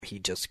he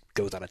just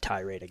goes on a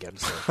tirade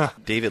against it.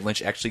 David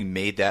Lynch actually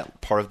made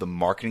that part of the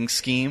marketing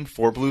scheme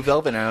for Blue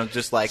Velvet, and I was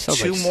just like, Sounds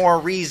two like- more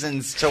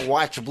reasons to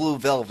watch Blue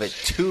Velvet.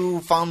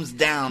 2 thumbs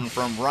down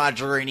from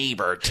Roger and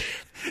Ebert.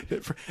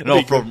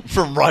 No,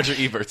 from Roger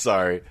Ebert,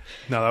 sorry.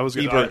 No, that was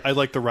good. Ebert. I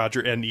like the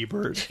Roger and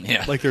Ebert.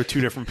 Yeah. Like they're two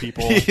different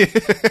people.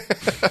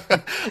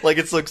 Like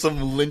it's like some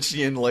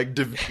Lynchian, like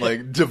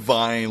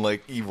divine,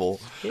 like evil.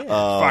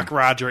 Fuck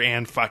Roger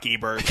and fuck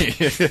Ebert.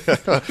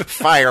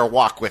 Fire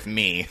walk with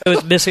me. I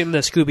was missing the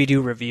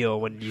Scooby-Doo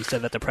reveal when you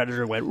said that the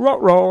Predator went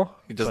ruh-roh.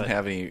 He doesn't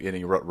have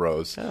any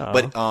rut-rows. Oh.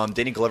 But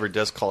Danny Glover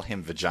does call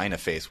him Vagina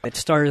Face. It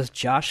stars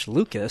Josh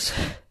Lucas.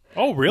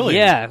 Oh, really?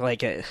 Yeah,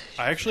 like, I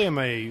actually am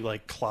a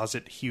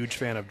closet huge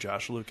fan of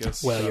Josh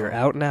Lucas. well, so- you're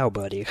out now,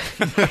 buddy.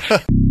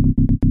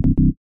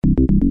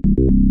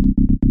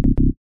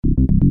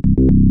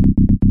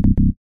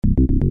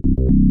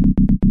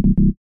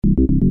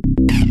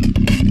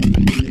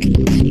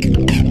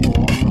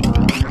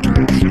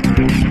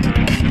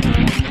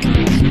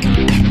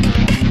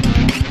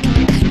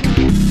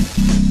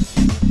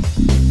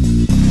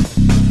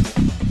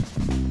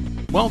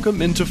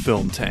 Welcome into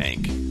Film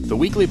Tank, the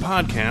weekly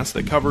podcast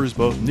that covers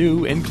both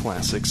new and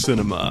classic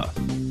cinema.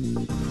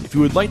 If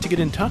you would like to get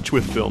in touch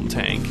with Film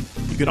Tank,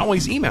 you can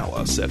always email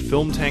us at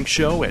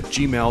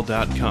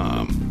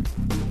filmtankshow@gmail.com.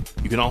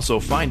 You can also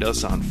find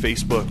us on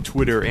Facebook,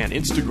 Twitter, and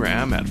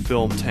Instagram at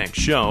Film Tank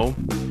Show,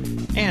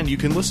 and you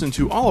can listen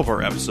to all of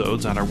our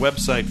episodes on our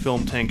website,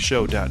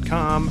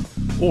 filmtankshow.com,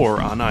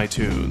 or on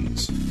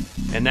iTunes.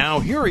 And now,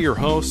 here are your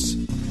hosts,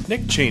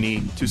 Nick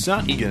Cheney,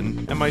 Toussaint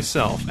Egan, and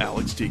myself,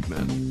 Alex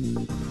Diekman.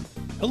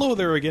 Hello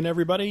there again,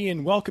 everybody,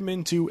 and welcome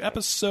into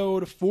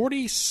episode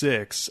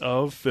 46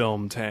 of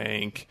Film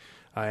Tank.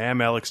 I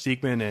am Alex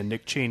Diekman, and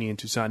Nick Cheney and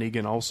Toussaint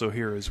Egan also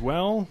here as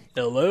well.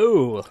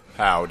 Hello.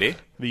 Howdy.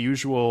 The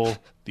usual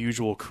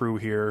crew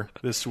here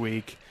this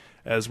week,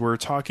 as we're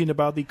talking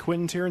about the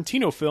Quentin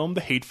Tarantino film,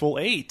 The Hateful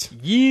Eight.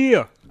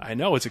 Yeah. I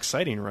know, it's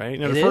exciting, right?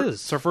 And It is.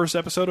 It's our first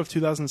episode of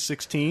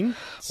 2016.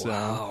 So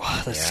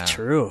Wow, that's Yeah.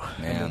 true.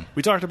 Man.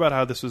 we talked about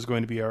how this was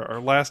going to be our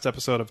last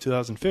episode of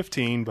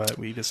 2015, but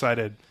we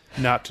decided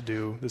not to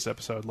do this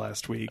episode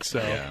last week.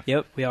 So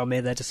Yep, we all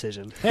made that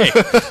decision. hey,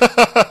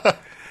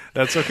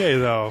 that's okay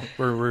though.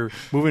 We're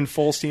moving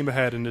full steam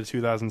ahead into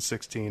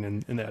 2016,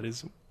 and that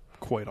is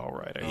quite all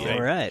right. I think. All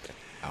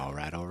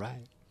right. All right.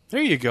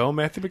 There you go,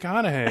 Matthew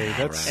McConaughey.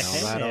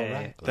 That's All right.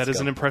 Hey. that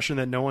is an impression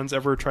that no one's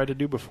ever tried to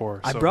do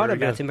before. I so brought a very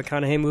good. Matthew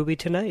McConaughey movie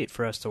tonight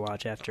for us to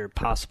watch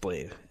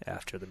possibly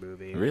after the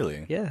movie.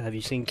 Really? Yeah, have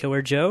you seen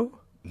Killer Joe?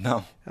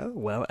 No. Oh,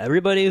 well,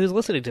 everybody who's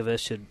listening to this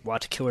should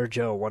watch Killer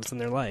Joe once in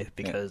their life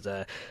because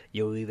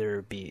you'll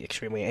either be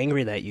extremely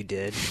angry that you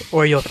did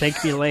or you'll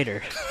thank me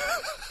later.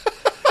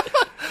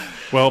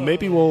 Well,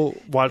 maybe we'll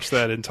watch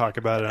that and talk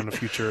about it on a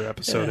future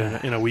episode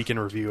in a week in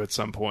review at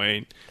some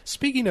point.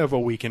 Speaking of a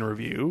week in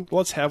review,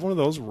 let's have one of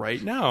those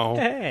right now.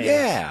 Hey.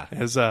 Yeah.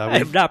 As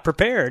I'm not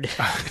prepared.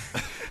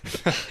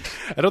 I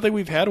don't think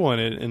we've had one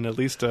in at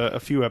least a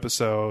few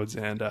episodes,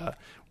 and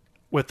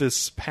with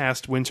this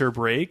past winter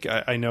break,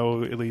 I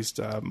know at least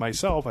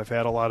myself, I've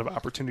had a lot of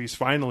opportunities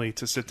finally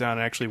to sit down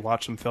and actually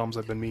watch some films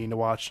I've been meaning to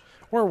watch,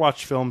 or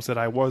watch films that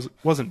I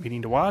wasn't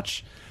meaning to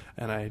watch,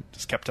 and I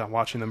just kept on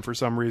watching them for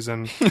some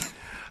reason.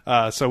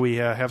 So we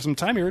have some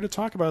time here to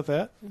talk about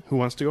that. Who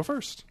wants to go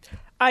first?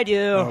 I do.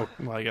 Oh,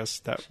 well, I guess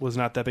that was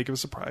not that big of a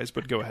surprise,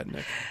 but go ahead,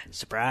 Nick.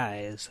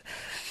 Surprise.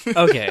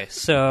 Okay,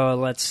 so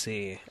let's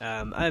see.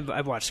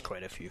 I've watched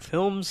quite a few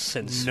films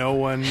since... No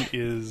one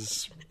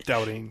is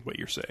doubting what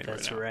you're saying.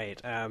 That's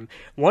right now. right.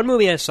 One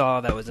movie I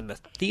saw that was in the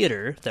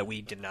theater that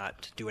we did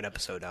not do an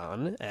episode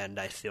on, and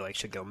I feel like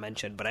should go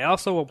mention, but I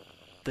also...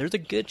 There's a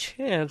good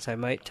chance I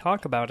might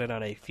talk about it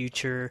on a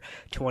future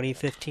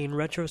 2015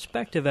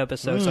 retrospective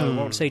episode, so I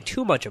won't say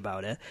too much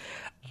about it.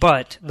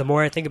 But the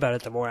more I think about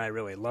it, the more I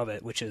really love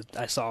it, which is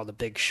I saw The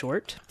Big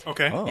Short.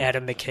 Okay. Oh.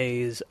 Adam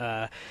McKay's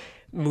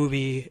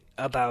movie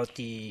about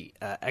the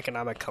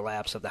economic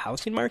collapse of the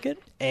housing market.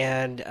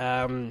 And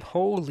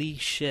holy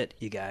shit,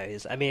 you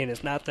guys. I mean,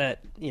 it's not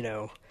that,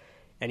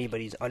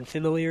 anybody's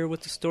unfamiliar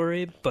with the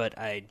story, but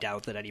I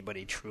doubt that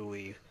anybody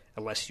truly...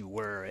 Unless you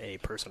were a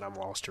person on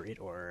Wall Street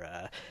or,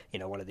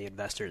 one of the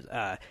investors,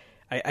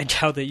 I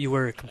doubt that you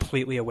were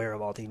completely aware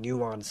of all the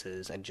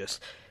nuances and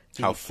just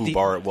How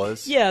foobar it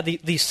was? Yeah,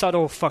 the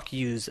subtle fuck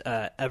yous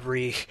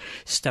every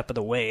step of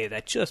the way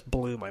that just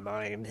blew my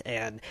mind.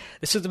 And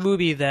this is a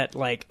movie that,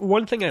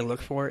 one thing I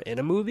look for in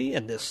a movie,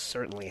 and this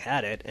certainly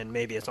had it, and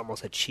maybe it's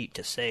almost a cheat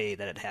to say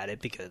that it had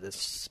it because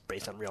it's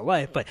based on real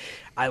life, but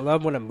I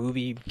love when a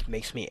movie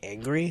makes me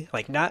angry.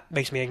 Not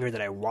makes me angry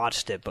that I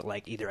watched it, but,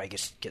 either I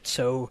just get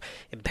so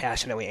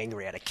impassionately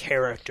angry at a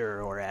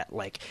character or at,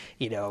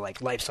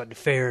 life's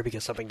unfair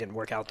because something didn't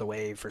work out the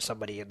way for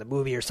somebody in the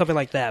movie or something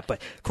like that.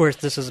 But, of course,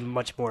 this is was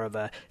much more of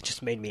a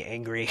just made me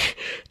angry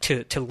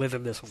to live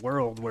in this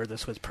world where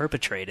this was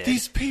perpetrated.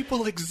 These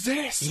people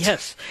exist.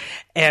 Yes,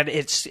 and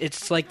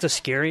it's like the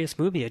scariest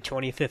movie of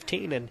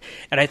 2015, and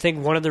I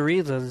think one of the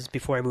reasons,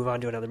 before I move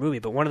on to another movie,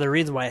 but one of the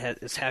reasons why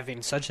it's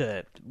having such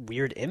a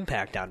weird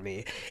impact on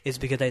me is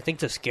because I think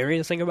the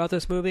scariest thing about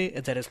this movie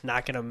is that it's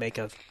not going to make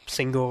a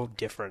single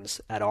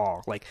difference at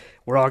all. Like,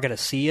 we're all going to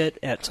see it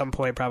at some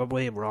point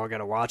probably, and we're all going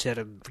to watch it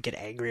and get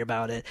angry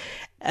about it,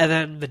 and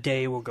then the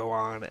day will go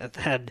on, and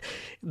then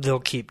they'll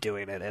keep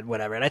doing it and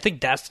whatever. And I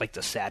think that's like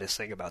the saddest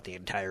thing about the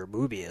entire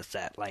movie is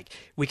that, like,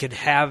 we could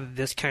have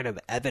this kind of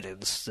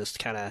evidence, this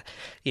kind of,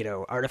 you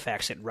know,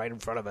 artifact sitting right in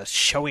front of us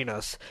showing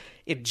us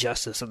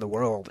injustice in the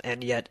world,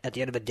 and yet at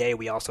the end of the day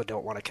we also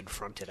don't want to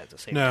confront it at the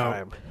same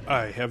time.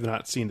 I have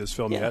not seen this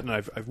film yet, and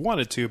I've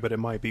wanted to, but it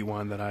might be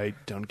one that I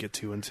don't get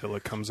to until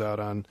it comes out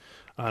on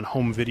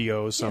home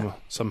video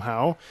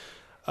somehow.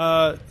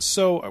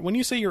 So when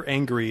you say you're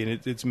angry,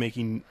 and it's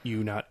making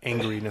you not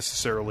angry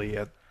necessarily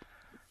at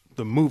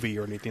the movie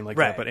or anything like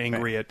that, but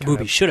angry at the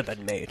movie should have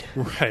been made.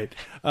 Right.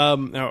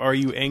 Now, are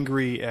you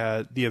angry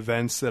at the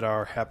events that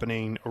are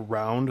happening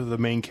around the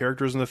main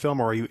characters in the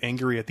film, or are you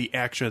angry at the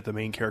action that the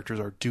main characters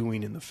are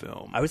doing in the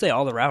film? I would say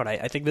all around.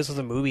 I think this is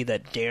a movie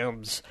that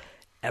damns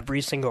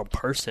every single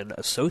person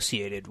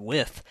associated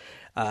with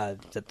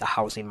the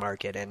housing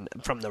market, and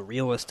from the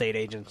real estate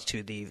agents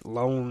to the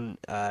loan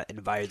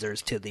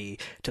advisors to the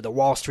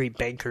Wall Street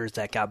bankers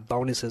that got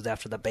bonuses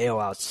after the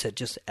bailouts, to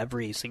just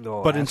every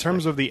single. But in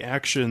terms of the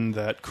action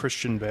that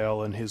Christian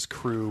Bale and his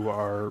crew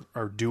are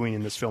doing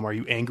in this film, are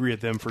you angry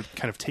at them for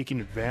kind of taking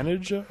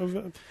advantage of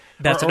it?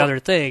 That's another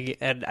thing,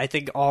 and I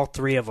think all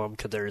three of them,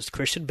 because there's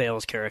Christian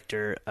Bale's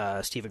character,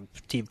 Steve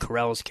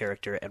Carell's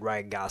character, and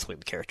Ryan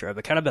Gosling's character, are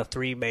the kind of the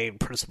three main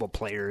principal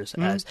players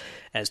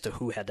as to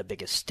who had the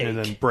biggest stake. And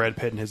then Brad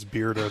Pitt and his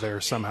beard are there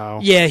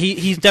somehow. Yeah,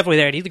 he's definitely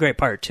there, and he's a great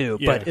part too.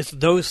 Yeah. But it's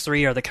those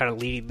three are the kind of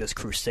leading this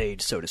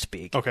crusade, so to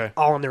speak. Okay.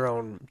 All in their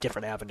own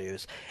different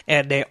avenues,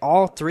 and they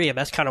all three, and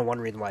that's kind of one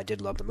reason why I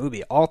did love the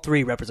movie. All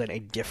three represent a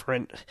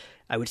different,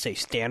 I would say,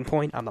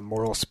 standpoint on the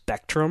moral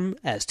spectrum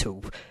as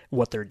to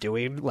what they're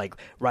doing. Like,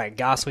 Ryan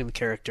Gosling's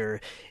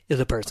character is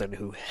a person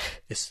who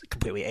is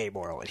completely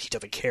amoral, and he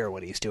doesn't care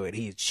what he's doing.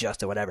 He's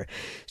just a whatever.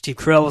 Steve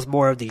Carell is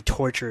more of the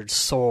tortured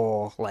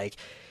soul. Like,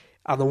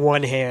 on the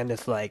one hand,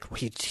 it's like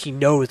he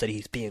knows that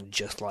he's being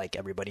just like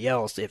everybody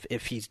else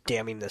if he's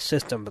damning the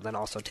system, but then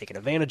also taking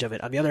advantage of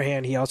it. On the other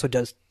hand, he also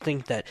does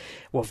think that,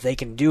 well, if they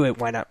can do it,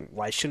 why not?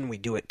 Why shouldn't we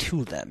do it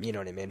to them? You know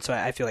what I mean? So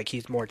I feel like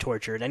he's more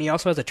tortured, and he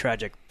also has a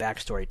tragic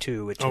backstory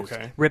too, which is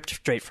ripped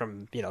straight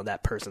from, you know,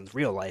 that person's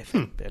real life.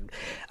 And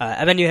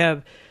then you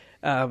have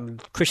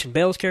Christian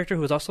Bale's character,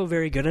 who was also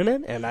very good in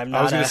it, and I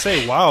was going to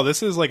say, wow,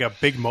 this is like a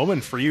big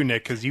moment for you,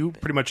 Nick, because you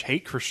pretty much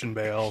hate Christian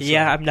Bale. So.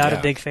 Yeah, I'm not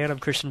a big fan of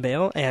Christian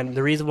Bale, and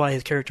the reason why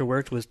his character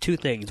worked was two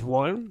things.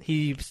 One,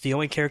 he's the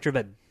only character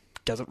that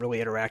doesn't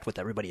really interact with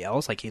everybody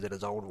else, like he's in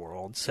his own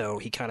world, so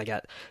he kind of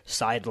got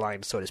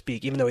sidelined, so to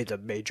speak, even though he's a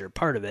major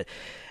part of it.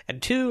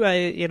 And two,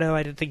 I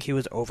didn't think he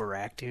was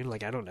overacting.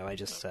 Like, I don't know, I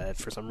just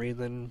for some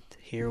reason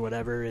here,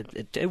 whatever,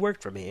 it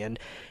worked for me,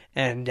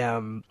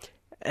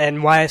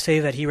 and why I say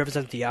that he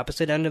represents the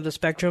opposite end of the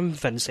spectrum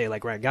than, say,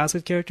 like Ryan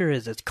Gosling's character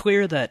is it's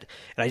clear that,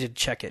 and I did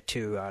check it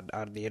too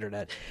on the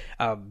internet,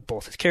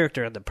 both his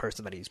character and the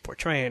person that he's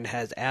portraying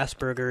has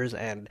Asperger's,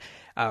 and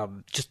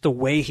just the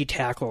way he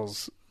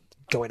tackles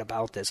going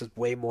about this is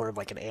way more of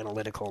like an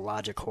analytical,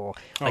 logical,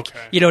 like,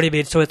 you know what I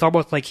mean? So it's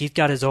almost like he's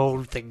got his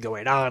own thing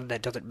going on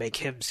that doesn't make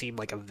him seem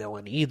like a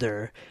villain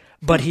either.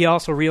 But he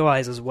also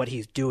realizes what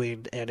he's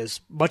doing and is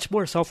much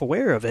more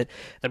self-aware of it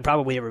than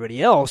probably everybody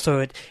else.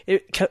 So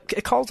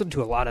it calls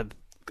into a lot of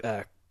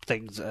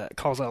things,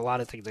 calls a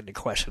lot of things into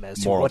question as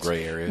to moral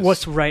gray areas,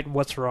 what's right and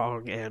what's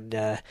wrong, and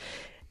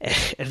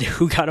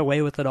who got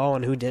away with it all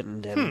and who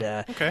didn't. And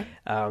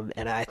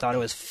and I thought it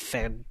was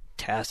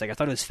fantastic. I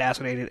thought it was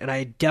fascinating, and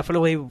I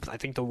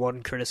think the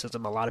one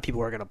criticism a lot of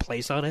people are going to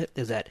place on it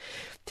is that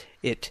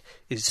it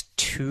is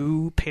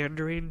too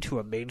pandering to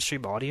a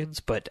mainstream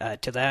audience. But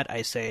to that,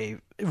 I say,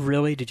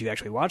 really, did you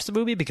actually watch the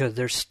movie? Because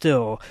there's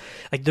still,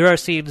 like, there are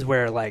scenes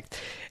where, like,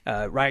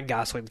 Ryan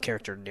Gosling's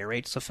character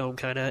narrates the film,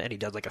 kind of, and he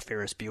does, like, a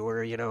Ferris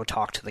Bueller,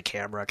 talk to the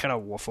camera, kind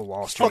of Wolf of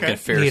Wall Street. Fucking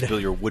Ferris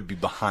Bueller would be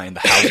behind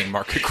the housing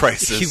market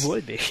crisis. He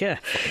would be, yeah.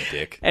 Fucking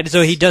dick. And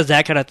so he does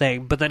that kind of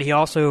thing, but then he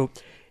also...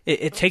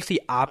 It takes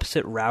the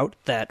opposite route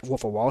that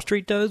Wolf of Wall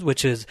Street does,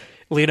 which is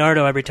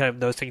Leonardo, every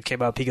time those things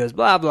came up, he goes,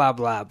 blah, blah,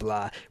 blah,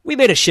 blah. We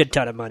made a shit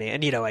ton of money,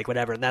 and, like,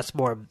 whatever, and that's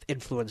more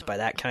influenced by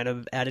that kind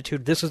of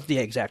attitude. This is the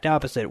exact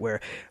opposite,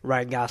 where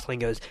Ryan Gosling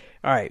goes,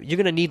 all right, you're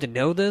going to need to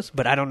know this,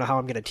 but I don't know how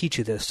I'm going to teach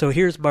you this. So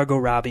here's Margot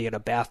Robbie in a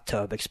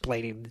bathtub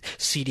explaining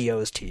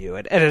CDOs to you,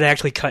 and it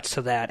actually cuts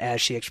to that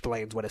as she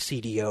explains what a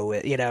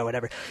CDO is,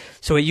 whatever.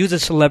 So it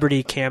uses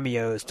celebrity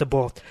cameos to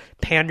both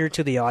pander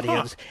to the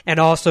audience and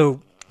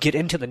also get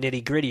into the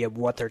nitty-gritty of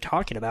what they're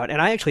talking about, and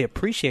I actually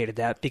appreciated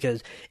that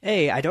because,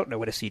 A, I don't know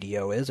what a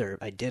CDO is, or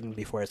I didn't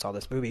before I saw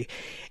this movie,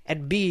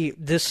 and B,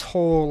 this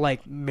whole,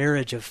 like,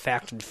 marriage of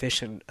fact and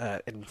fiction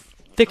and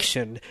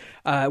fiction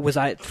was,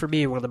 for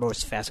me, one of the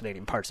most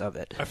fascinating parts of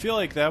it. I feel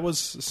like that was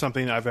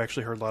something I've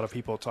actually heard a lot of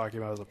people talking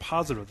about as a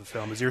positive of the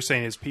film. As you're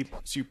saying,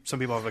 some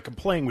people have a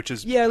complaint, which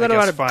is Yeah, I a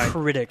lot of fine.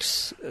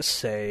 critics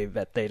say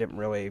that they didn't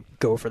really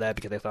go for that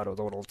because they thought it was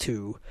a little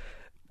too,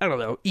 I don't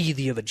know,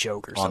 easy of a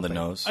joke or On something. the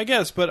nose. I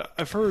guess, but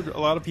I've heard a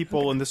lot of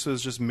people, and this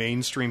is just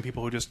mainstream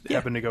people who just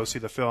happened to go see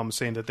the film,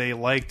 saying that they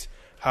liked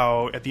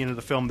how at the end of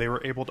the film they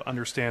were able to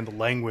understand the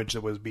language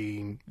that was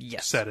being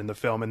said in the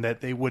film, and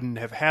that they wouldn't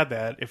have had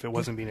that if it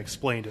wasn't being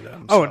explained to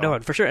them. Oh, So- no,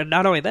 and for sure. And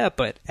not only that,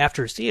 but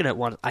after seeing it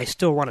once, I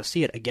still want to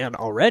see it again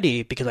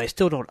already because I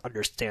still don't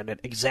understand it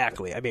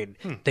exactly. I mean,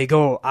 they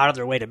go out of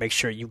their way to make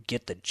sure you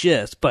get the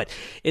gist, but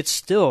it's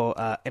still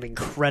an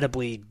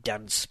incredibly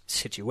dense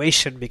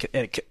situation because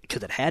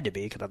it had to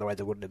be, because otherwise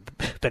they wouldn't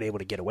have been able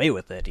to get away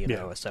with it, you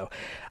know. So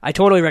I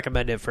totally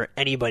recommend it for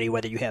anybody,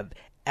 whether you have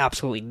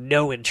absolutely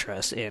no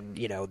interest in,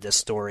 you know, this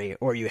story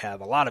or you have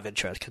a lot of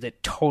interest, because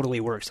it totally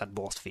works on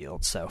both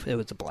fields. So it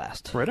was a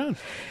blast. Right on.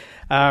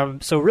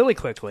 So really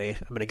quickly,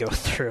 I'm going to go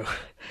through.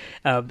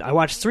 I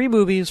watched 3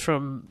 movies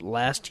from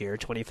last year,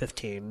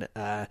 2015,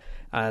 that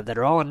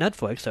are all on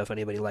Netflix. So if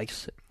anybody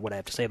likes what I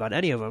have to say about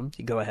any of them,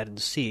 you go ahead and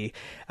see.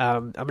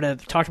 I'm going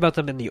to talk about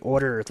them in the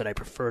order that I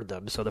preferred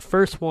them. So the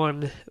first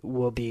one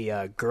will be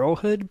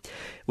Girlhood,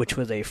 which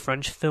was a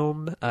French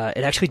film.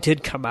 It actually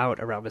did come out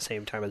around the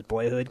same time as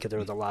Boyhood, because there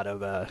was a lot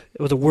of it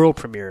was a world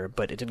premiere,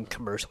 but it didn't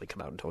commercially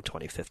come out until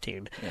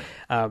 2015.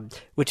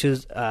 Which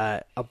is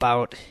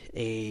about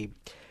a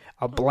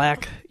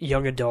black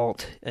young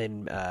adult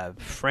in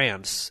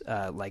France,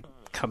 like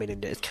coming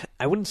into.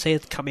 I wouldn't say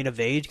it's coming of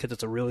age, because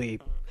it's a really,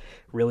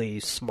 really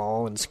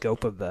small in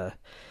scope of a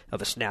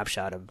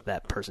snapshot of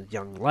that person's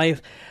young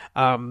life.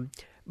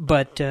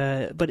 But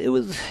it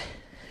was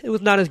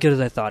not as good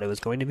as I thought it was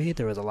going to be.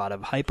 There was a lot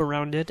of hype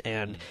around it,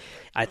 and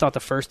I thought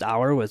the first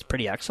hour was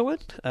pretty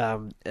excellent.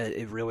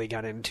 It really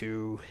got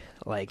into,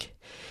 like,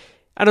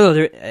 I don't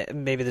know,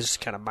 maybe this is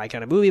kind of my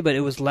kind of movie, but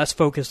it was less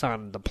focused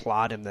on the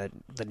plot and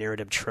the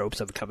narrative tropes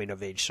of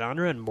coming-of-age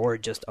genre, and more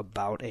just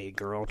about a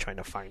girl trying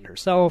to find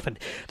herself. And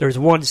there was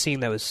one scene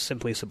that was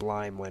simply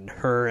sublime when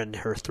her and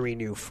her 3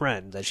 new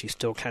friends, as she's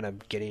still kind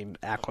of getting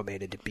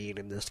acclimated to being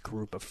in this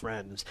group of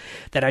friends,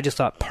 that I just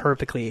thought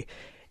perfectly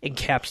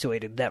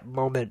encapsulated that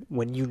moment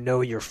when you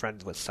know you're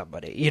friends with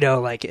somebody. You know,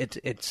 like,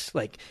 it's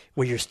like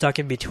where you're stuck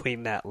in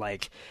between that,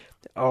 like,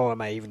 oh,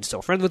 am I even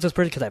still friends with this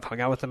person because I've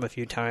hung out with them a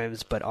few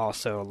times, but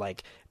also,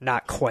 like,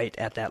 not quite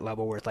at that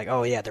level where it's like,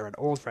 oh yeah, they're an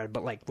old friend.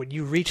 But, like, when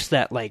you reach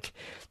that, like,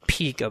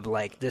 peak of,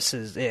 like, this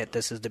is it,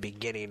 this is the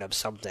beginning of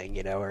something,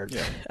 you know, or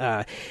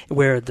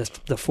where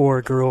the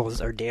 4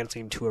 girls are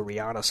dancing to a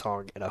Rihanna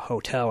song in a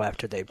hotel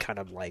after they've kind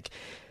of, like,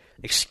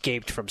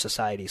 escaped from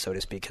society, so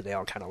to speak, because they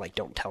all kind of, like,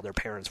 don't tell their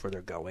parents where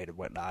they're going and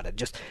whatnot. And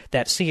just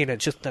that scene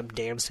and just them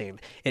dancing,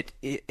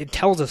 it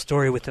tells a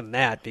story within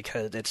that,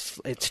 because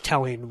it's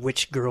telling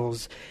which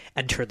girls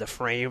enter the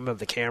frame of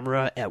the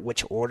camera at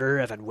which order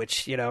and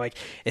which, you know, like,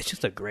 it's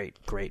just a great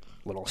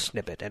little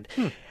snippet. And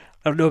I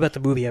don't know if the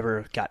movie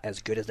ever got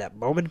as good as that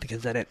moment,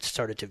 because then it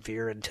started to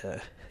veer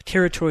into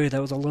territory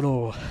that was a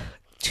little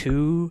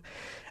too,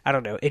 I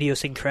don't know,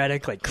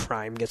 idiosyncratic, like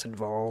crime gets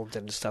involved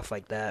and stuff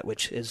like that,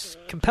 which is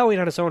compelling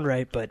on its own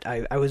right, but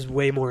I was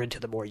way more into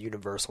the more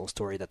universal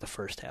story that the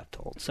first half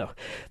told. So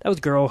that was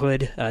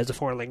Girlhood. It's a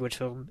foreign language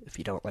film. If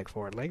you don't like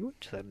foreign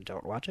language, then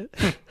don't watch it.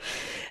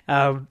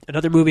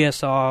 Another movie I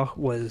saw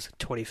was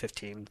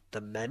 2015,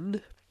 The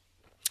Men.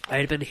 I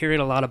had been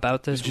hearing a lot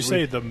about this. Did you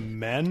say the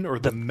men or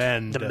the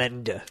mend? The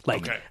mend.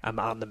 Like, Okay. I'm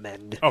on the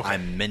mend. Okay.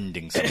 I'm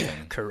mending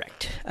something.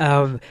 Correct.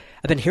 I've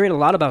been hearing a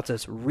lot about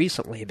this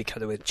recently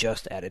because it was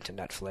just added to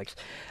Netflix.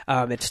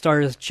 It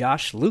stars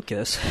Josh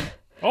Lucas.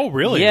 Oh,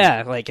 really?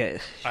 Yeah, like... I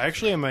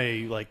actually am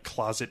a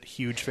closet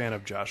huge fan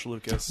of Josh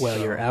Lucas. Well,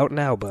 so- you're out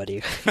now,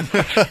 buddy.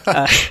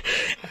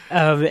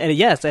 And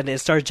yes, and it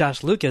stars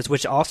Josh Lucas,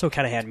 which also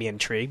kind of had me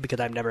intrigued because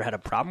I've never had a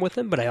problem with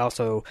him, but I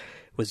also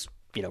was,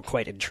 you know,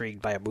 quite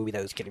intrigued by a movie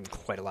that was getting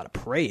quite a lot of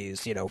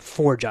praise, you know,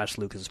 for Josh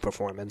Lucas'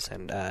 performance.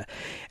 And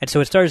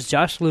so it stars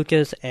Josh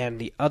Lucas and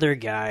the other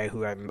guy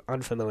who I'm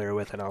unfamiliar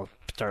with, and I'll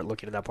start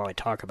looking it up while I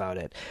talk about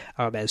it,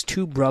 as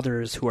 2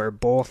 brothers who are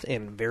both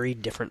in very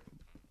different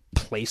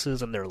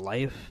places in their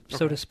life,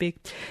 so to speak.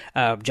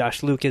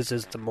 Josh Lucas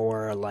is the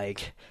more,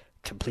 like,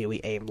 completely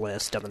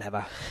aimless, doesn't have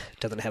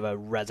a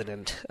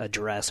resident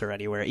address or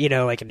anywhere, you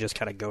know, like, and just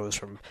kind of goes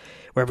from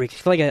wherever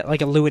like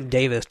a Llewyn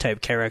Davis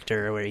type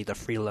character where he's a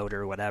freeloader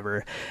or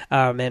whatever.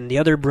 And the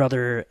other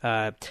brother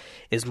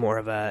is more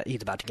of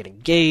he's about to get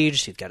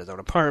engaged, he's got his own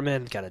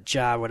apartment, got a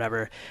job,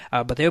 whatever.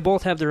 But they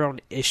both have their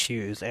own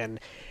issues, and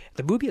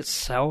the movie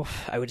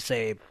itself, I would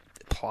say,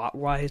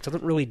 plot-wise,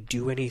 doesn't really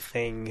do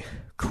anything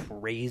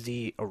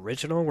crazy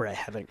original where I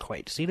haven't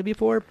quite seen it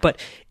before, but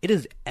it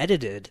is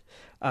edited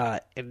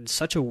in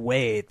such a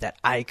way that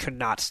I could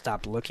not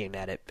stop looking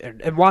at it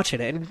and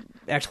watching it and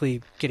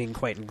actually getting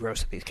quite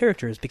engrossed with these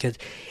characters, because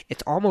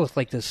it's almost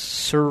like this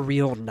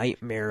surreal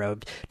nightmare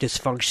of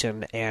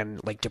dysfunction and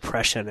like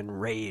depression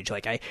and rage.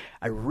 Like I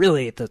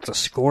really, the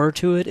score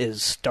to it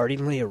is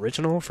startlingly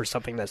original for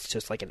something that's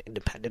just like an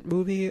independent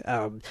movie.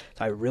 So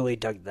I really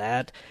dug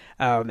that.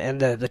 And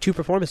the two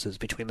performances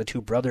between the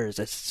two brothers,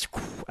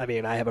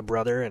 I have a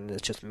brother and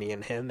it's just me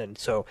and him, and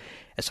so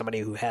as somebody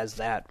who has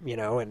that,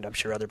 and I'm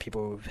sure other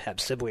people who have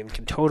siblings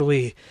can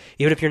totally,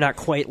 even if you're not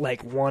quite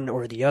like one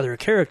or the other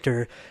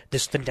character, the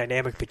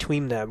dynamic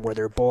between them where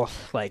they're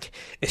both like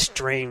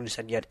estranged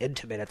and yet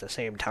intimate at the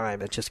same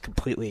time, it just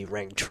completely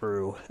rang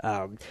true.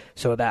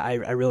 So that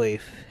I really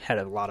had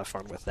a lot of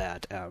fun with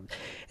that.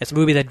 It's a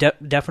movie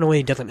that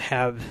definitely doesn't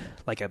have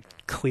like a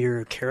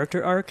clear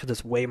character arc, because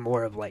it's way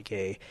more of like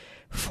a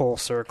full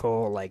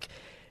circle, like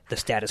the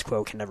status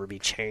quo can never be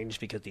changed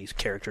because these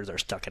characters are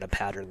stuck in a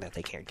pattern that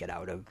they can't get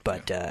out of.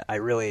 But I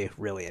really,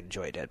 really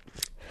enjoyed it.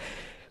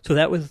 So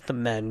that was The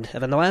Men.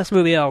 And then the last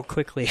movie I'll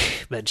quickly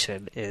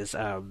mention is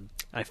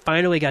I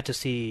finally got to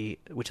see,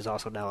 which is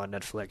also now on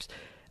Netflix,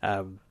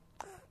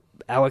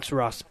 Alex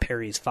Ross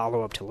Perry's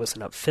follow-up to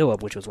Listen Up,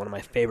 Philip, which was one of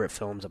my favorite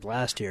films of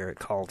last year,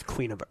 called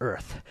Queen of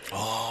Earth.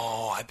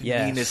 Oh, I've been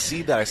meaning to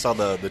see that. I saw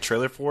the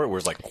trailer for it where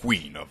it's like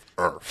Queen of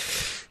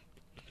Earth.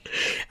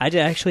 I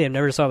actually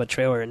never saw the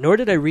trailer, nor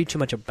did I read too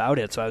much about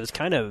it, so I was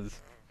kind of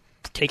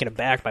taken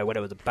aback by what it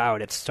was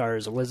about. It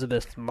stars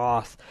Elizabeth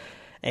Moss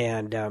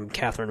and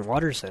Catherine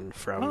Watterson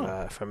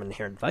from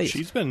Inherent Vice.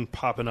 She's been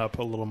popping up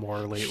a little more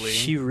lately.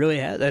 She really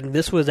has, and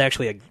this was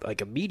actually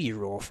a meaty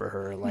role for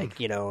her. Like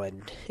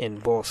and in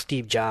both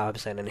Steve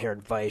Jobs and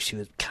Inherent Vice, she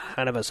was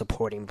kind of a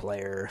supporting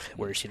player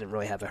where she didn't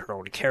really have her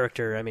own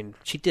character. I mean,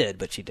 she did,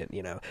 but she didn't.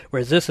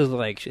 Whereas this is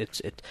like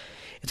it's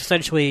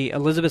essentially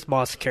Elizabeth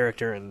Moss'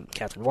 character and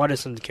Catherine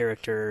Watterson's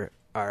character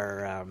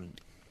are.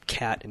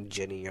 Kat and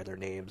Jenny are their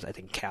names. I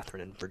think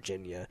Catherine and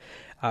Virginia.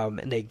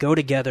 And they go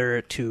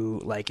together to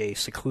like a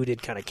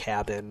secluded kind of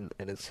cabin,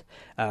 and it's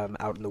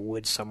out in the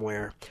woods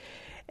somewhere.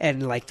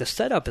 And like the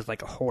setup is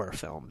like a horror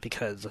film,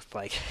 because it's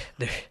like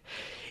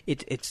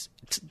it's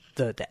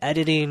the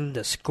editing,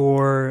 the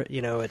score,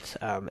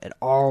 it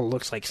all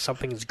looks like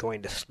something's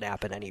going to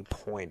snap at any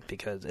point,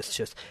 because it's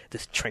just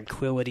this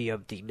tranquility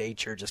of the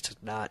nature just does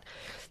not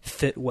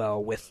fit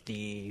well with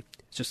the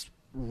just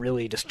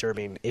really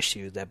disturbing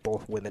issues that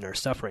both women are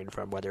suffering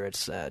from, whether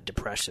it's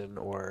depression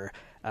or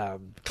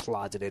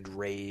closeted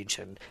rage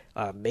and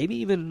maybe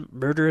even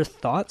murderous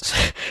thoughts.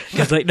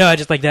 Because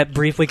just like that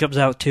briefly comes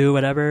out too.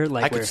 Whatever.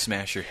 Like I could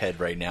smash your head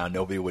right now.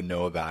 Nobody would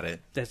know about it.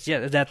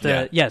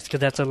 Yes, because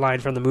that's a line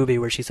from the movie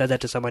where she said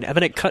that to someone, and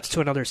then it cuts to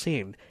another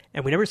scene,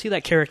 and we never see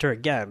that character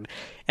again.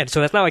 And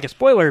so that's not like a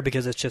spoiler,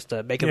 because it's just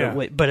a make of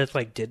it. But it's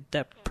like, did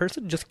that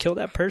person just kill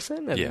that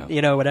person?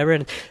 And, whatever.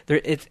 And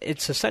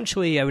it's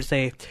essentially, I would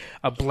say,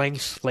 a blank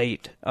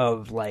slate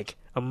of like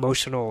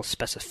emotional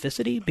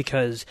specificity,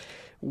 because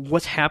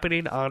what's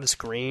happening on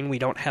screen we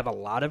don't have a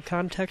lot of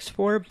context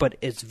for, but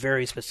it's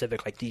very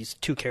specific. Like, these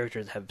two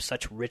characters have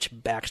such rich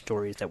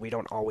backstories that we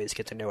don't always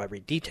get to know every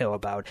detail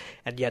about,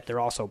 and yet they're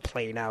also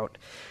playing out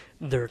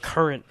their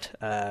current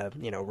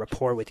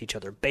rapport with each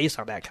other based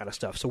on that kind of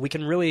stuff. So we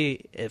can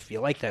really, if you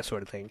like that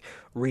sort of thing,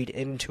 read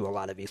into a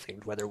lot of these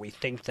things, whether we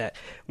think that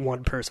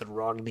one person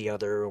wronged the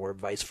other or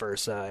vice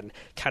versa, and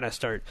kind of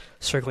start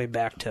circling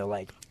back to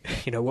like,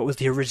 what was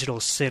the original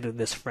sin in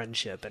this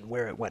friendship and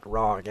where it went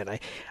wrong. And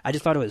I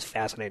just thought it was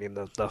fascinating,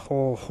 the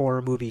whole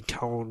horror movie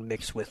tone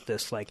mixed with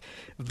this like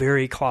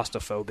very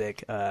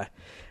claustrophobic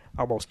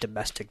almost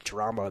domestic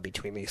drama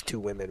between these two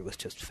women was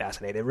just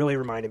fascinating. It really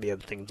reminded me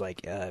of things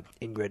like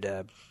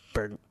Ingmar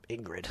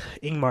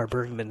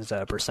Bergman's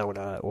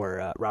Persona,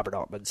 or Robert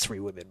Altman's Three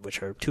Women,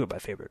 which are two of my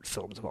favorite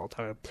films of all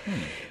time.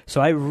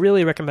 So I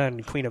really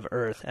recommend Queen of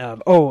Earth.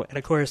 And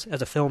of course,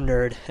 as a film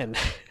nerd, and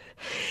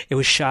it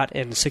was shot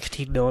in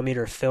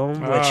 16mm film,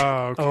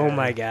 which, oh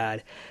my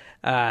god.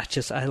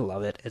 I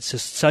love it. It's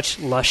just such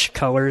lush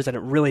colors, and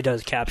it really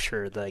does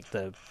capture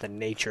the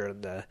nature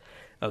and the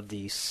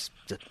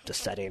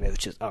setting. It was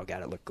just, oh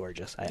god, it looked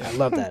gorgeous. I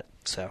love that.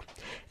 So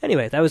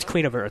anyway, that was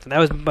Queen of Earth, and that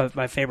was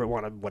my favorite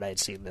one of what I had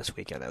seen this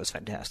weekend. That was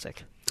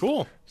fantastic.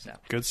 Cool. So.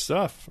 Good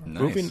stuff.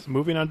 Nice.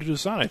 Moving on to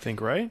Dusan, I think,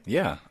 right?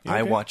 Yeah. Okay?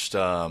 I watched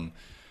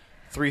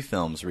 3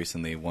 films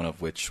recently, one of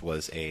which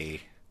was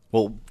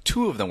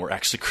two of them were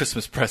actually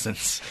Christmas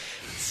presents.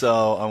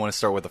 So I want to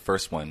start with the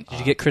first one. Did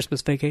you get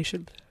Christmas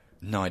Vacation?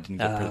 No, I didn't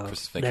get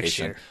Christmas Vacation. Next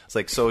year. It's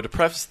like, so to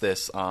preface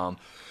this,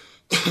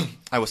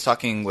 I was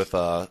talking with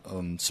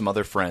some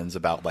other friends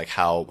about like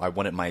how I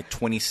wanted my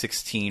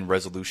 2016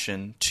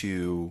 resolution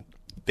to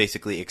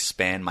basically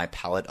expand my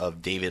palette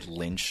of David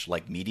Lynch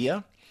like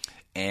media,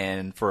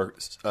 and for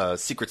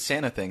Secret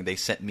Santa thing, they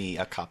sent me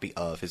a copy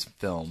of his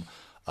film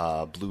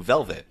Blue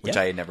Velvet, which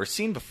I had never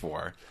seen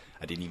before.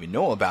 I didn't even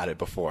know about it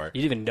before.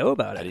 You didn't even know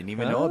about it? I didn't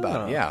even know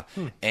about it, yeah.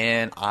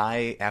 And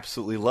I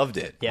absolutely loved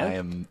it.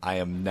 Yeah? I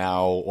am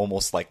now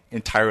almost like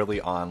entirely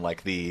on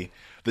like the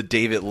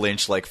David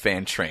Lynch like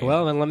fan train.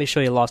 Well, then let me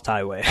show you Lost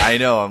Highway. I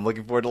know, I'm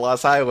looking forward to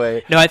Lost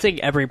Highway. No, I think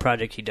every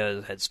project he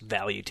does has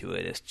value to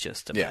it. It's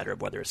just a Yeah. matter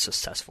of whether it's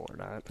successful or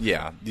not.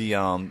 Yeah, the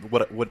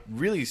what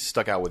really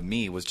stuck out with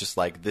me was just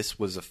like this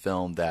was a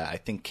film that I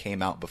think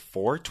came out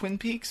before Twin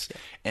Peaks,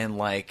 and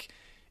like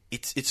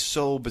it's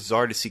so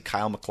bizarre to see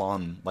Kyle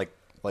MacLachlan like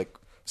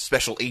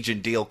Special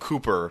Agent Dale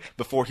Cooper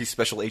before he's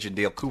Special Agent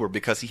Dale Cooper,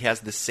 because he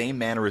has the same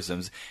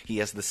mannerisms, he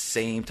has the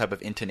same type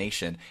of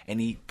intonation, and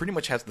he pretty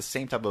much has the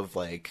same type of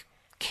like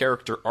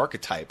character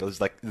archetype. It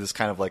was like this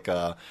kind of like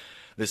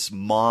this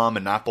mom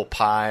and apple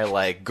pie,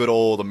 like good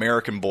old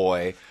American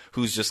boy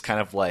who's just kind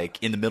of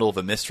like in the middle of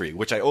a mystery,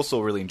 which I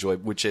also really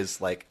enjoyed, which is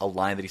like a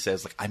line that he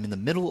says, like, I'm in the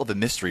middle of a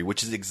mystery,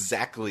 which is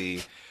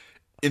exactly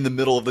in the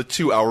middle of the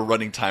 2-hour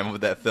running time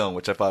of that film,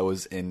 which I thought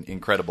was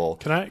incredible.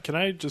 Can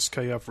I just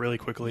cut you off really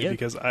quickly? Yeah.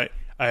 Because I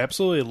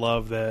absolutely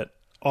love that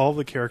all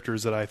the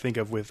characters that I think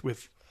of with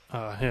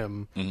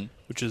him,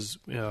 which is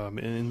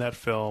in that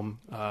film,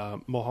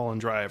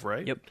 Mulholland Drive,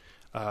 right?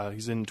 Yep.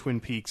 He's in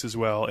Twin Peaks as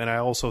well, and I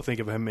also think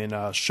of him in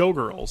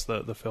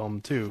Showgirls, the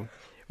film too.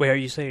 Wait, are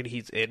you saying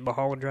he's in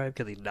Mulholland Drive?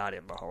 Because he's not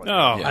in Mulholland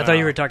No, Drive. I thought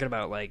you were talking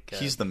about like...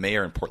 He's the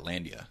mayor in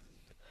Portlandia.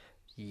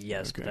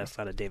 Yes, but that's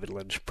not a David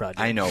Lynch project.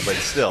 I know, but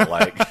still,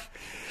 like...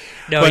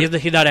 No,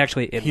 he's not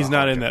actually in He's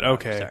not Mulholland in that. Drive.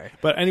 Okay. Sorry.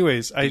 But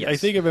anyways, I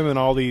Yes. think of him in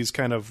all these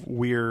kind of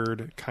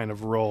weird kind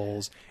of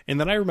roles. And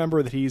then I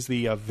remember that he's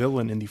the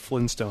villain in the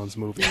Flintstones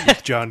movie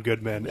with John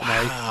Goodman.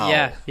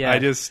 Wow. Yeah. I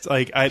just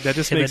that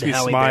just Him makes and me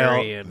Halle smile.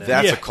 Berry and,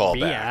 That's Yeah. a callback.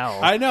 Meow.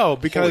 I know,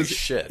 because Holy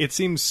shit. it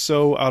seems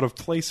so out of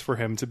place for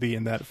him to be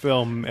in that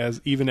film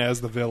as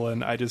the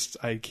villain. I just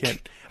can't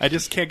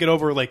get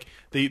over like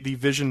the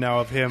vision now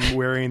of him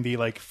wearing the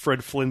like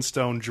Fred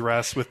Flintstone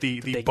dress with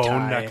the big bone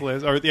tie.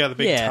 necklace, or the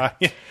big tie.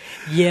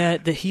 Yeah,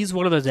 he's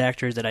one of those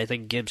actors that I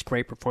think gives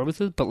great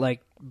performances, but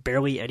like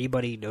barely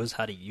anybody knows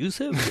how to use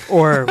him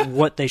or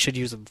what they should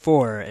use him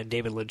for, and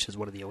David Lynch is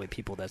one of the only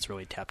people that's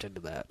really tapped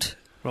into that.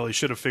 Well, he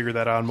should have figured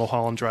that out on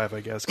Mulholland Drive, I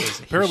guess, because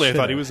apparently I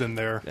thought he should've. was in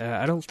there.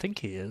 I don't think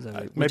he is. I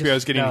mean, Maybe I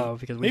was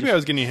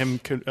getting him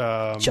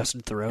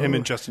Justin Theroux. him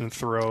and Justin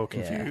Theroux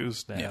Yeah.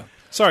 confused. Yeah.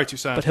 Sorry,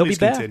 Toussaint. But he'll Please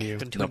be back continue. in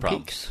Twin No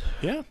problem. Peaks.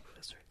 Yeah.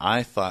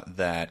 I thought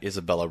that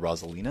Isabella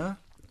Rossellini,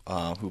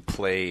 who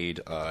played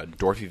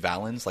Dorothy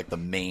Valens, like the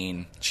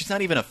main... She's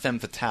not even a femme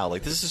fatale.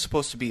 Like, this is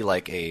supposed to be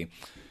like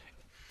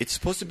it's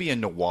supposed to be a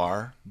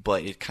noir,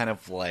 but it kind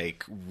of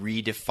like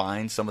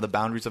redefines some of the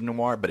boundaries of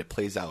noir, but it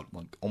plays out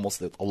like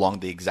almost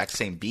along the exact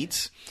same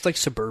beats. It's like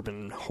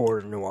suburban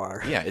horror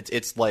noir. Yeah,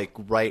 it's like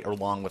right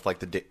along with like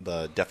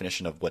the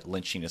definition of what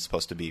lynching is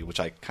supposed to be, which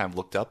I kind of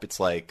looked up. It's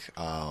like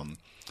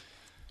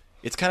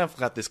it's kind of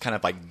got this kind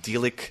of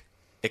idyllic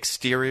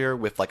exterior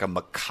with like a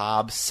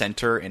macabre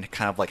center, and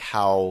kind of like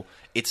how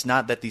it's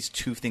not that these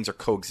two things are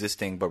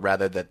coexisting, but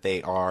rather that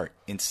they are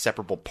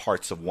inseparable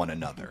parts of one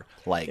another.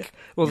 Like,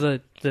 Well,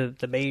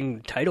 the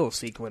main title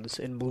sequence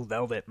in Blue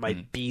Velvet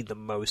might be the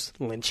most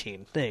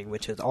lynching thing,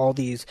 which is all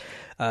these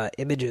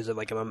images of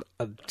like a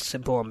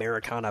simple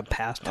Americana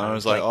pastime. I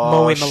was like,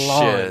 mowing oh, the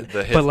lawn,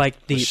 shit, but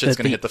like the shit's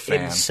gonna hit the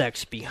fan.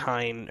 insects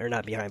behind, or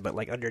not behind, but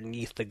like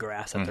underneath the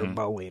grass that they're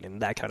mowing,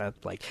 and that kind of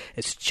like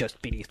it's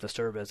just beneath the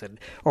surface, and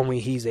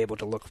only he's able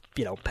to look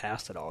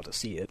past it all to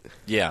see it.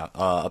 yeah,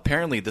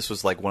 apparently this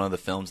was like one of the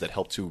films that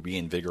helped to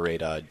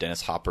reinvigorate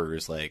Dennis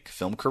Hopper's like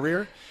film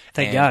career.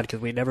 Thank And- God, because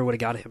we never would have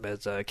got him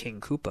as King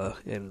Koopa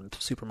in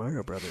Super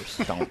Mario Brothers.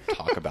 Don't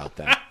talk about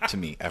that to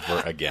me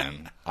ever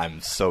again.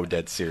 I'm so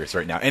dead serious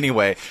right now.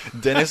 Anyway,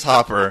 Dennis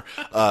Hopper,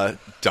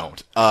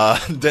 don't.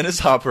 Dennis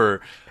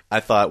Hopper,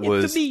 I thought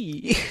was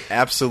me.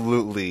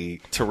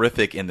 absolutely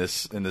terrific in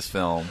this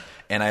film,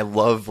 and I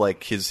love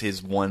like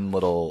his one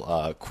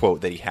little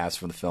quote that he has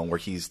from the film where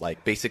he's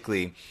like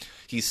basically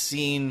he's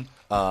seen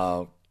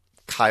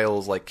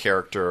Kyle's like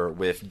character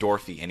with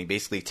Dorothy, and he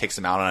basically takes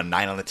him out on a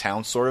night on the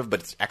town, sort of, but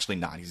it's actually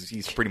not.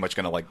 He's pretty much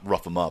gonna like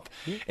rough him up,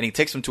 and he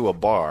takes him to a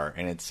bar,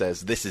 and it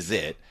says, "This is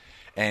it,"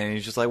 and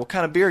he's just like, "What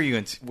kind of beer are you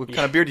into? What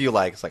kind of beer do you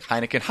like?" It's like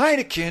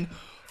Heineken.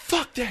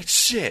 Fuck that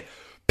shit.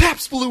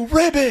 Pabst Blue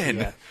Ribbon,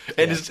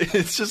 and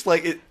it's just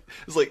like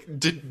it's like,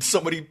 did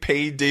somebody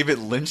pay David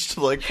Lynch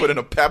to like put in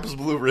a Pabst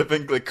Blue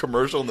Ribbon like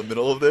commercial in the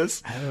middle of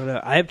this? I don't know.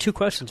 I have two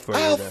questions for you.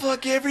 I'll though.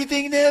 fuck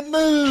everything that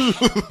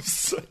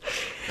moves.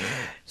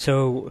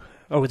 So,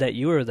 was that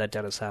you or was that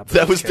Dennis Hopper?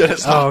 That was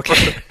Dennis Hopper. Oh,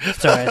 okay.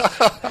 Sorry. I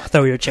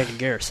thought we were checking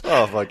gears.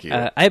 Oh, fuck you.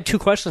 I have two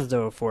questions,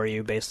 though, for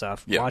you based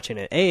off Yeah. watching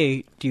it.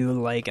 A, do you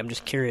like, I'm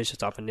just curious,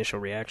 just off initial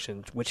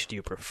reactions, which do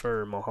you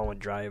prefer, Mulholland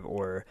Drive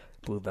or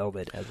Blue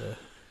Velvet as a...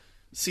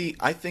 See,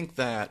 I think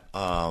that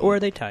or are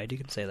they tied? You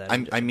can say that. I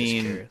just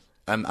mean, curious.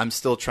 I'm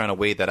still trying to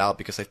weigh that out,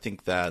 because I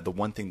think that the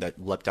one thing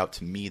that leapt out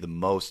to me the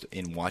most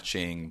in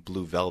watching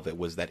Blue Velvet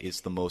was that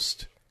it's the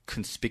most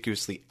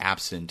conspicuously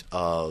absent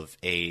of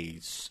a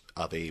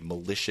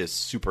malicious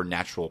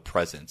supernatural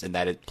presence, and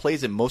that it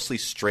plays it mostly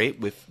straight,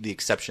 with the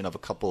exception of a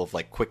couple of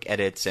like quick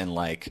edits and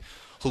like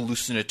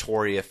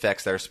hallucinatory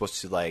effects that are supposed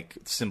to like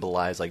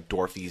symbolize like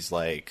Dorothy's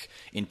like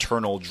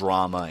internal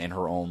drama and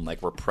her own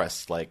like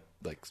repressed like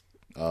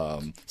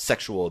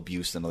sexual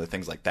abuse and other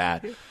things like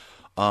that.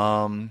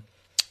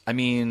 I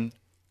mean,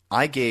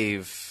 I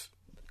gave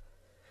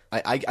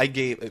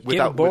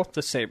without both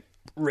the same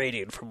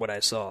rating from what I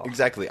saw.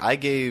 Exactly. I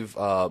gave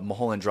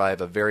Mulholland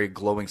Drive a very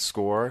glowing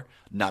score,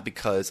 not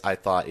because I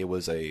thought it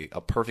was a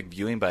perfect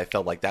viewing, but I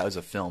felt like that was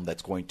a film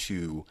that's going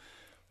to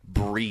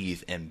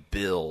breathe and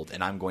build,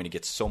 and I'm going to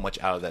get so much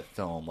out of that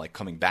film, like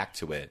coming back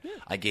to it. Yeah.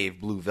 I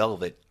gave Blue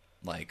Velvet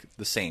like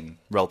the same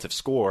relative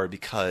score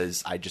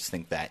because I just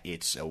think that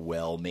it's a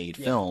well-made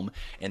film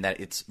and that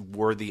it's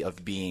worthy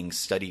of being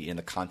studied in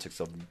the context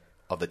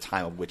of the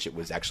time of which it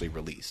was actually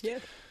released. Yeah.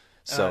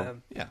 So,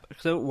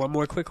 So one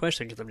more quick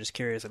question, because I'm just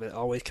curious, and it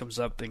always comes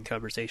up in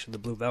conversation, the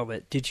Blue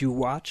Velvet. Did you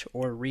watch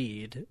or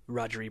read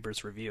Roger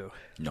Ebert's review?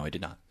 No, I did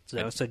not.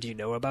 So do you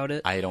know about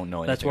it? I don't know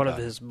anything That's one about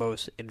of his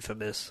most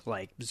infamous,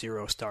 like,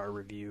 0-star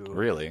review.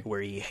 Really?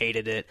 Where he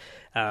hated it.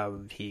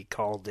 He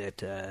called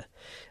it...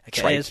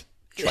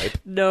 Tripe?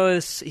 No,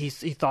 he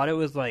thought it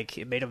was, like,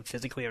 it made him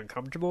physically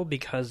uncomfortable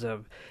because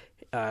of...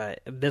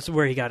 this is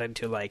where he got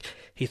into, like,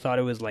 he thought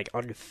it was, like,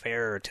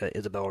 unfair to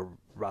Isabella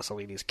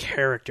Rossellini's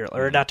character,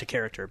 or not to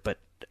character, but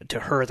to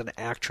her as an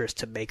actress,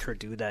 to make her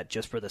do that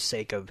just for the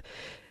sake of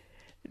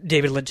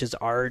David Lynch's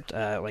art,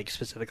 like,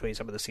 specifically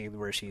some of the scenes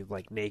where she's,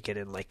 like, naked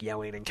and, like,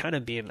 yelling and kind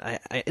of being,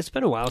 it's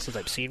been a while since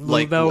I've seen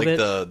Blue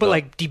Velvet, but,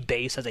 like,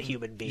 debased as a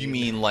human being. You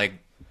mean, like,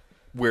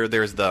 where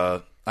there's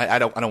the, I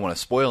don't want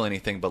to spoil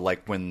anything, but,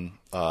 like, when,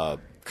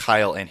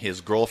 Kyle and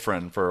his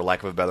girlfriend, for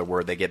lack of a better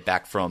word, they get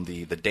back from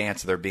the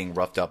dance. They're being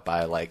roughed up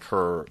by like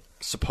her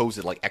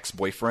supposed like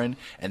ex-boyfriend,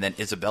 and then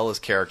Isabella's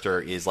character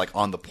is like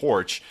on the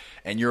porch,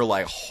 and you're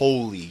like,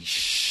 holy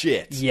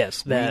shit!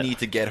 Yes, we need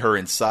to get her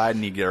inside.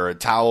 We need to get her a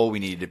towel. We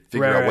need to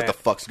figure out what the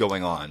fuck's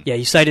going on. Yeah,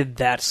 you cited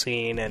that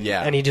scene,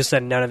 and he just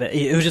said none of it.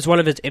 It was just one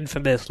of his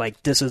infamous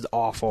like, this is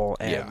awful,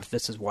 and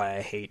this is why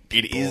I hate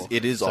people.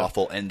 It is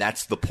awful, and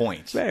that's the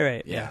point.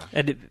 Right. Yeah,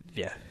 and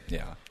yeah.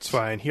 It's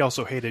fine. He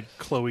also hated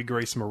Chloe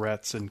Grace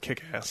Moretz and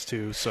Kick-Ass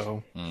too,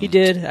 so... He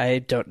did. I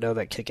don't know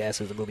that Kick-Ass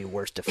is the movie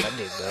worth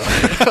defending, though.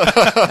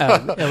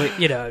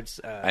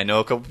 I know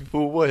a couple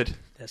people who would.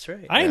 That's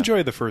right. I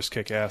enjoyed the first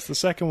Kick-Ass. The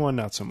second one,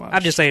 not so much.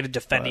 I'm just saying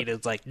defending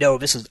is like, no,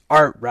 this is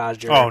art,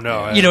 Roger. Oh,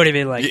 no. You know what I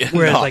mean? Like,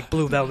 whereas like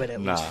Blue Velvet,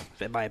 at least,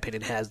 in my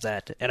opinion, has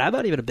that. And I'm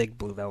not even a big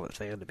Blue Velvet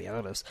fan, to be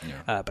honest.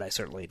 Yeah. But I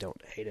certainly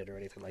don't hate it or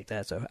anything like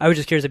that. So I was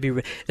just curious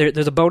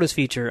there's a bonus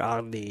feature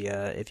on the,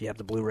 if you have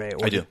the Blu-ray.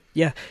 I do.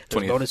 Yeah.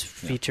 There's a bonus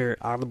feature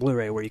on the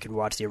Blu-ray where you can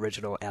watch the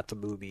original At the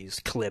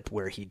Movies clip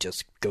where he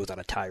just goes on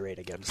a tirade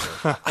against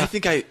it. I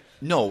think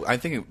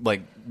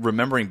like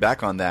remembering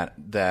back on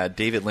that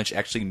David Lynch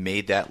actually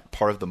made that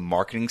part of the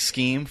marketing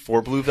scheme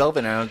for Blue Velvet,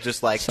 and I was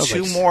just like,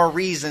 two more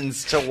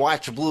reasons to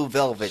watch Blue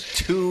Velvet.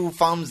 2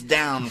 thumbs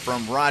down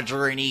from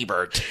Roger and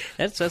Ebert.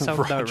 That sounds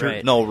about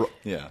right. No,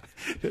 yeah.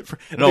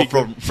 No,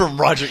 from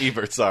Roger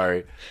Ebert,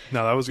 sorry.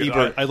 No, that was good.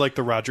 Ebert. I like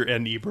the Roger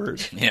and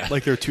Ebert. Yeah.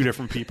 Like they're two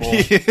different people.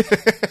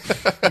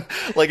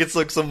 Like it's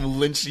like some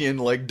Lynchian,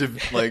 like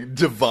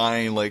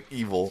divine, like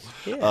evil.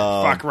 Yeah.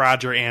 Fuck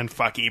Roger and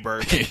fuck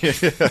Ebert.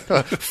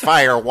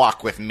 Fire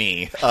walk with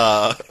me.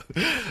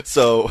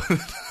 So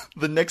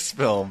the next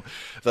film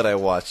that I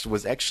watched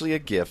was actually a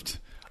gift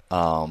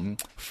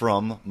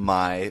from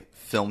my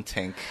Film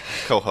Tank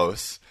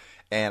co-hosts,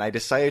 and I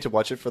decided to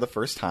watch it for the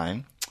first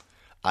time.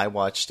 I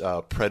watched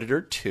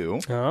Predator 2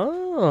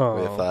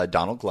 with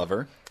Donald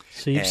Glover.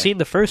 So you've seen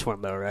the first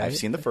one, though, right? I've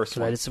seen the first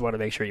one. I just want to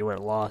make sure you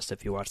weren't lost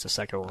if you watched the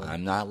second one.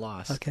 I'm not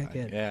lost. Okay,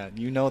 good. Yeah,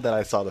 you know that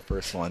I saw the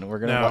first one. We're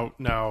gonna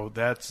No,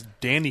 that's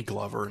Danny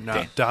Glover,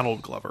 not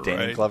Donald Glover, right?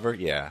 Danny Glover,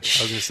 yeah. I was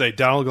going to say,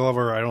 Donald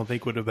Glover, I don't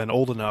think would have been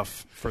old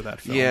enough for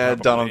that film. Yeah,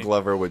 probably. Donald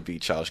Glover would be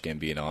Childish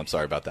Gambino. I'm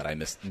sorry about that. I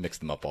mixed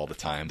them up all the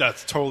time.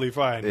 That's totally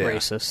fine. Yeah.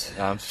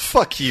 Racist.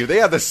 Fuck you. They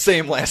have the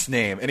same last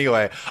name.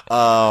 Anyway.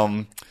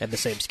 And the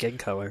same skin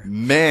color.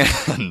 Man,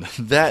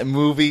 that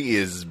movie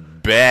is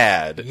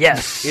bad.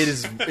 Yes. It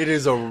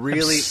is a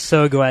really... I'm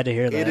so glad to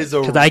hear that. It is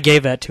because I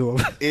gave that to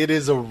him. It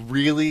is a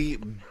really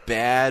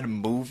bad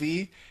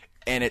movie,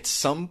 and it's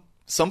some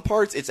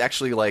parts it's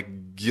actually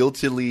like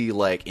guiltily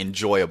like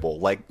enjoyable,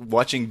 like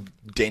watching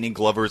Danny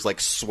Glover's like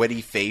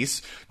sweaty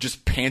face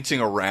just panting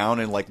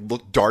around and like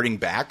darting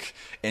back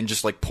and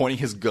just like pointing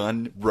his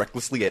gun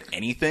recklessly at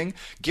anything.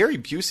 Gary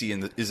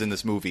Busey is in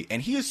this movie,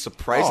 and he is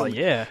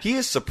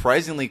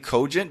surprisingly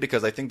cogent,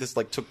 because I think this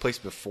like took place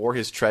before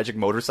his tragic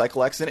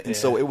motorcycle accident, and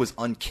so it was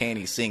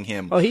uncanny seeing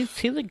him. Oh, he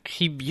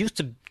used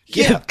to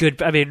Yeah.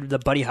 good. I mean, the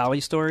Buddy Holly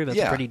story, that's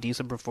a Yeah. pretty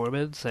decent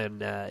performance.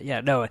 And,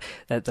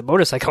 that the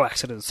motorcycle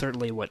accident is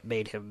certainly what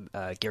made him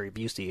Gary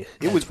Busey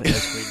as we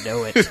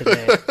know it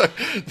today.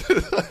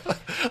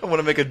 I want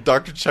to make a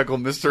Dr. Jekyll,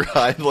 Mr.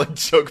 Hyde like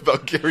joke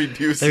about Gary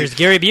Busey. There's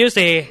Gary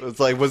Busey. It's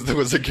like, was there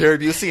Gary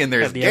Busey and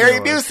there's And the Gary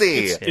other one.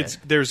 Busey.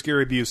 There's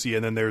Gary Busey,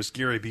 and then there's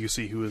Gary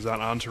Busey, who is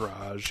on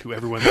Entourage, who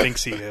everyone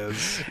thinks he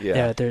is.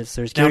 Yeah, there's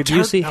Now, Gary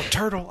Busey. Now,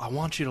 Turtle, I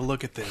want you to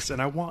look at this,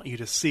 and I want you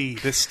to see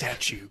this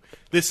statue.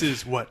 This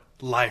is what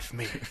life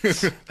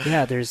means.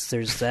 Yeah, there's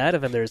that,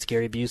 and then there's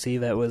Gary Busey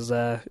that was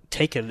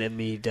taken in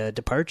the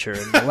Departure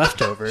and The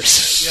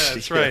Leftovers. Yeah,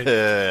 that's right.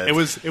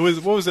 Yes. It was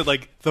what was it,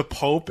 like the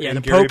Pope Yeah, and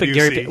the Gary Pope and Busey?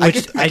 Gary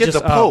Bu- I get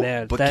the oh, Pope,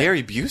 man, but that-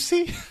 Gary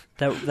Busey?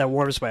 That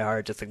warms my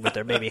heart to think that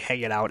they're maybe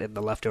hanging out in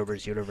the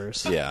Leftovers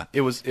universe. Yeah,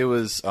 it was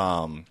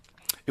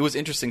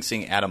interesting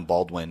seeing Adam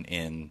Baldwin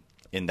in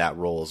that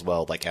role as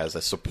well, like as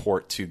a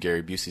support to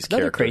Gary Busey's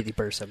Another character. crazy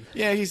person.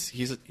 Yeah,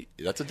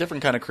 that's a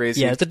different kind of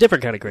crazy. Yeah, it's a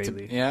different kind of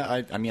crazy.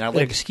 Yeah, I mean, I An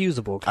like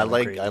excusable I kind of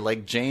like crazy. I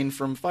like Jane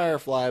from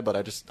Firefly, but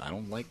I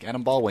don't like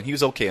Adam Baldwin. He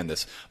was okay in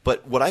this.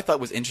 But what I thought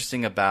was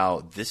interesting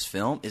about this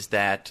film is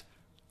that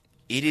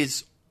it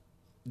is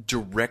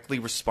directly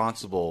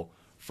responsible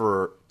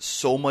for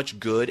so much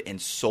good and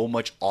so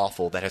much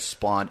awful that has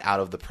spawned out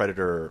of the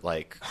Predator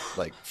like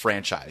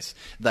franchise.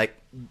 Like,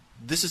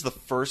 this is the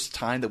first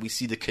time that we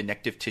see the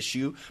connective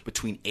tissue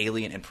between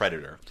Alien and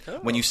Predator. Oh.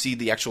 When you see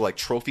the actual like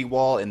trophy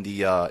wall in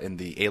the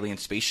Alien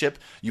spaceship,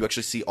 you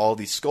actually see all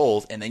these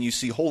skulls, and then you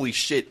see, holy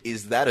shit,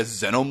 is that a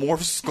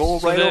xenomorph skull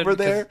right then, over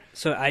there?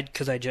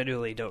 Because I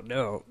genuinely don't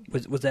know.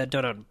 Was that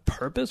done on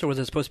purpose, or was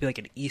it supposed to be like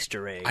an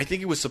Easter egg? I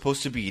think it was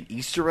supposed to be an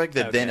Easter egg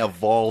that then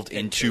evolved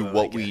into Into,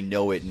 what like, we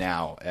know it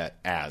now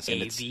as.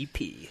 And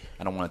AVP.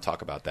 I don't want to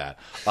talk about that.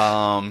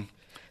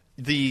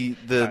 The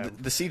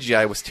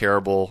CGI was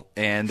terrible,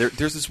 and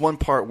there's this one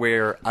part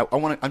where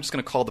I'm just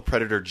going to call the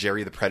Predator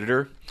Jerry the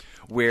Predator,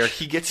 where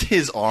he gets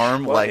his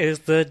arm What is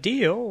the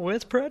deal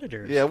with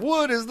Predator? Yeah,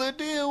 what is the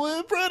deal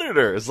with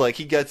Predators? Like,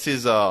 he gets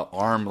his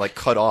arm like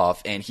cut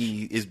off, and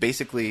he is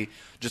basically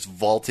just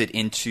vaulted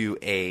into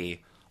an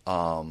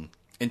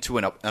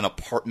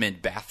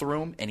apartment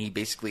bathroom, and he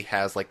basically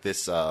has like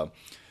this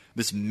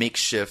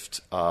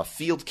makeshift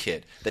field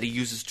kit that he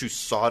uses to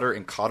solder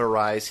and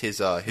cauterize his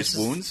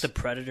wounds. The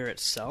Predator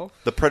itself?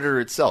 The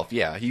Predator itself,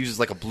 yeah. He uses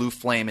like a blue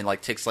flame and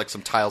like takes like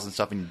some tiles and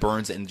stuff and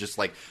burns it and just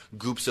like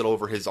goops it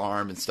over his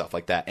arm and stuff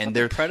like that. And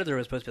The Predator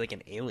was supposed to be like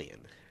an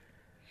alien.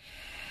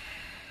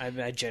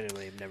 I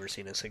genuinely have never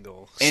seen a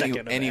single second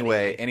of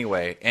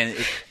anyway, and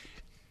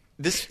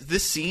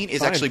this scene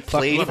is actually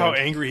played. I love how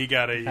angry he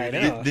got at you. I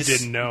know. He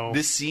didn't know.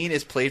 This scene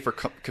is played for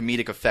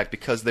comedic effect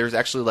because there's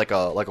actually like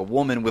a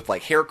woman with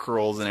like hair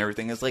curls and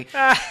everything. It's like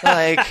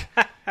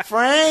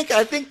Frank,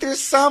 I think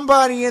there's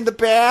somebody in the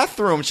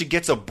bathroom. She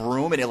gets a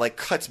broom and it like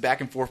cuts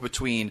back and forth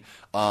between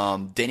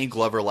Danny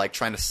Glover like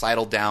trying to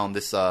sidle down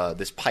this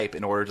pipe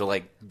in order to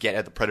like get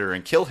at the Predator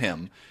and kill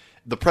him.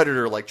 The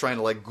Predator like trying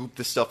to like goop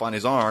this stuff on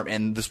his arm,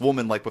 and this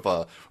woman like with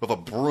a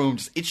broom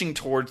just itching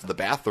towards the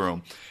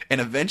bathroom, and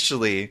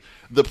eventually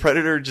the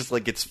Predator just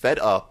like gets fed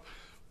up,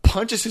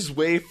 punches his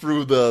way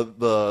through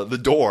the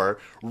door,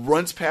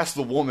 runs past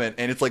the woman,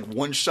 and it's like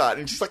one shot,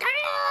 and she's like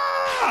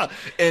ah!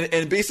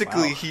 And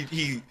basically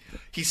he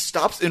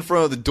stops in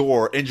front of the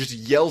door and just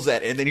yells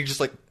at it, and then he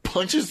just like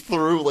punches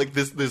through like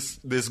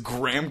this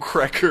graham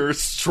cracker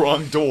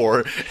strong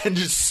door and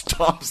just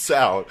stomps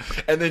out.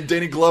 And then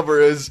Danny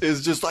Glover is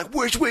just like,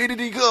 which way did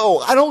he go?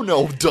 I don't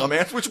know,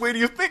 dumbass. Which way do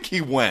you think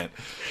he went?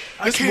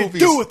 I can't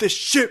do with this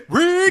shit,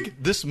 Rig!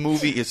 This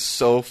movie is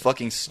so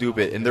fucking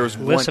stupid. And there was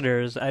one...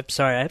 Listeners, I'm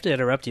sorry, I have to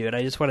interrupt you, and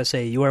I just want to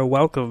say you are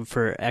welcome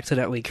for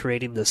accidentally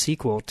creating the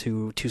sequel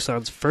to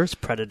Tucson's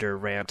first Predator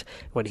rant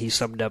when he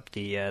summed up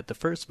the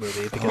first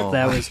movie, because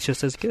that was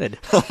just as good.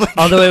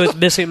 Although it was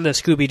missing the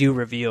Scooby-Doo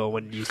reveal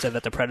when you said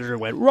that the Predator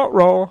went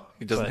ruh-roh.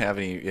 He doesn't have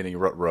any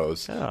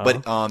rut-rows. Oh.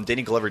 But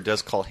Danny Glover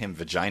does call him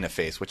Vagina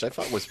Face, which I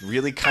thought was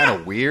really kind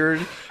of weird.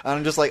 And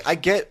I'm just like, I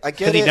get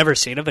Had it. he never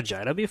seen a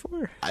vagina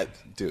before?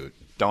 Dude,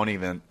 don't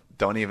even.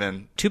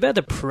 Too bad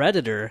the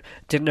Predator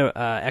didn't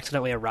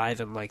accidentally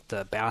arrive in like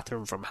the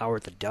bathroom from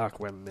Howard the Duck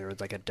when there was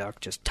like a duck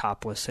just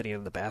topless sitting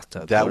in the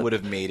bathtub. That would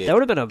have made it. That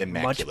would have been a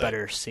immaculate. much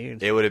better scene.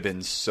 It would have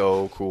been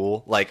so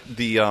cool. Like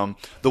the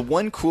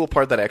one cool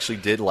part that I actually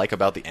did like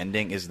about the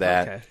ending is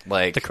that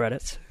like the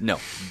credits. No.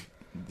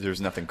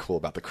 There's nothing cool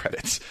about the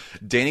credits.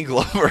 Danny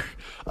Glover,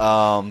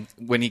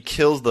 when he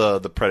kills the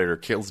Predator,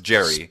 kills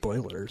Jerry.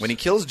 Spoilers. When he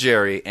kills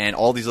Jerry and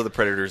all these other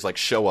Predators like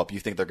show up, you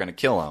think they're going to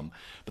kill him,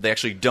 but they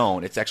actually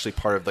don't. It's actually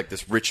part of like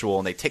this ritual,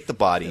 and they take the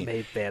body.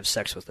 And they have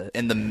sex with it.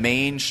 And the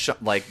main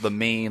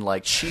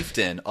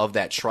chieftain of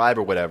that tribe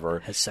or whatever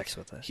Has sex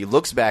with it. He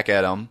looks back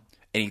at him.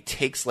 And he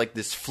takes like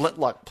this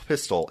flintlock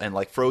pistol and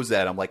like throws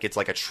at him like it's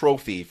like a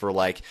trophy for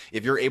like,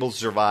 if you're able to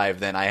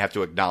survive, then I have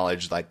to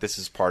acknowledge like this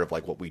is part of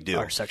like what we do.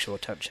 Our sexual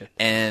tension.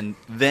 And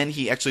then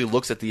he actually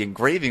looks at the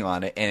engraving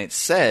on it, and it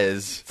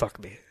says, Fuck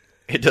me.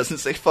 It doesn't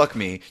say "fuck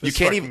me." This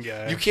fucking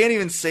guy. You can't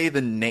even say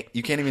the name.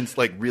 You can't even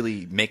like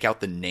really make out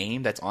the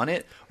name that's on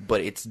it.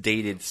 But it's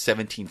dated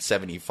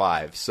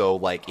 1775. So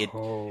like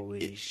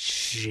Holy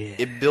shit!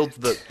 it builds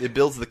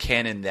the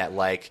canon that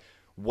like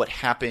what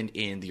happened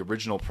in the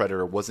original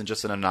Predator wasn't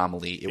just an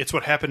anomaly. It's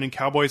what happened in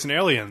Cowboys and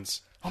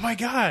Aliens. Oh my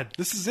god,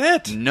 this is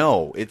it.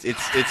 No, it's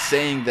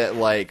saying that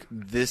like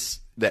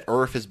that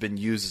Earth has been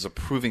used as a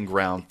proving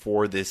ground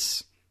for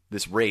this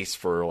race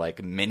for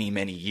like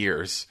many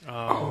years.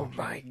 Oh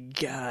my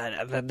god!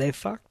 And then they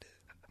fucked it.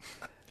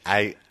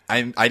 I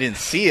didn't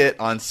see it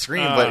on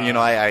screen, but you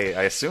know I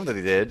assume that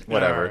they did.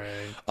 Whatever.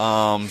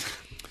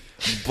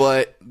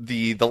 But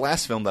the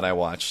last film that I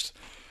watched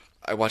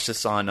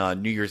this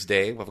on New Year's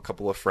Day with a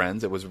couple of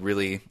friends. It was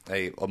really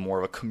a more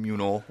of a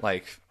communal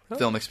like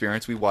film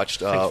experience. We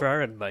watched. Thanks for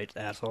our invite,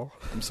 asshole.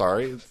 I'm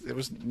sorry. It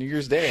was New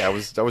Year's Day. I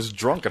was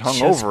drunk and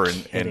hungover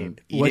and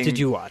eating, what did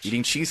you watch?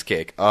 Eating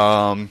cheesecake.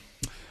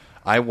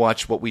 I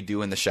watched What We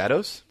Do in the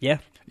Shadows. Yeah.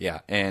 Yeah,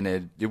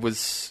 and it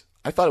was.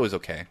 I thought it was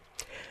okay.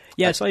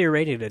 Yeah, I saw your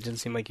rating. It didn't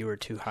seem like you were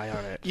too high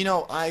on it. You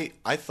know, I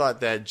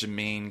thought that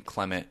Jermaine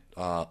Clement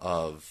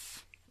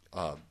of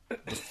the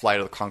Flight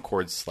of the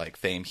Conchords like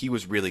fame, he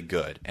was really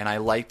good, and I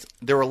liked.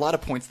 There were a lot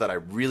of points that I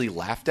really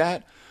laughed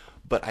at,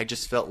 but I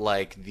just felt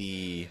like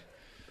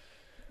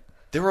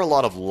there were a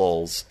lot of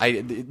lulls.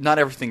 Not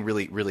everything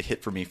really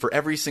hit for me. For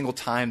every single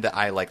time that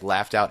I like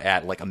laughed out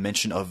at like a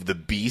mention of the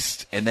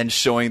Beast, and then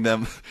showing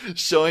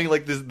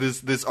like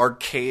this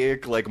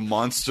archaic like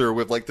monster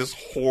with like this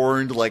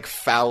horned like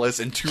phallus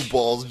and two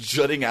balls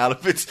jutting out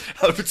of its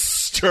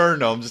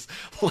sternum, just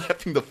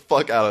laughing the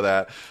fuck out of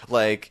that.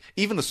 Like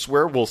even the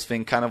Swearwolves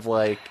thing, kind of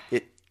like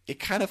it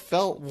kind of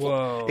felt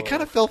Whoa. It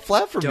kind of fell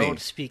flat for me. Don't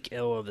speak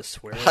ill of the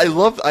swear. I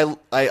love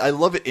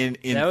it in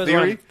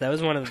theory. That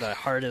was one of the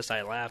hardest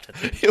I laughed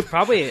at.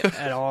 Probably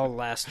at all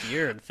last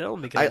year in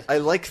film because I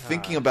like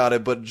thinking about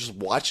it, but just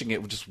watching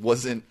it just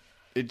wasn't.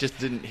 It just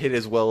didn't hit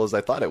as well as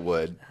I thought it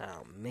would.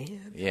 Oh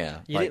man. Yeah.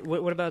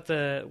 What about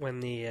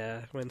when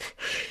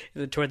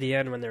toward the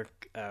end when they're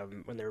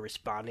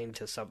responding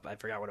to some, I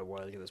forgot what it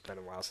was because it's been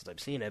a while since I've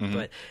seen it,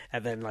 but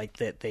and then like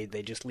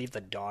they just leave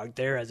the dog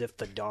there as if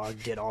the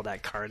dog did all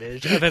that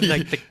carnage, and then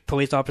like the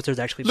police officers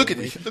actually look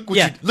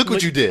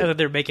what you did. And then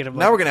they're making him.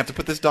 Now we're gonna have to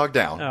put this dog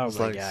down. Oh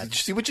my like, god! Did you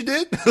see what you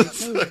did?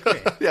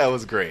 Great. Yeah, it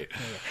was great.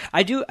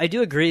 I do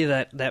agree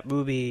that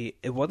movie,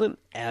 it wasn't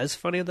as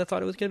funny as I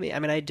thought it was going to be. I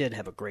mean, I did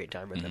have a great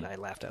time with it. I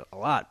laughed at it a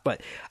lot,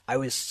 but I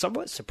was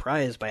somewhat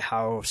surprised by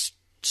how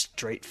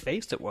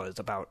straight-faced it was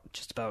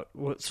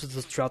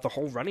throughout the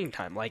whole running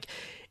time. Like,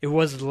 it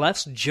was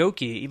less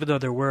jokey, even though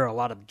there were a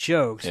lot of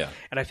jokes. Yeah.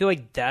 And I feel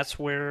like that's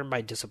where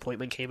my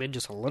disappointment came in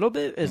just a little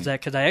bit, is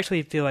that because I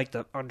actually feel like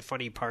the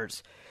unfunny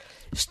parts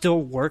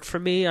still work for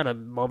me on a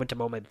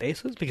moment-to-moment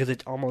basis because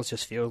it almost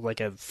just feels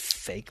like a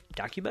fake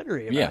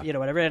documentary about,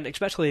 whatever. And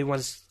especially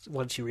once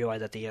you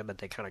realize at the end that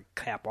they kind of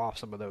cap off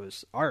some of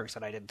those arcs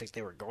that I didn't think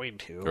they were going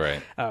to,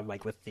 right?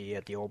 Like with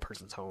the old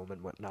person's home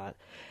and whatnot,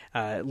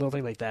 little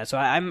thing like that. So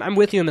I'm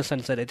with you in the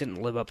sense that it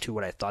didn't live up to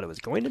what I thought it was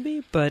going to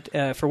be, but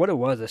for what it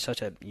was, it's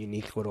such a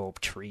unique little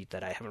treat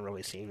that I haven't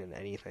really seen in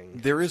anything.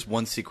 There is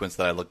one sequence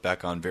that I look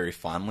back on very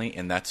fondly,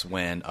 and that's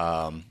when.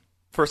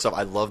 First off,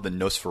 I love the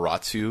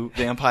Nosferatu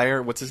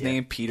vampire. What's his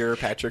name? Peter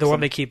Patrick. The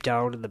one they keep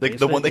down in the basement.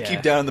 The one they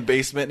keep down in the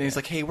basement, and he's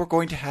like, "Hey, we're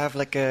going to have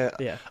like a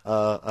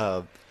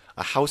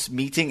house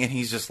meeting," and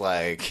he's just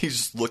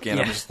looking at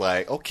him, just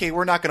like, "Okay,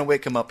 we're not going to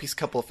wake him up. He's a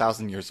couple of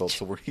thousand years old,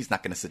 so he's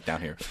not going to sit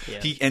down here." Yeah.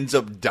 He ends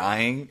up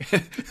dying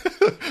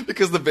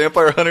because the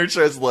vampire hunter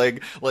tries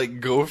like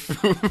go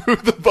through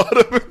the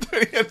bottom, and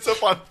then he ends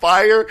up on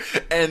fire.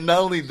 And not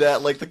only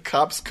that, like the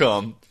cops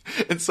come,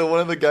 and so one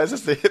of the guys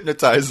has to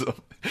hypnotize him.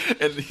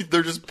 And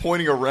they're just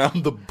pointing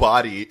around the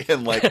body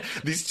and like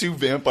these two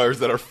vampires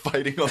that are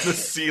fighting on the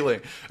ceiling.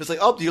 It's like,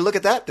 oh, do you look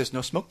at that? There's no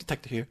smoke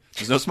detector here.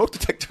 There's no smoke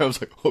detector. I was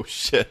like, oh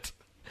shit.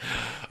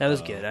 That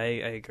was good. I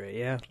agree.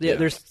 Yeah.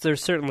 There's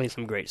certainly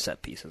some great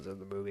set pieces in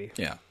the movie.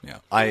 Yeah.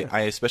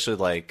 I especially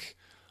like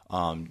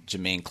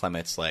Jermaine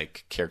Clement's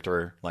like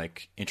character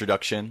like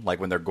introduction, like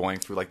when they're going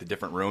through like the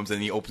different rooms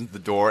and he opens the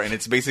door and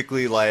it's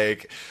basically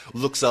like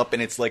looks up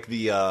and it's like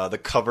the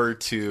cover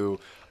to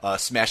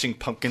Smashing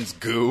Pumpkins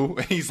Goo.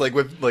 He's like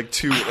with like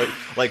two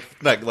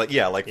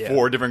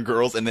four different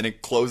girls, and then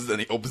it closes and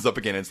it opens up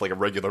again and it's like a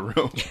regular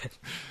room.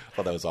 I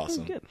thought that was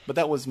awesome. But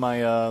that was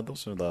my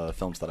those are the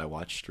films that I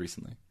watched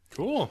recently.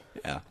 Cool.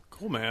 Yeah.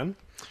 Cool, man.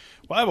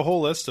 Well, I have a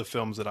whole list of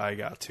films that I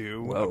got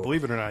to.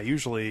 Believe it or not,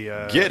 usually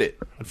get it.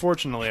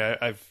 Unfortunately,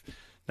 I've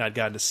not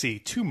gotten to see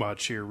too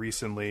much here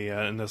recently.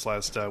 In this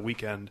last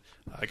weekend,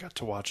 I got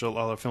to watch a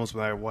lot of films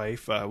with my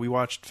wife. We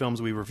watched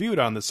films we reviewed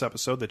on this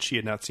episode that she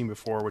had not seen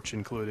before, which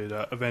included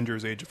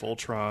Avengers: Age of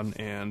Ultron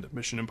and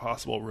Mission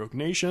Impossible: Rogue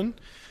Nation,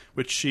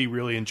 which she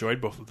really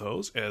enjoyed both of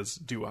those, as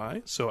do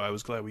I. So I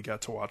was glad we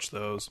got to watch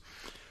those.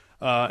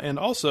 And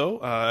also,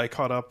 I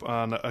caught up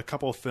on a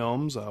couple of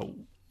films. A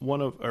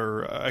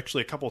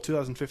couple of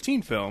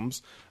 2015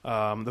 films.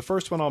 The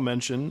first one I'll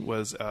mention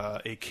was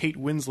a Kate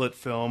Winslet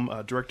film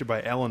directed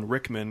by Alan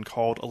Rickman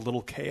called A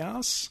Little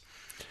Chaos.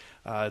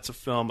 It's a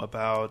film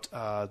about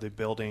the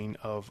building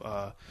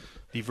of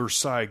the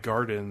Versailles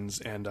Gardens,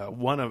 and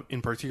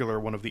in particular,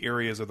 one of the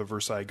areas of the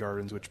Versailles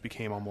Gardens, which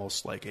became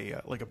almost like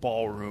a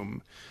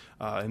ballroom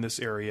in this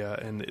area.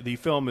 And the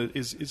film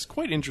is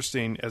quite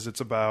interesting, as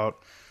it's about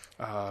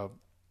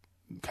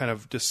kind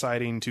of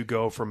deciding to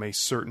go from a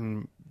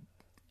certain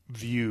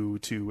view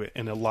to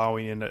and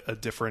allowing in a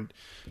different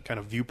kind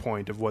of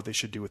viewpoint of what they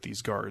should do with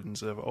these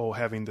gardens, of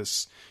having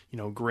this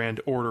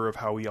grand order of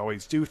how we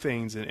always do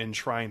things, and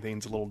trying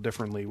things a little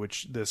differently,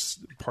 which this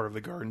part of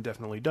the garden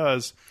definitely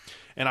does.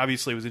 And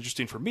obviously it was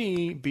interesting for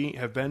me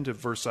have been to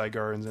Versailles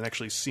Gardens and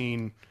actually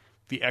seen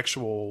the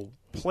actual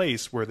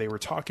place where they were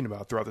talking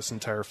about throughout this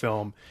entire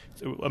film.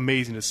 It's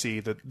amazing to see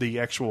that the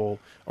actual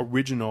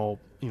original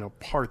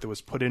part that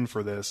was put in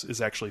for this is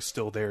actually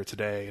still there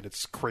today, and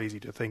it's crazy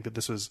to think that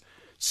this was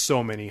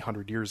so many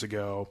 100 years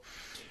ago.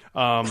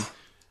 And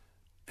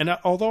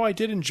although I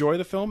did enjoy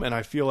the film, and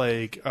I feel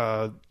like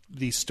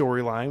the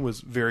storyline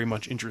was very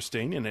much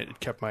interesting, and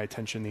it kept my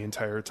attention the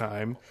entire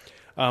time,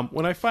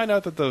 when I find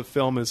out that the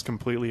film is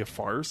completely a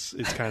farce,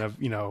 it's kind of,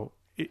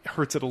 it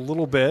hurts it a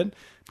little bit,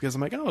 because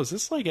I'm like, oh, is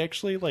this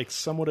actually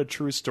somewhat a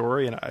true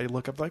story? And I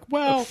look up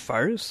well, a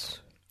farce?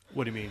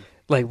 What do you mean?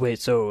 Wait,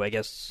 so I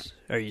guess,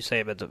 are you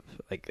saying that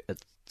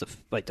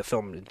the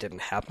film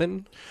didn't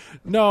happen?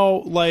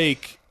 No,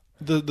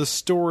 the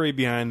story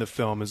behind the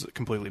film is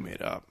completely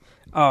made up.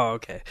 Oh,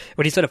 okay.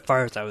 When you said a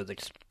farce, I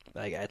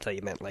thought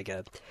you meant like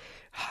a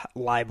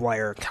live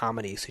wire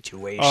comedy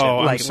situation. Oh,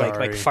 I'm like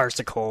sorry.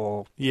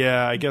 farcical.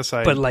 Yeah, I guess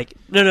I. But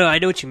no, I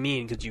know what you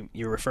mean, because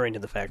you're referring to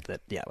the fact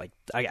that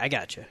I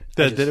got you.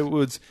 That it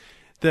was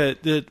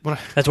that when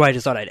that's why I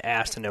just thought I'd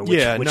ask to know which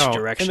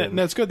direction. And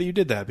that's good that you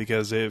did that,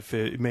 because if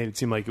it made it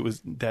seem like it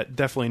was that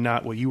definitely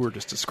not what you were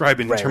just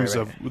describing in terms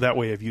of that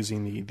way of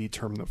using the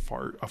term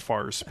a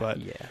farce. But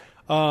yeah.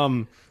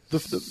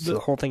 The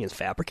whole thing is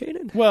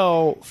fabricated?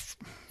 Well,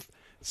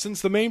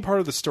 since the main part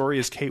of the story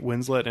is Kate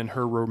Winslet and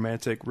her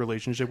romantic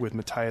relationship with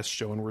Matthias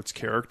Schoenwert's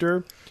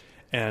character,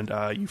 and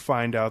you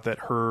find out that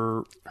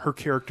her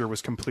character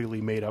was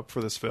completely made up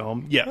for this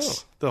film.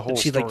 Yes, the whole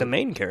she's story. the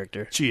main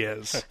character. She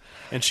is.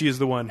 And she is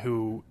the one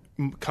who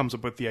comes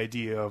up with the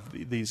idea of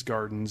these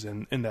gardens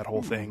and that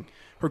whole thing.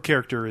 Her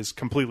character is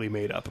completely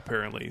made up,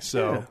 apparently.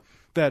 So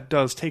that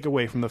does take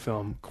away from the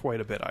film quite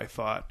a bit, I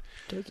thought.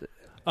 Does it?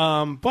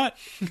 But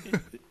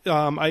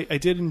I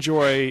did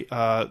enjoy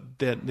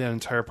that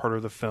entire part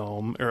of the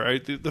film, or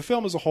the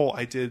film as a whole.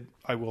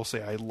 I will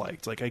say I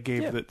liked. I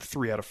gave it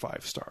 3 out of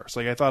 5 stars.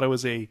 I thought it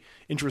was a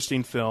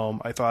interesting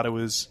film. I thought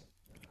it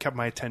kept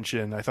my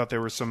attention. I thought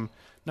there were some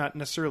not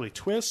necessarily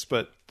twists,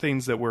 but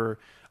things that were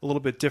a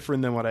little bit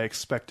different than what I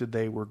expected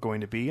they were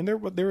going to be. And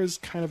there is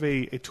kind of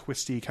a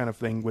twisty kind of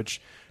thing,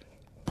 which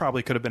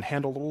probably could have been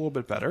handled a little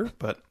bit better,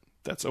 but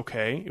that's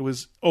okay. It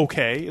was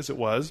okay as it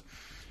was.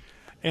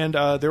 And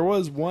there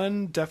was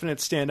one definite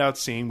standout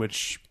scene,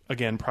 which,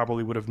 again,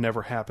 probably would have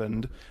never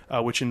happened,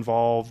 which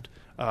involved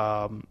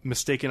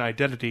mistaken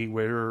identity,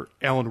 where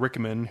Alan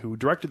Rickman, who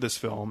directed this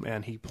film,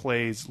 and he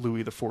plays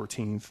Louis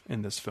XIV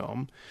in this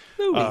film,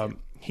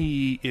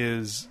 he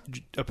is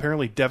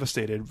apparently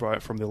devastated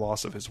from the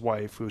loss of his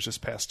wife, who has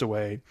just passed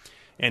away.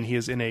 And he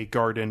is in a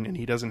garden, and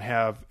he doesn't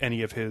have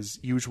any of his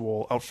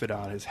usual outfit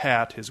on. His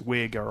hat, his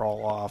wig are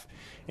all off,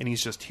 and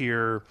he's just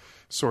here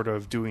sort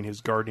of doing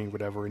his gardening or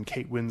whatever, and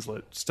Kate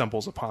Winslet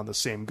stumbles upon the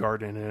same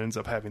garden and ends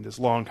up having this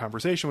long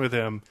conversation with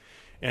him,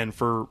 and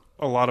for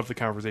a lot of the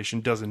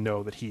conversation doesn't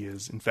know that he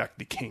is, in fact,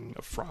 the king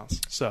of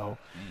France. So,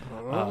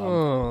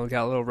 got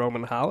a little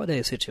Roman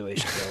holiday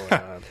situation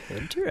going on.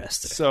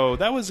 Interesting. So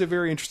that was a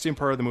very interesting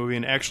part of the movie,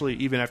 and actually,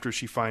 even after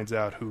she finds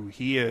out who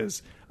he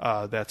is,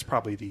 that's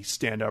probably the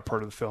standout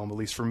part of the film, at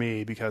least for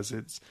me, because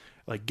it's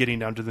getting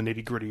down to the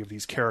nitty-gritty of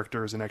these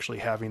characters and actually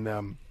having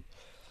them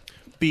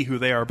be who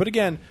they are. But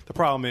again, the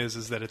problem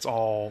is that it's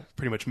all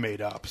pretty much made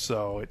up,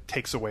 so it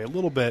takes away a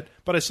little bit,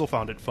 but I still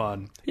found it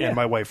fun. Yeah. And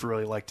my wife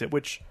really liked it,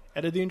 which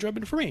added the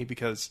enjoyment for me,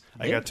 because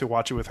I got to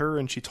watch it with her,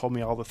 and she told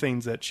me all the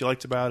things that she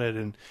liked about it,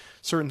 and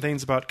certain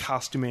things about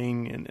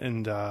costuming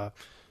and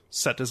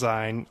set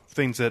design,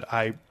 things that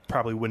I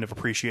probably wouldn't have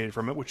appreciated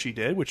from it, which she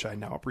did, which I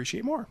now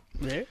appreciate more.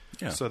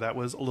 Yeah. So that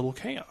was A Little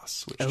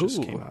Chaos, which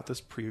just came out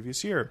this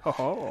previous year.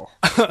 Oh.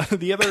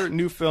 The other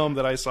new film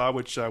that I saw,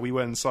 which we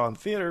went and saw in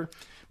theater,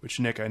 which,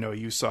 Nick, I know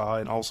you saw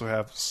and also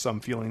have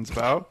some feelings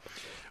about,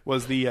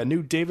 was the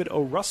new David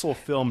O. Russell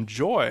film,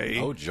 Joy.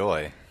 Oh,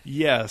 Joy.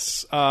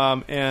 Yes.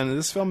 And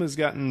this film has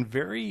gotten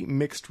very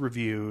mixed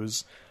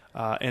reviews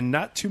and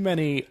not too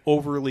many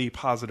overly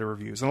positive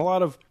reviews. And a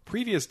lot of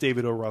previous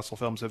David O. Russell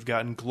films have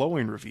gotten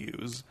glowing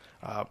reviews.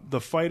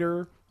 The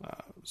Fighter,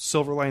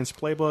 Silver Linings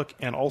Playbook,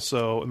 and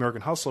also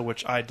American Hustle,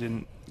 which I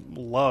didn't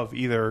love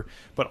either.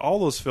 But all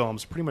those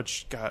films pretty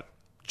much got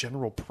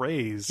general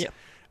praise. Yeah.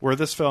 Where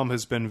this film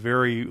has been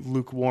very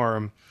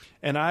lukewarm.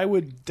 And I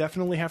would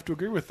definitely have to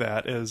agree with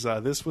that, as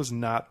this was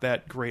not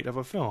that great of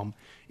a film.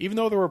 Even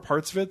though there were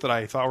parts of it that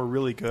I thought were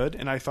really good,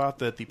 and I thought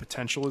that the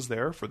potential is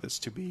there for this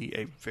to be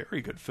a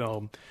very good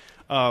film,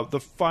 the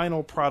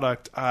final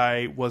product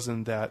I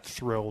wasn't that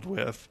thrilled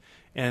with.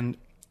 And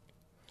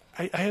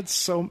I had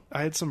some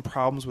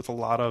problems with a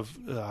lot of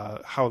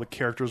how the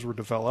characters were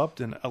developed,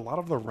 and a lot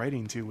of the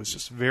writing too was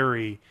just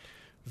very,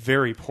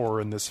 very poor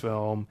in this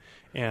film.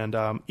 And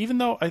even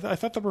though I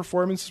thought the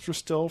performances were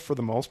still, for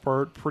the most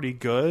part, pretty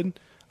good,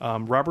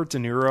 Robert De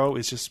Niro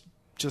is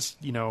just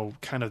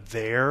kind of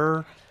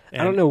there.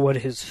 And I don't know what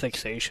his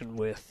fixation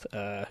with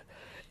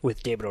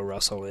David O.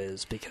 Russell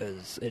is,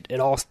 because it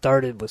all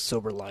started with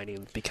Silver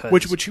Linings, because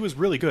which he was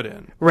really good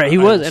in. Right, he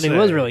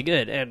was really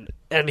good, and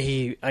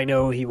I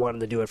know he wanted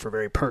to do it for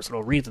very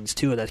personal reasons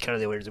too, and that's kind of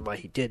the only reason why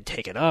he did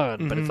take it on.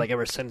 Mm-hmm. But it's like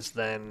ever since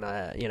then,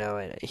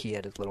 he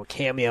had his little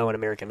cameo in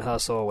American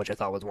Hustle, which I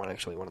thought was one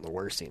of the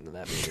worst scenes in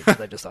that movie,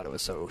 because I just thought it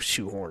was so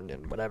shoehorned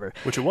and whatever.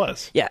 Which it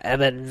was. Yeah,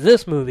 and then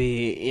this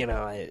movie,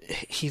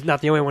 he's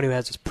not the only one who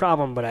has this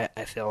problem, but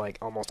I feel like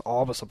almost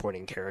all the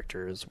supporting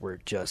characters were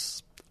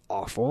just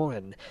awful.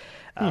 And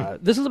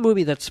this is a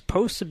movie that's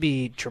supposed to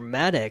be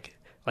dramatic.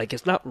 Like,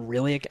 it's not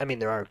really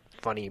there are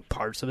funny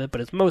parts of it,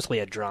 but it's mostly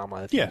a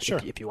drama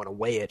if you want to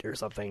weigh it or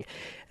something.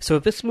 So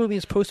if this movie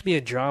is supposed to be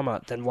a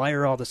drama, then why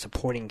are all the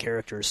supporting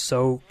characters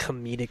so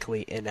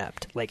comedically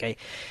inept? Like,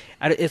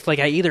 it's like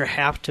I either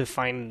have to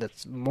find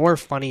that's more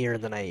funnier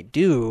than I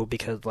do,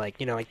 because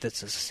this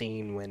is a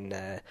scene when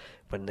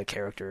the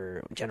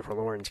character, Jennifer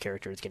Lawrence's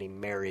character, is getting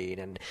married,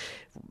 and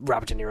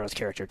Robert De Niro's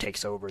character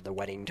takes over the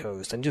wedding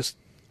toast and just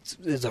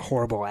is a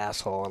horrible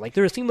asshole. And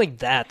there was things like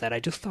that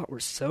I just thought were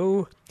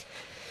so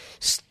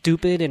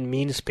stupid and Yeah,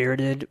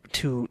 mean-spirited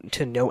to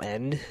no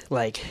end.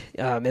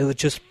 It was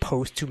just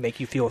supposed to make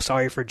you feel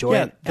sorry for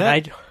Joy.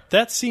 Yeah,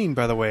 that scene,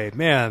 by the way,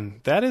 man,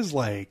 that is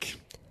like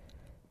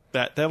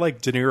that De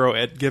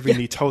Niro giving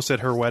the toast at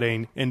her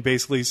wedding and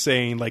basically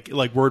saying like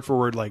word for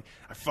word, like,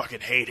 I fucking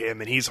hate him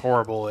and he's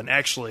horrible, and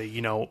actually,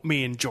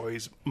 me and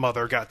Joy's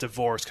mother got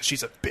divorced because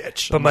she's a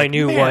bitch. But my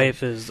new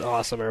wife is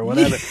awesome, or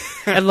whatever.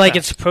 And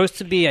it's supposed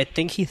to be, I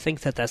think he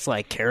thinks that that's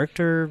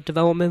character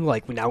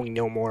development. Now we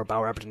know more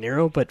about Robert De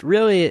Niro, but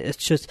really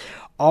it's just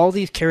all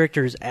these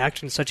characters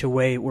act in such a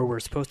way where we're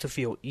supposed to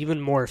feel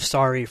even more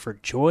sorry for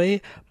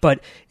Joy, but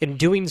in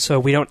doing so,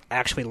 we don't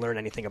actually learn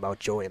anything about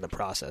Joy in the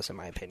process, in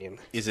my opinion.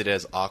 Is it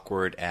as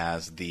awkward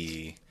as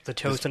the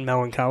Toast and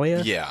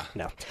Melancholia? Yeah.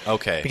 No.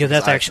 Okay. Because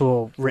that's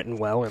actual written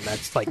well, and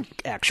that's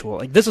actual.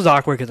 This is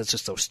awkward because it's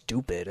just so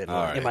stupid, in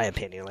my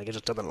opinion. It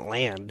just doesn't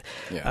land.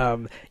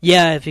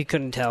 Yeah. If you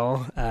couldn't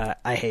tell,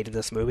 I hated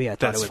this movie. I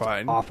thought That's it was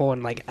fine. awful,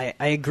 and I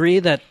agree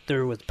that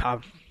there was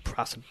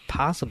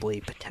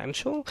possibly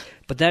potential,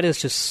 but that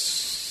is just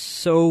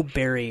so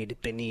buried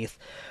beneath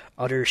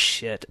utter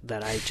shit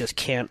that I just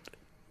can't.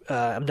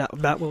 I'm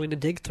not willing to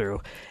dig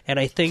through. And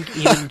I think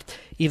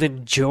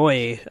even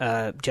Joy,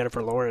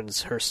 Jennifer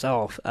Lawrence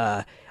herself,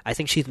 I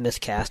think she's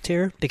miscast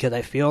here, because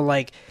I feel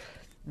like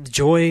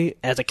Joy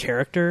as a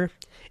character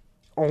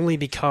only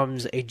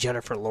becomes a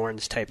Jennifer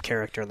Lawrence type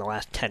character in the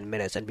last 10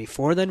 minutes, and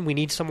before then we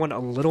need someone a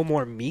little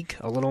more meek,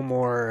 a little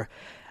more,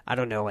 I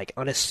don't know,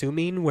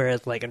 unassuming,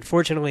 whereas,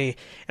 unfortunately,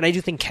 and I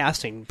do think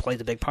casting plays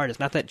a big part. It's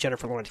not that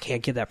Jennifer Lawrence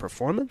can't give that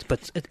performance,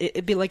 but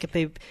it'd be like if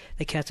they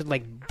casted,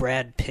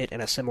 Brad Pitt in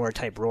a similar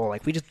type role.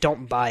 We just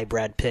don't buy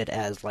Brad Pitt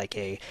as,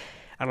 a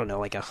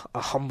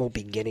humble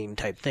beginning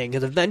type thing,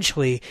 because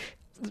eventually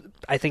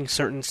I think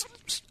certain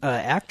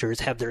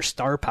actors have their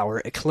star power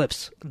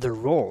eclipse their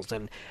roles,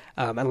 and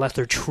unless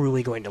they're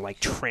truly going to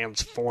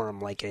transform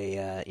like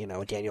a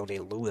Daniel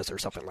Day-Lewis or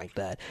something like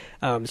that.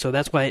 So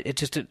that's why it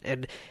just,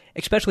 and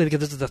especially because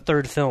this is the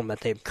third film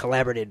that they've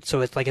collaborated. So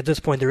it's at this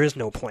point there is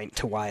no point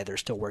to why they're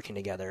still working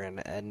together,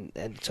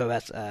 and so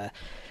that's the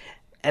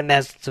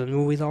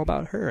movie's all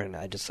about her, and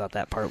I just thought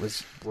that part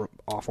was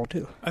awful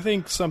too. I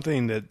think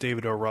something that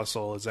David O.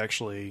 Russell is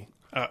actually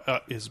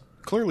is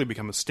clearly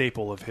become a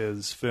staple of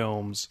his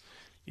films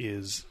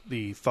is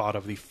the thought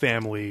of the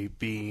family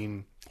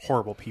being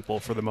horrible people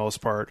for the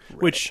most part.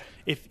 Right. Which,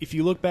 if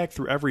you look back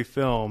through every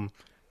film,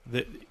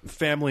 the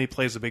family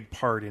plays a big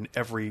part in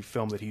every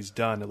film that he's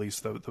done. At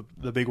least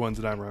the big ones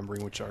that I'm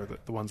remembering, which are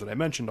the ones that I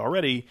mentioned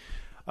already.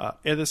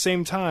 At the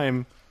same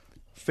time,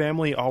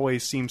 family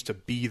always seems to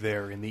be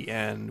there in the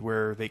end,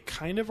 where they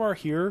kind of are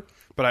here.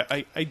 But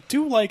I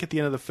do like at the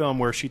end of the film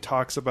where she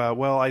talks about,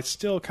 well, I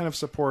still kind of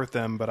support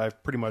them, but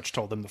I've pretty much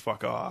told them to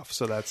fuck off.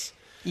 So that's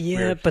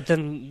weird. But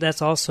then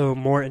that's also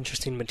more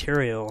interesting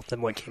material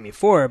than what came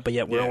before, but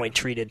yet we're only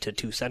treated to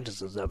 2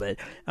 sentences of it.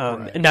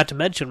 Right. And not to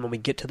mention, when we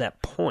get to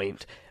that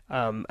point,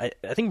 I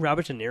think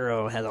Robert De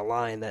Niro has a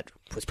line that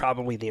was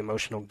probably the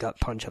emotional gut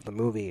punch of the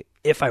movie,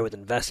 if I was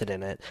invested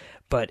in it,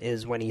 but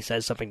is when he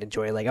says something to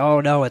Joy like,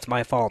 oh no, it's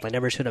my fault, I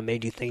never should have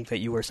made you think that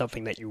you were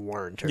something that you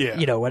weren't,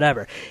 or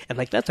whatever. And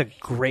that's a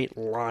great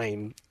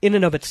line in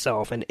and of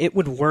itself, and it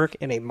would work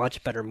in a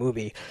much better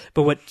movie.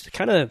 But what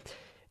kind of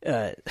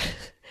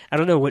I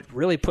don't know, what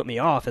really put me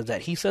off is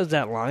that he says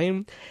that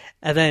line,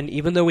 and then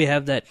even though we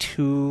have that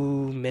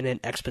 2-minute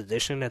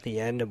exposition at the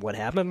end of what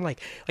happened,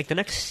 like the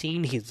next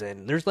scene he's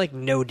in, there's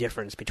no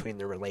difference between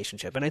their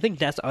relationship. And I think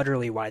that's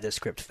utterly why the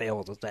script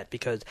fails, is that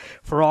because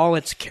for all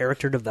its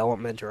character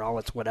development or all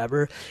its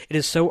whatever, it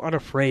is so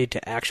unafraid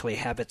to actually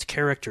have its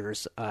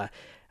characters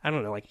I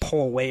don't know, like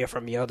pull away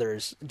from the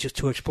others just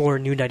to explore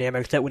new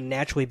dynamics that would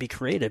naturally be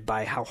created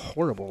by how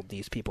horrible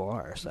these people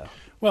are. So,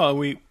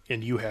 Well,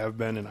 and you have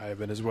been, and I have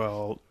been as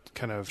well,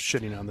 kind of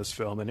shitting on this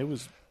film,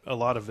 and a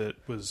lot of it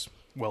was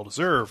well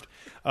deserved.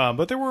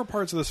 But there were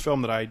parts of this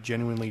film that I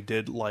genuinely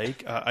did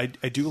like. I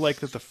do like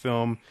that the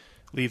film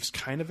leaves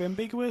kind of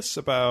ambiguous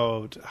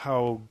about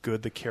how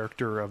good the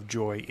character of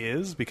Joy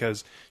is,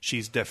 because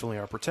she's definitely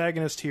our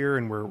protagonist here,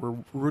 and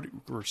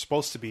we're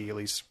supposed to be, at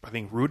least I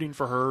think, rooting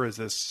for her as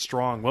this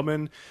strong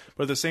woman.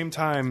 But at the same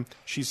time,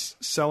 she's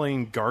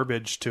selling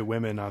garbage to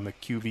women on the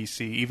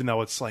QVC, even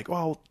though it's like,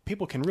 well,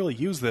 people can really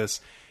use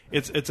this.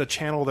 It's a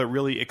channel that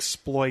really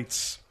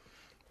exploits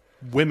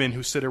women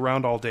who sit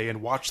around all day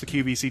and watch the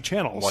QVC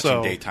channel.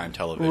 Watching daytime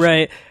television.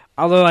 right.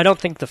 Although I don't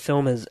think the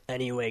film is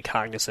any way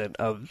cognizant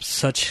of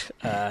such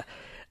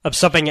of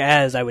something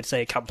as, I would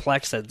say,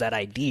 complex as that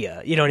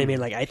idea. You know what I mean?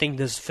 Like, I think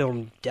this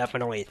film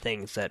definitely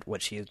thinks that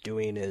what she is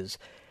doing is,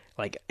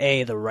 like,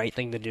 A, the right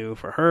thing to do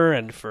for her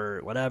and for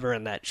whatever,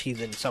 and that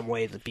she's in some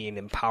ways being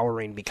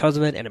empowering because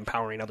of it and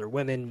empowering other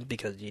women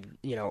because,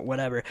 you know,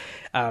 whatever.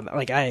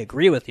 Like, I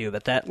agree with you,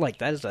 but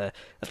that's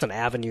an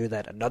avenue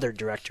that another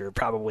director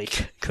probably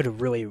could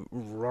have really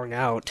wrung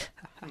out.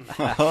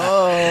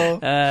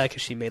 Because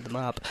she made them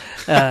up.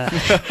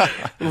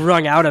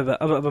 Wrung out of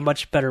a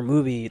much better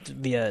movie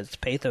via its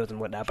pathos and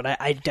whatnot. But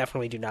I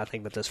definitely do not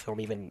think that this film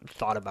even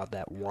thought about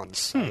that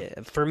once.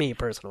 For me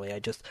personally,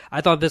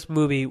 I thought this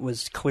movie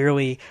was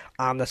clearly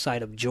on the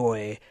side of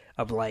Joy,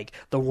 of like,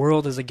 the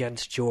world is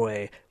against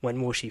Joy.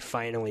 When will she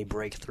finally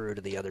break through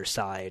to the other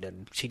side?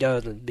 And she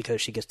doesn't,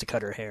 because she gets to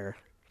cut her hair.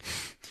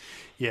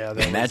 Yeah,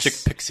 The magic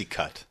pixie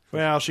cut.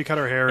 Well, she cut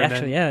her hair, and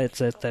Actually, yeah, it's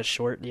that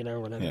short, you know,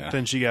 whatever. Yeah.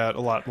 then she got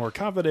a lot more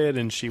confident,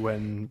 and she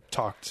went and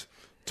talked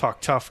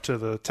tough to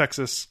the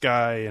Texas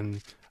guy,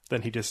 and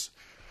then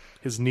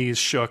his knees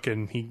shook,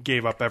 and he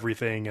gave up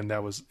everything, and then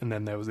that was the end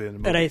of the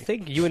movie. And I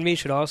think you and me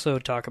should also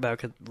talk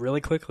about, really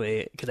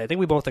quickly, because I think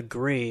we both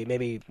agree,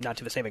 maybe not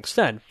to the same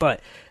extent,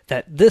 but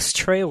that this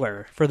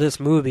trailer for this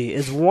movie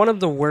is one of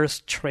the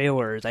worst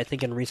trailers, I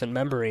think, in recent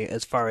memory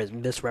as far as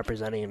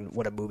misrepresenting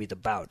what a movie's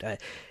about.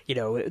 You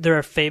know, there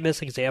are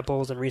famous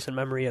examples in recent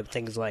memory of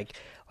things like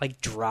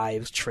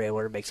Drive's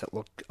trailer makes it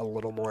look a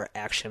little more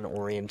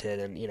action-oriented,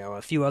 and, you know,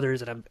 a few others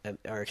that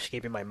are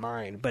escaping my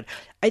mind. But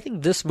I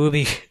think this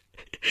movie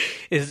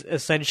is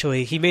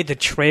essentially, he made the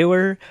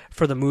trailer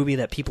for the movie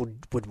that people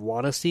would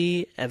want to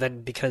see, and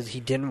then because he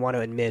didn't want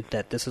to admit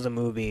that this is a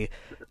movie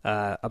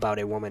about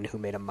a woman who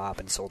made a mop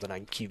and sold it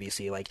on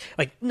QVC,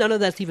 like none of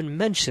that's even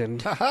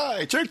mentioned. Haha,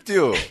 I tricked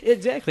you.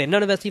 Exactly,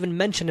 none of that's even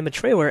mentioned in the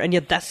trailer, and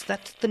yet that's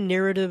the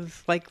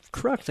narrative, like,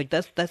 crux. Like,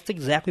 that's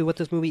exactly what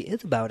this movie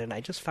is about, and I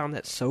just found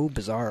that so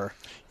bizarre.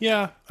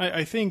 Yeah,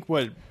 I think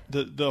what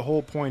the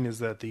whole point is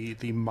that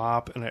the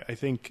mop, and I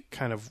think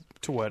kind of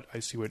to what I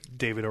see what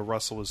David O.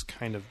 Russell is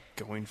kind of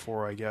going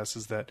for, I guess,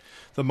 is that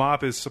the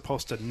mop is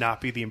supposed to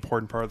not be the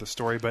important part of the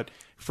story, but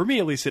for me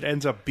at least it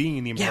ends up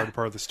being the important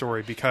part of the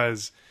story,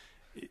 because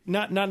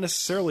not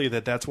necessarily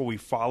that's what we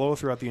follow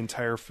throughout the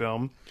entire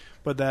film,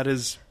 but that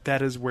is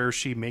where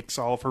she makes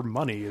all of her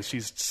money, is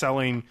she's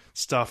selling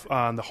stuff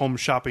on the Home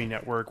Shopping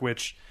Network,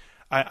 which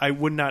I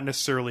would not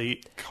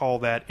necessarily call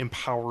that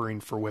empowering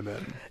for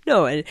women.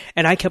 No, and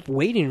I kept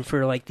waiting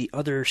for, like, the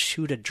other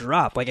shoe to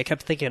drop. Like, I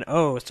kept thinking,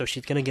 oh, so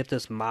she's going to get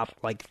this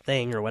mop-like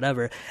thing or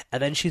whatever,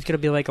 and then she's going to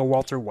be like a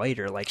Walter White,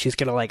 or, like, she's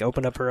going to, like,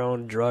 open up her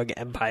own drug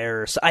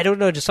empire. So, I don't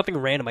know, just something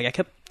random. Like, I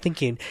kept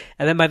thinking,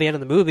 and then by the end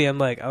of the movie, I'm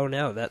like, oh,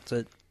 no, that's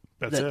it.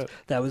 That's it.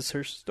 That was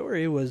her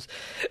story, was...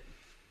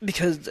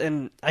 Because,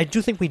 and I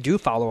do think we do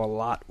follow a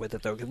lot with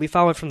it, though, because we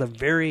follow it from the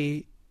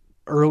very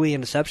early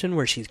inception,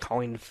 where she's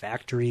calling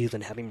factories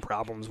and having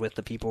problems with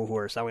the people who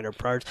are selling her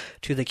parts,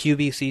 to the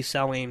QVC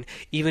selling,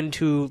 even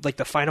to, like,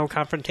 the final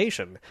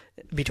confrontation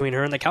between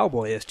her and the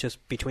cowboy. It's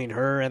just between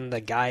her and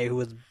the guy who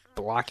was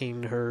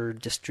blocking her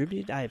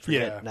distribute. I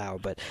forget now,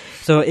 but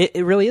so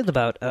it really is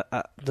about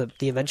the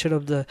invention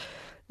of the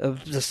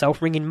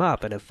self-ringing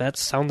mop. And if that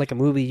sounds like a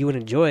movie you would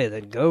enjoy,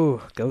 then go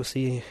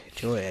see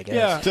Joy, I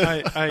guess.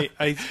 Yeah,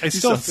 I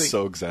still think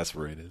so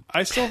exasperated.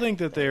 I still think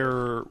that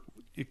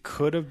it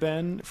could have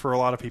been, for a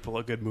lot of people,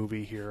 a good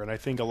movie here, and I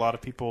think a lot of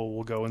people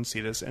will go and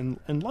see this and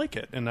like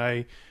it. And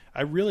I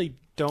really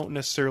don't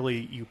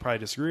necessarily, you probably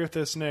disagree with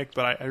this, Nick,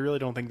 but I really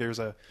don't think there's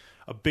a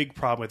big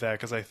problem with that,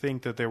 because I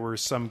think that there were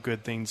some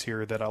good things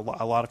here that a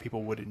lot of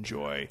people would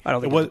enjoy. I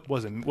don't think it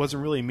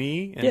wasn't really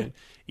me, and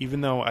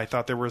even though I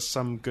thought there were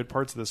some good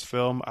parts of this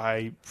film,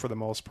 I, for the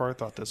most part,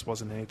 thought this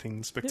wasn't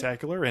anything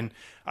spectacular, and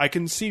I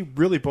can see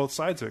really both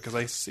sides of it, because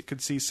I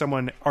could see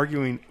someone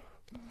arguing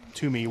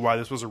to me why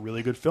this was a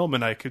really good film,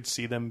 and I could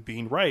see them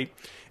being right,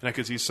 and I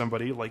could see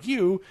somebody like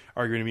you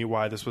arguing to me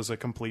why this was a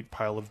complete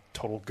pile of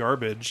total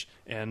garbage,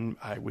 and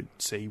I would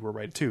say you were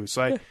right too.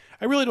 So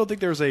I really don't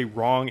think there's a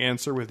wrong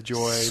answer with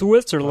Joy.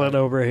 Switzerland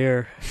over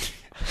here.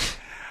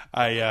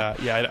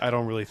 I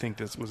don't really think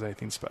this was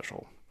anything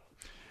special.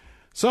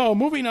 So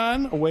moving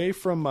on away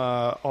from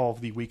all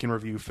of the Week in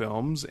Review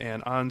films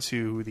and on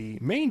to the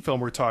main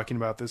film we're talking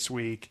about this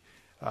week,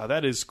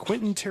 That is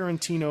Quentin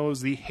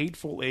Tarantino's The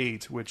Hateful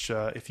Eight, which,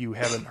 if you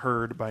haven't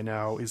heard by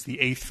now, is the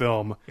 8th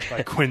film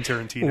by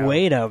Quentin Tarantino.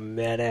 Wait a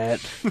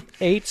minute.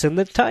 8's in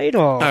the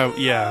title. Oh,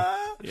 yeah.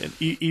 And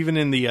even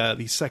in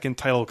the second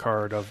title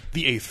card of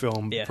the 8th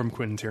film from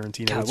Quentin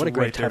Tarantino. God, what a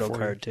great title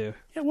card, too.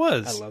 It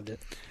was. I loved it.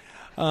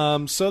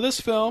 So this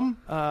film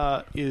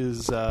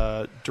is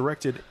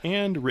directed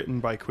and written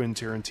by Quentin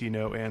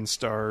Tarantino and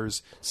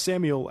stars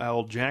Samuel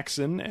L.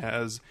 Jackson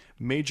as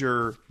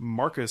Major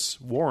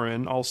Marcus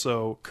Warren,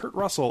 also Kurt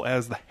Russell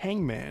as the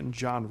Hangman,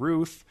 John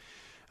Ruth,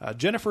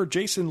 Jennifer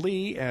Jason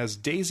Leigh as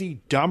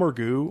Daisy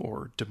Domergue,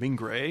 or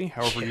Domingray,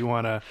 however you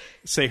want to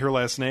say her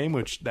last name,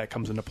 which that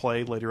comes into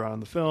play later on in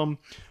the film.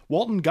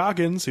 Walton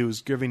Goggins,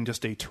 who's giving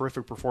just a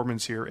terrific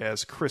performance here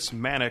as Chris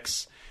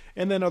Mannix,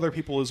 and then other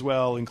people as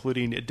well,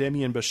 including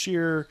Demian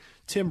Bashir,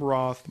 Tim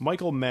Roth,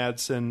 Michael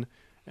Madsen,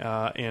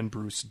 and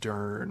Bruce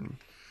Dern.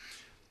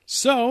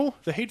 So,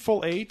 The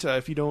Hateful Eight,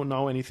 if you don't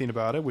know anything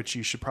about it, which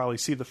you should probably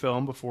see the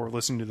film before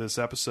listening to this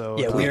episode.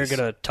 Yeah, we are going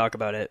to talk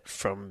about it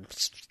from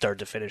start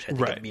to finish, I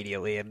think, Right.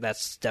 immediately, and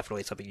that's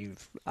definitely something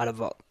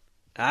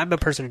I'm a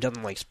person who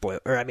doesn't like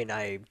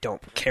I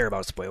don't care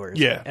about spoilers.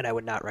 Yeah. And I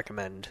would not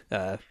recommend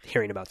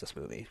hearing about this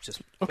movie.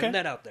 Just putting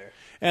that out there.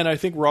 And I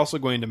think we're also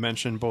going to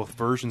mention both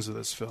versions of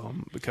this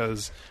film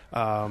because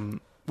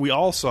we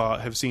all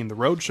have seen the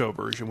Roadshow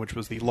version, which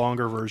was the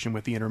longer version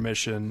with the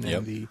intermission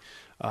and the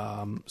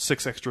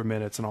 6 extra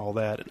minutes and all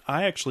that. And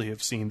I actually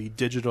have seen the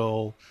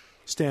digital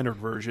standard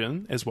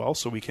version as well,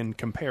 so we can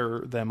compare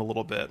them a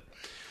little bit.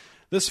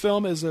 This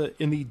film is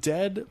in the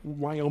dead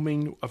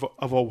Wyoming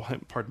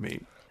pardon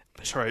me.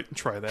 Try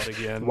that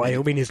again.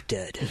 Wyoming is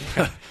dead.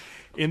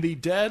 In the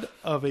dead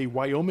of a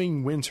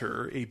Wyoming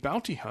winter, a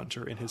bounty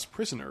hunter and his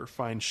prisoner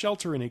find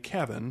shelter in a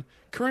cabin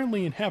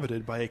currently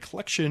inhabited by a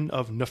collection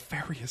of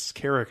nefarious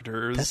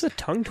characters. That's a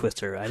tongue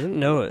twister. I didn't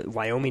know it.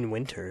 Wyoming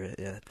winter.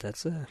 Yeah,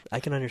 I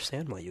can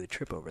understand why you would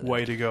trip over that.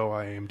 Way to go,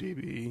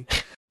 IMDb.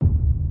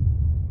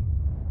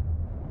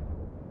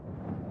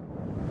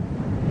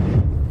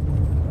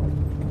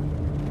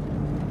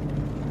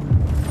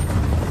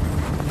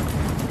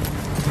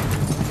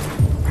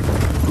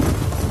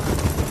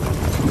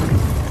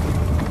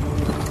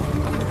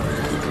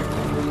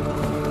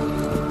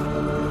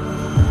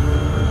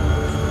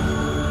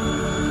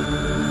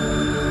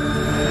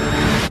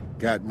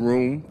 Got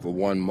room for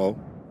one more?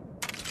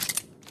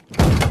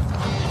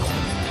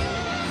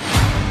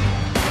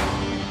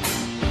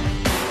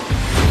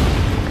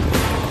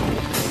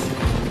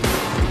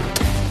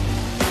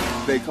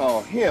 They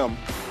call him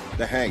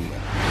the Hangman.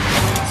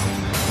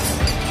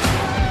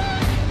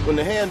 When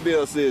the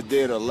handbill says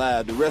dead or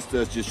alive, the rest of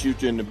us just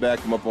shoot you in the back,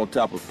 come up on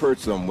top of a perch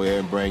somewhere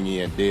and bring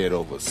you in dead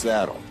over a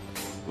saddle.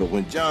 But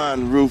when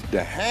John Ruth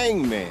the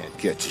Hangman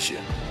catches you,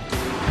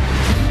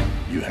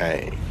 you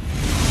hang.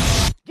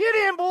 Get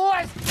in,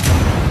 boys!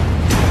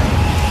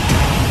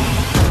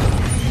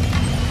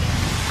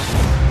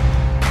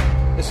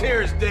 This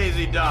here is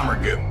Daisy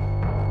Domergue.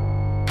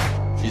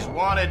 She's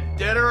wanted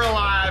dead or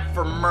alive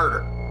for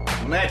murder.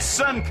 When that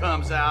sun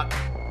comes out,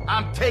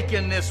 I'm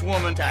taking this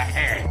woman to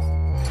hang.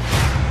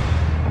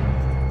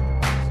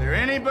 Is there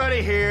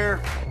anybody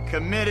here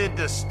committed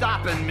to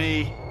stopping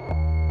me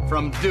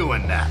from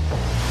doing that?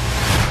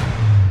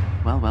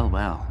 Well, well,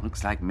 well.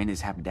 Looks like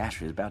Minnie's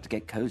haberdashery is about to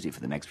get cozy for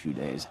the next few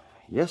days.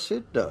 Yes,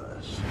 it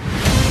does.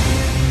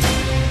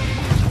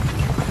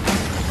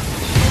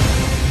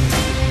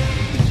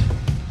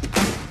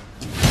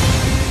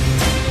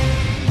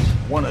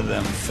 One of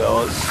them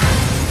fellas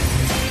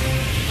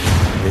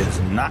is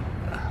not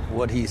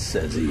what he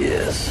says he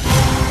is.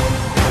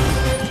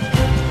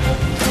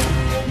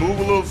 Move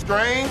a little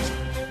strange,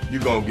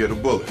 you're gonna get a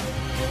bullet.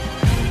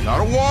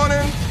 Not a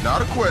warning,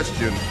 not a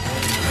question.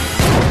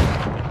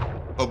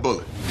 A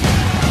bullet.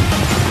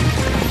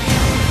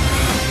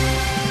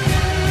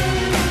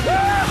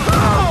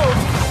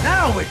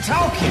 Now we're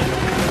talking.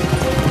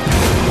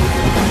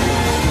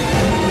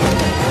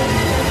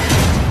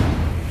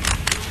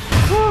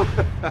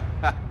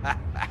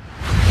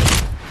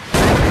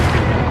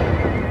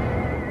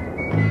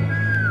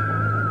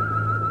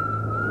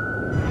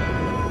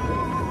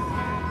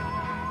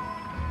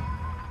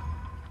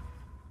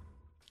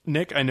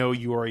 Nick, I know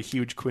you are a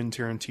huge Quentin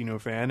Tarantino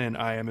fan, and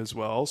I am as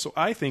well, so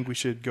I think we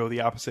should go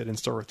the opposite and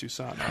start with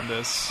Toussaint on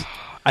this.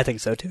 I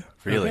think so, too.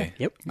 Really? Okay.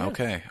 Yep.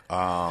 Okay.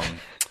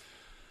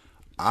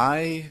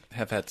 I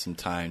have had some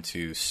time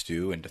to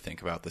stew and to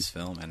think about this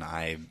film, and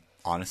I'm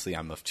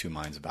of two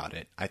minds about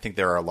it. I think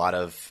there are a lot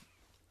of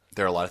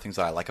things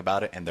that I like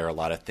about it, and there are a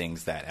lot of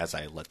things that, as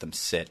I let them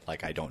sit,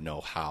 like I don't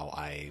know how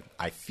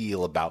I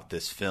feel about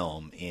this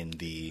film in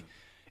the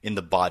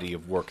body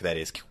of work that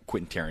is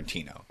Quentin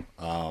Tarantino.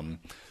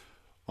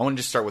 I want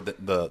to just start with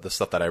the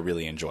stuff that I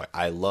really enjoy.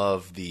 I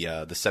love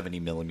the 70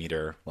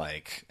 millimeter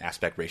like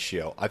aspect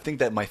ratio. I think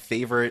that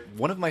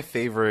one of my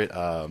favorite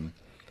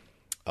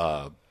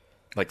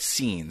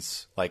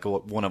scenes. Like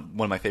one of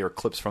my favorite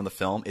clips from the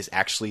film is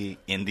actually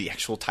in the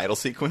actual title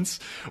sequence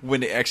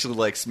when it actually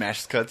like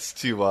smash cuts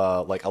to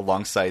like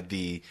alongside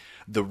the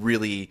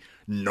really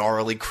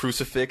gnarly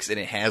crucifix, and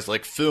it has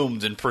like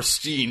filmed in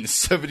pristine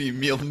 70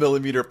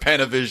 millimeter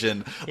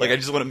Panavision. Like I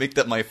just want to make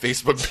that my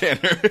Facebook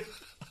banner.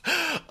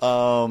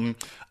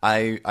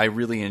 I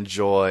really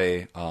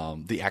enjoy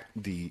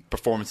the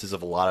performances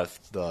of a lot of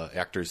the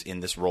actors in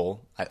this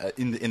role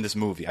in this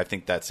movie. I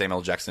think that Samuel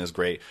L. Jackson is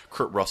great.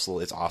 Kurt Russell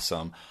is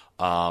awesome.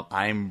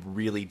 I'm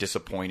really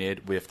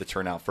disappointed with the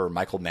turnout for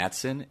Michael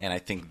Madsen, and I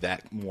think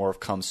that more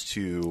comes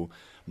to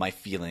my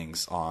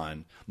feelings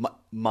on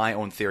my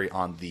own theory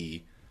on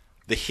the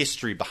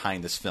history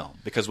behind this film.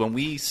 Because when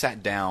we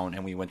sat down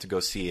and we went to go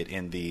see it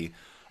in the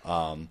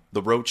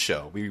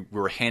roadshow, we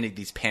were handed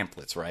these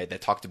pamphlets, right,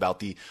 that talked about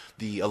the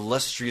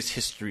illustrious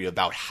history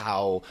about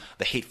how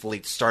The Hateful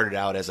Eight started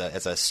out as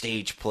a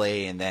stage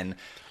play, and then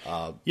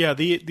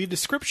the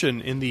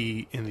description in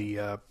the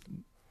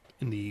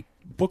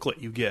booklet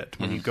you get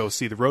when you go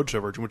see the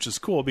roadshow version, which is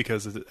cool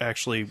because it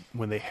actually,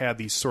 when they had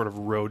these sort of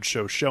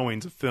roadshow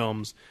showings of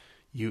films,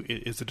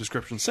 as the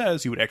description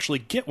says, you would actually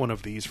get one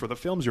of these for the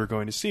films you were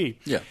going to see.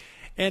 Yeah.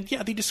 And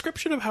the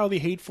description of how The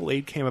Hateful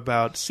Eight came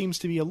about seems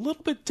to be a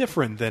little bit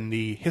different than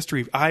the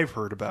history I've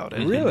heard about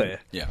it. Really?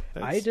 Yeah.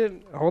 I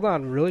did. Hold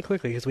on really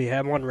quickly because we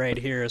have one right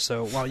here.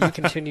 So while you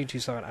continue,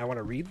 Tucson, I want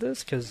to read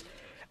this because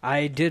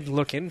I did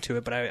look into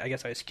it, but I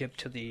guess I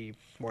skipped to the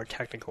more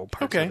technical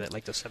parts of it,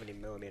 like the 70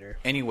 millimeter.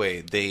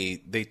 Anyway,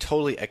 they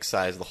totally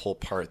excised the whole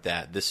part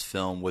that this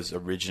film was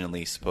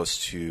originally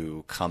supposed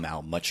to come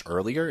out much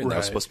earlier, and that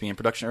was supposed to be in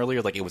production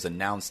earlier. Like, it was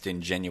announced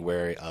in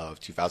January of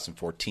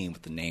 2014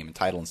 with the name and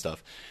title and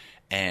stuff.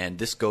 And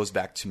this goes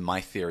back to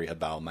my theory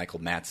about Michael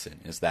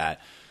Madsen, is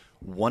that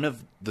one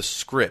of the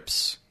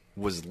scripts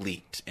was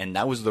leaked, and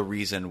that was the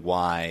reason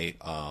why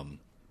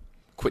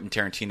Quentin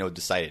Tarantino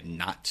decided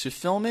not to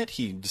film it.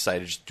 He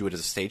decided to just do it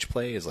as a stage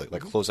play, as like a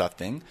closeout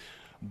thing.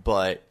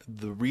 But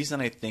the reason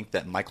I think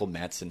that Michael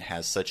Madsen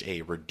has such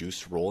a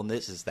reduced role in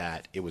this is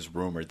that it was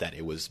rumored that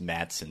it was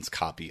Madsen's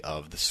copy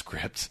of the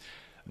script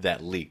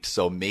that leaked.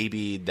 So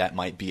maybe that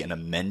might be an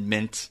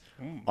amendment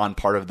on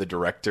part of the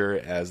director,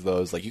 as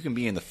those, like, you can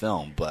be in the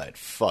film, but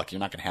fuck, you're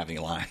not going to have any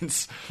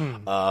lines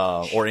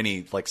or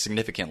any like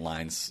significant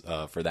lines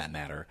for that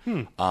matter.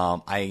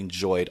 I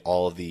enjoyed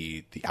all of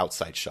the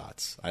outside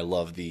shots. I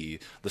love the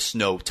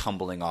snow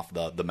tumbling off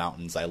the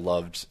mountains. I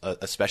loved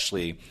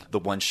especially the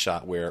one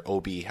shot where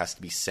Obi has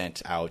to be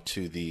sent out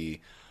to the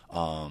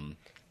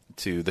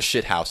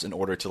shit house in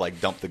order to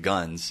like dump the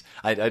guns.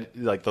 I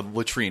like the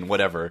latrine,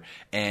 whatever.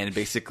 And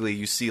basically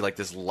you see like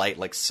this light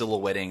like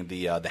silhouetting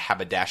the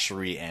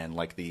haberdashery and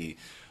like the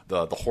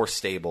horse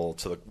stable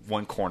to the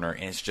one corner,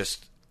 and it's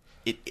just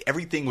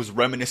everything was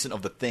reminiscent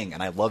of The Thing,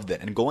 and I loved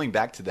it. And going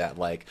back to that,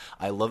 like,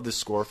 I love the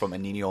score from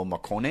Ennio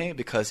Morricone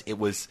because it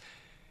was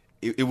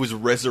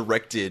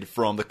resurrected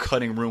from the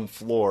cutting room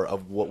floor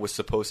of what was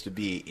supposed to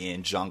be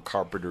in John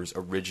Carpenter's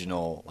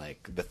original,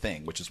 like, The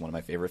Thing, which is one of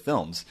my favorite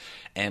films.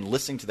 And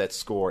listening to that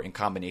score in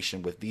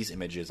combination with these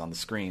images on the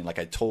screen, like,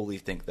 I totally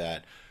think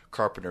that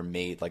Carpenter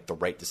made, like, the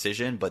right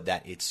decision, but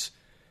that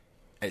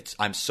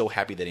I'm so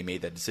happy that he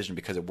made that decision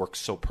because it works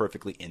so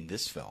perfectly in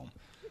this film.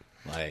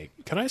 Like,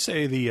 can I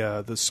say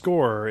the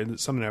score, and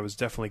it's something I was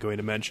definitely going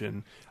to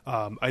mention.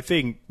 I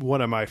think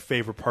one of my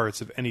favorite parts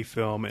of any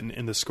film,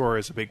 and the score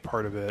is a big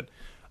part of it,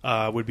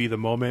 would be the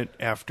moment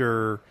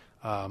after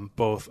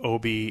both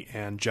Obi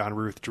and John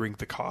Ruth drink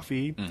the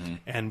coffee,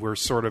 and we're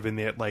sort of in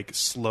that like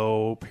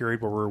slow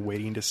period where we're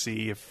waiting to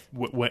see if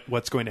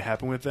what's going to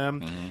happen with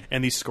them,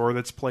 and the score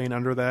that's playing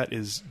under that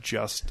is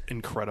just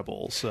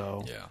incredible.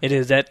 So yeah. It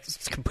is. That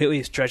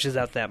completely stretches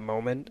out that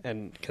moment,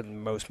 and because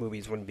most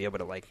movies wouldn't be able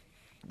to like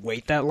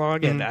wait that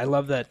long, and I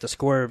love that the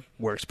score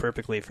works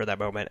perfectly for that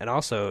moment. And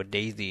also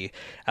Daisy,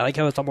 I like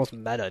how it's almost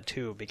meta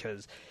too,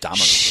 because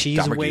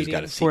she's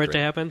waiting for it to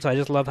happen. So I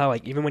just love how,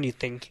 like, even when you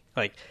think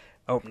like,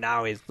 oh,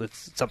 now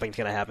something's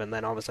gonna happen,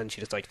 then all of a sudden she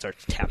just like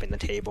starts tapping the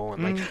table,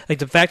 and like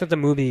the fact that the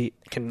movie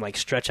can like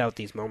stretch out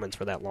these moments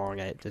for that long,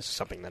 this is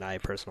something that I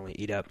personally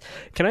eat up.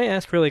 Can I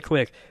ask really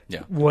quick,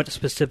 what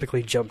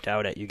specifically jumped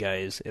out at you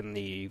guys in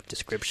the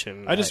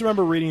description? I just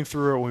remember reading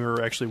through it when we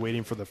were actually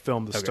waiting for the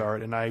film to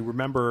start, and I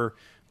remember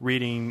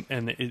reading,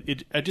 and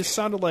it just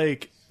sounded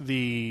like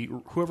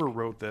whoever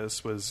wrote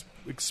this was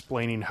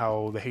explaining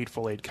how the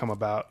Hateful Eight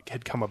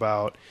had come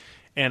about,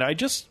 and I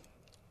guess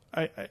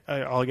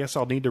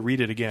I'll need to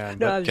read it again.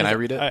 No, can I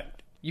read it?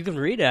 You can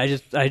read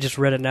it. I just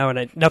read it now,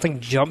 and nothing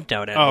jumped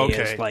out at me.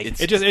 Okay. As, like,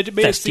 it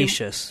made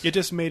facetious. It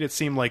just made it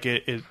seem like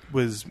it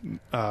was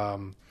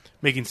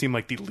making it seem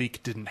like the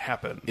leak didn't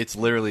happen. It's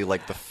literally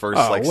like the first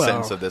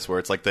sentence of this, where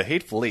it's like, the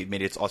Hateful Eight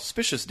made its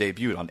auspicious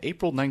debut on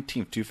April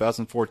 19th,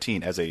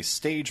 2014 as a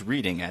stage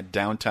reading at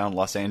downtown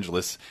Los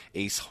Angeles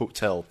Ace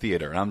Hotel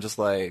Theater. And I'm just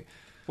like,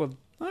 well,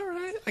 all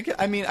right.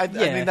 I mean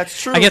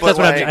that's true. I guess but that's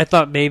what like, I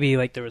thought. Maybe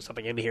like there was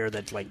something in here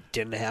that like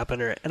didn't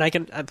happen, and I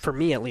can, for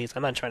me at least,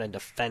 I'm not trying to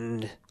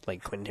defend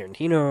like Quentin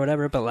Tarantino or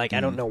whatever, but like I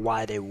don't know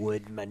why they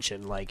would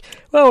mention like,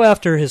 well,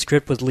 after his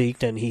script was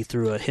leaked and he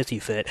threw a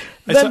hissy fit,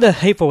 then the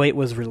Hateful Eight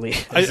was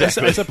released. I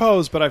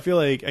suppose, but I feel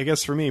like, I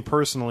guess for me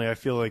personally, I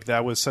feel like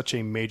that was such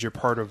a major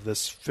part of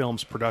this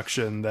film's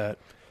production that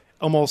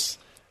almost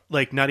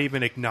like not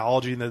even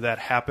acknowledging that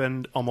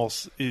happened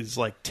almost is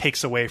like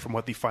takes away from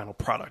what the final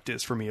product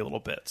is for me a little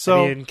bit.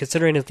 So I mean,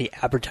 considering it's the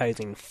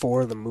advertising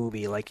for the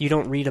movie, like you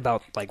don't read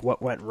about like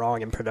what went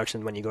wrong in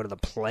production when you go to the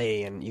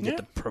play and you get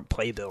the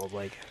play build.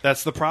 Like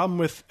that's the problem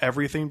with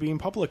everything being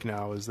public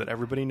now, is that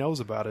everybody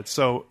knows about it.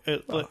 So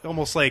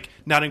almost like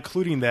not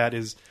including that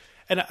is.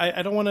 And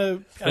I don't want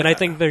to... And I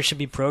think there should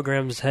be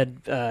programs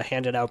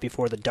handed out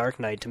before The Dark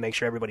Knight to make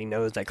sure everybody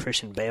knows that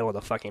Christian Bale is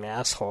a fucking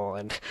asshole.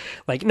 And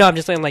like, no, I'm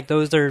just saying, like,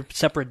 those are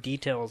separate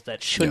details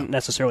that shouldn't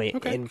necessarily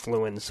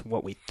influence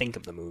what we think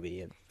of the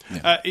movie.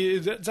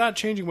 It's not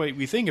changing what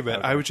we think of it.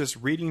 Okay. I was just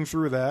reading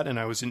through that, and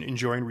I was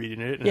enjoying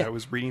reading it, and I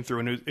was reading through,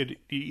 and it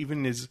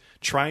even is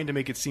trying to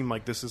make it seem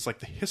like this is like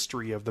the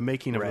history of the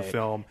making of the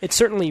film. It's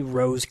certainly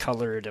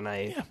rose-colored, and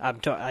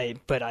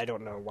but I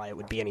don't know why it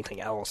would be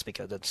anything else,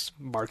 because it's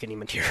marketing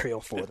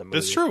material for the movie.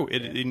 That's true.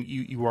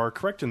 You are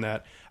correct in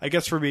that. I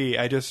guess for me,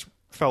 I just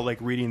felt like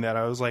reading that.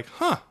 I was like,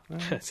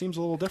 it seems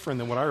a little different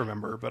than what I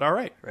remember, but all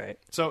right. Right.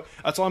 So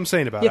that's all I'm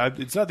saying about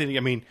it. It's nothing.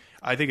 I mean,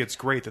 I think it's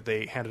great that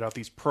they handed out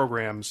these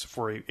programs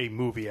for a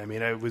movie. I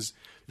mean, it was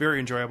very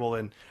enjoyable.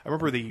 And I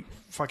remember the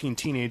fucking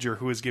teenager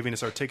who was giving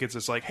us our tickets.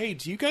 It's like, hey,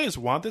 do you guys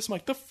want this? I'm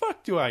like, the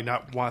fuck do I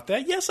not want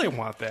that? Yes, I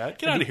want that.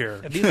 Get out of here.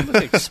 It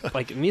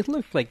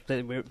looked like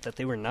that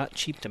they were not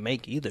cheap to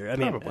make either.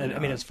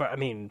 I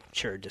mean,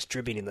 sure,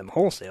 distributing them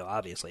wholesale,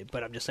 obviously,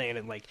 but I'm just saying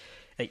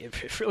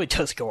it really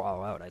does go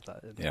all out. I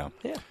thought. Yeah.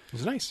 It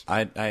was nice.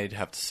 I'd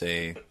have to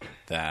say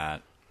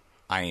that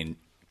I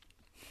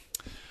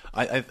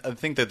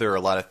think that there are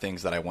a lot of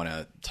things that I want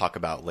to talk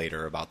about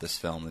later about this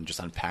film and just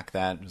unpack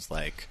that. It's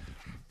like,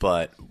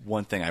 but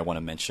one thing I want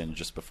to mention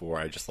just before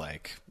I just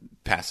like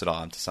pass it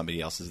on to somebody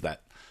else is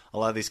that a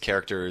lot of these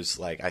characters,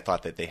 like I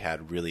thought that they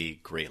had really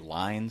great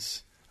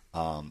lines.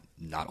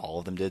 Not all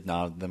of them did.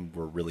 None of them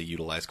were really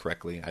utilized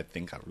correctly, I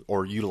think,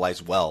 or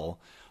utilized well.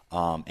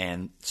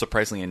 And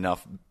surprisingly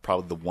enough,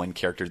 probably the one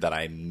character that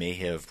I may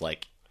have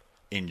like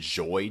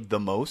enjoyed the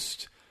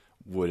most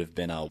would have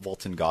been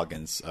Walton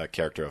Goggins'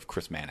 character of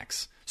Chris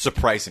Mannix.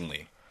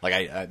 Surprisingly, like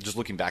I just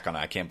looking back on it,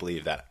 I can't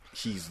believe that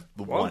he's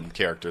the one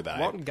character that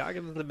Walton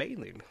Goggins is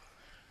amazing.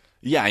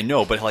 Yeah, I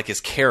know, but like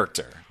his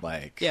character,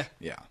 like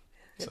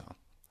so.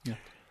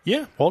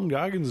 Yeah, Walton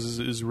Goggins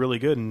is really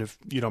good, and if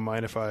you don't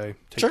mind if I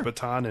take the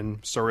baton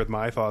and start with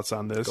my thoughts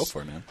on this. Go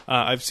for it, man.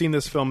 I've seen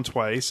this film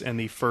twice, and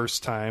the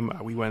first time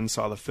we went and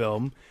saw the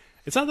film,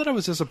 it's not that I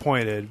was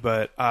disappointed,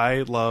 but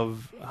I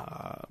love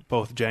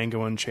both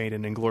Django Unchained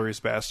and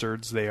Inglourious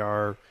Bastards. They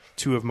are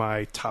two of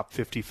my top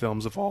 50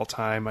 films of all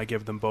time. I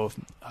give them both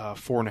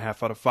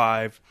 4.5 out of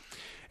 5.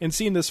 And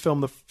seeing this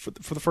film for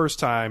the first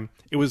time,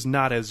 it was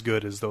not as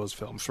good as those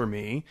films for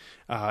me,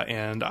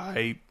 and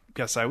I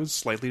guess I was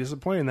slightly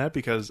disappointed in that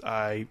because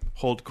I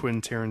hold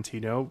Quentin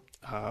Tarantino.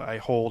 I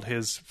hold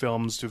his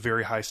films to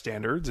very high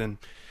standards, and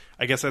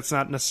I guess that's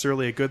not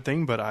necessarily a good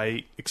thing, but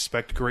I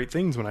expect great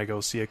things when I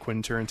go see a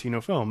Quentin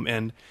Tarantino film.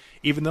 And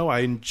even though I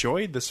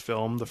enjoyed this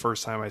film the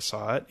first time I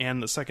saw it,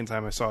 and the second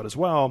time I saw it as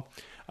well,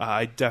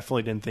 I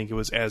definitely didn't think it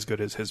was as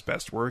good as his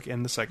best work.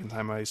 And the second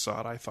time I saw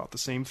it, I thought the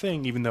same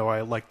thing, even though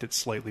I liked it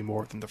slightly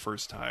more than the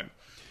first time.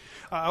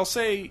 I'll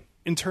say,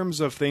 in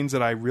terms of things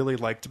that I really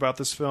liked about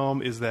this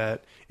film, is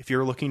that if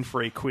you're looking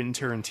for a Quentin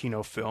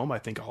Tarantino film, I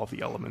think all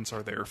the elements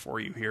are there for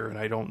you here, and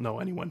I don't know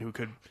anyone who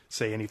could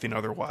say anything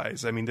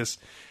otherwise. I mean, this,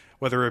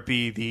 whether it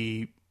be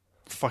the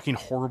fucking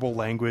horrible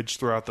language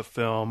throughout the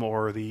film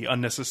or the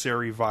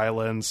unnecessary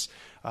violence,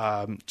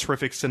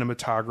 terrific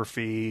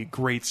cinematography,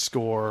 great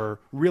score,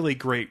 really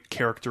great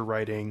character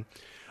writing,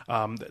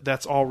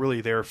 that's all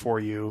really there for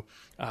you.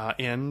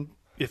 And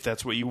if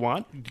that's what you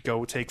want,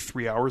 go take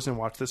 3 hours and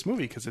watch this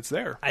movie because it's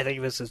there. I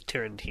think this is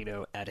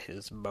Tarantino at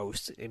his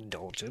most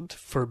indulgent,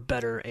 for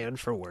better and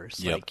for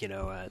worse. Yep.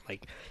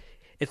 Like,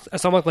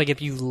 it's almost like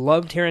if you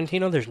love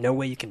Tarantino, there's no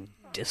way you can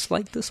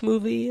dislike this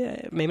movie.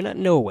 Maybe not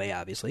no way,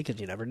 obviously, because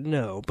you never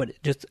know.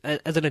 But just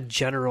as in a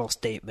general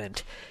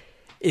statement,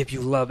 if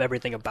you love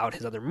everything about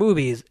his other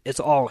movies, it's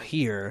all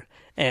here.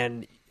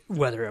 And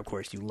whether, of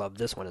course, you love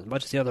this one as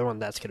much as the other one,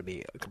 that's going to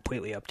be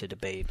completely up to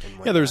debate.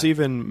 And there's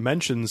even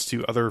mentions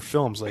to other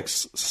films, like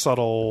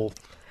subtle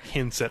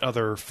hints at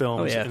other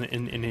films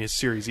in his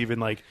series. Even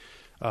like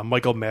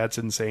Michael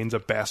Madsen saying the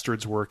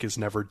Bastard's work is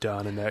never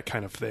done and that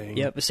kind of thing.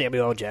 Yep,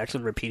 Samuel L.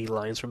 Jackson repeating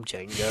lines from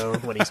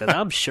Django when he says,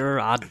 "I'm sure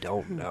I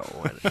don't know."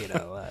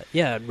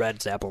 And,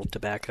 Red's Apple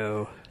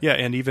Tobacco. Yeah,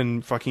 and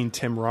even fucking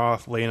Tim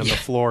Roth laying on the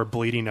floor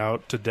bleeding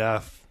out to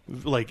death.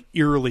 Like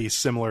eerily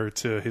similar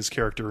to his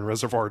character in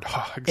Reservoir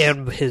Dogs.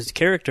 And his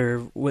character,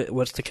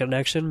 what's the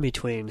connection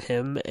between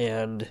him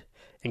and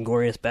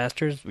Inglourious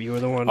Basterds. You were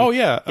the one. Oh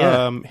yeah,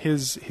 Yeah.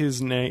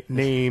 His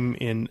name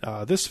in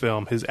this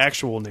film, his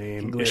actual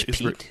name English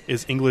Pete.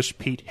 is English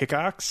Pete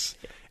Hickox,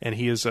 and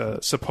he is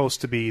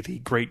supposed to be the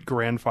great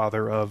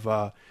grandfather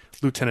of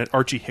Lieutenant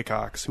Archie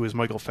Hickox, who is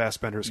Michael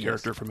Fassbender's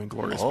character from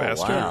Inglourious Oh,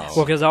 Basterds. wow.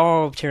 Well, because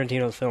all of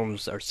Tarantino's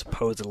films are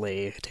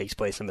supposedly takes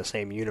place in the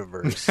same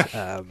universe.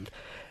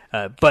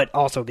 But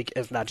also,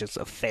 it's not just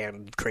a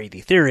fan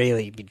crazy theory.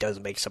 He does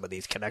make some of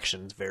these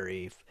connections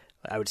very,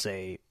 I would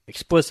say,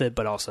 explicit,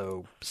 but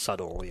also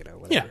subtle.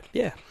 Whatever.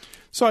 Yeah.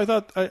 So I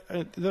thought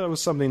that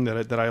was something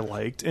that I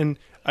liked, and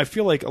I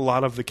feel like a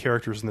lot of the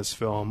characters in this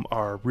film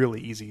are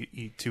really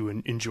easy to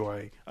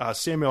enjoy.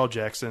 Samuel L.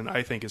 Jackson,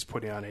 I think, is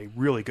putting on a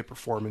really good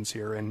performance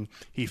here, and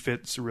he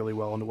fits really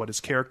well into what his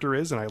character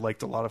is, and I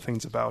liked a lot of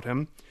things about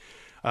him.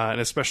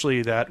 And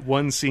especially that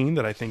one scene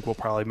that I think we'll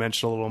probably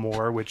mention a little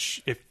more,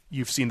 which if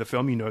you've seen the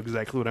film, you know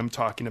exactly what I'm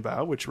talking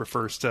about, which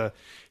refers to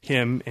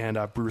him and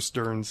Bruce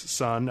Dern's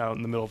son out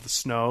in the middle of the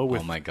snow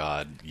with Oh my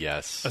God,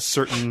 yes. a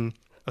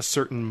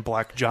certain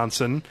Black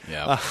Johnson.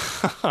 Yeah.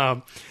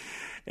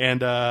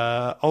 And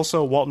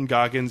also Walton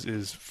Goggins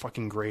is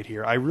fucking great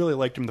here. I really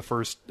liked him the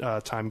first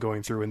time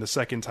going through, and the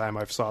second time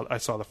I saw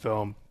the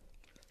film,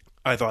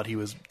 I thought he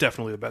was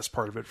definitely the best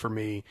part of it for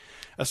me.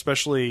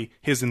 Especially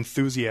his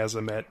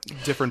enthusiasm at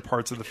different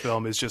parts of the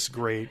film is just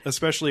great.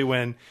 Especially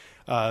when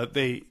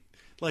they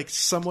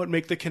somewhat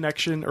make the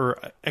connection, or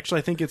actually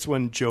I think it's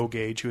when Joe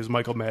Gage, who is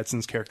Michael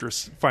Madsen's character,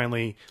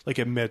 finally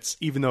admits,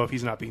 even though if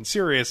he's not being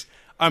serious,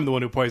 I'm the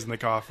one who poisoned the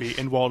coffee.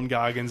 And Walton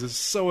Goggins is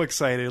so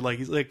excited,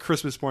 he's like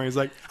Christmas morning. He's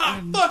like,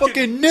 I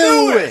fucking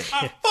knew it!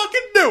 I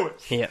fucking knew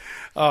it! Yep.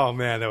 Oh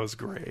man, that was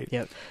great.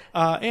 Yep.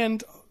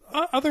 And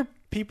other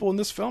people in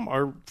this film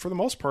are, for the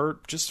most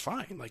part, just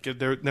fine.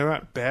 They're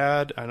not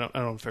bad. I don't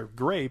know if they're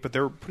great, but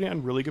they're putting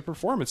on really good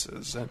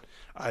performances, and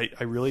I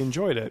really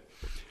enjoyed it.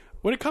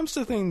 When it comes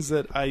to things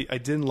that I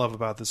didn't love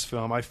about this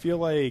film, I feel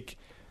like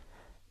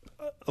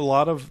a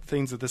lot of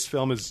things that this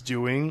film is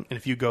doing, and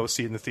if you go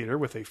see it in the theater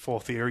with a full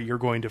theater, you're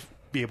going to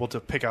be able to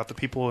pick out the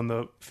people in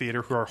the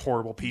theater who are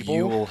horrible people.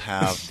 You will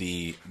have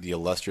the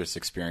illustrious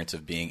experience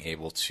of being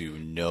able to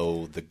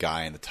know the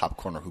guy in the top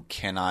corner who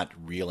cannot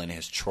reel in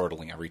his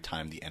chortling every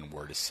time the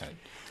N-word is said.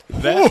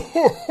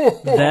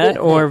 That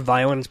or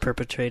violence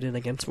perpetrated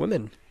against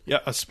women. Yeah,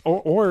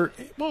 or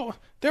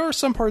there are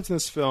some parts in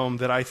this film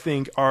that I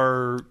think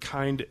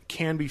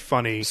can be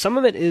funny. Some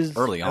of it is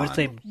Early I would on.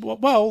 say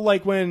Well,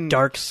 like when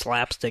dark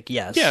slapstick.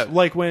 Yes. yeah,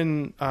 like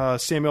when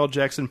Samuel L.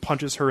 Jackson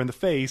punches her in the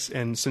face,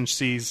 and since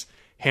she's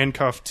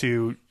handcuffed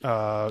to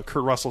Kurt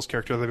Russell's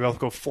character, they both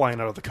go flying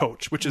out of the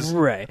coach, which is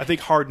Right. I think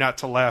hard not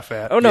to laugh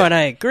at. Oh no, and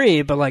I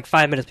agree. But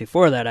 5 minutes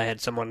before that, I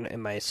had someone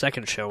in my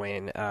second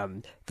showing.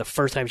 The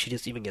first time she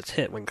just even gets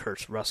hit, when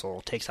Kurt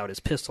Russell takes out his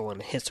pistol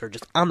and hits her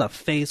just on the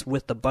face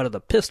with the butt of the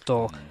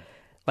pistol.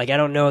 I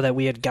don't know that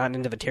we had gotten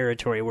into the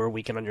territory where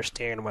we can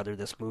understand whether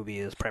this movie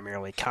is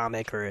primarily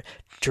comic or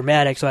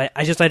dramatic. So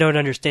I don't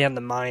understand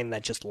the mind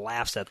that just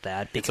laughs at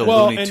that. It's a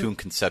Because Looney Tune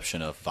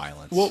conception of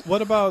violence. Well,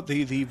 what about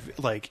the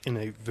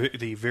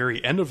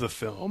very end of the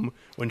film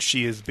when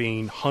she is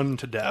being hung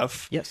to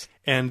death? Yes.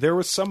 And there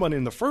was someone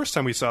in the first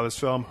time we saw this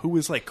film who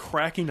was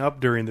cracking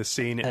up during this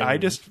scene, and I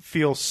just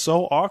feel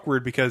so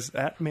awkward because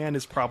that man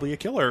is probably a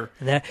killer.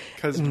 there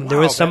wow,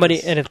 was somebody,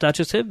 that is- and it's not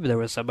just him. There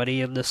was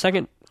somebody in the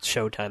second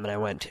showtime that I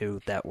went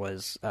to that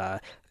was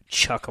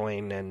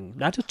chuckling, and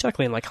not just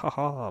chuckling ha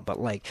ha, but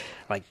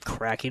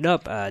cracking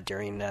up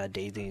during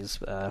Daisy's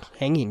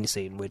hanging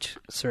scene, which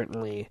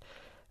certainly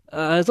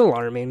is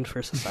alarming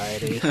for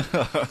society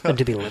and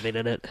to be living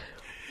in it.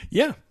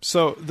 Yeah,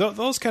 so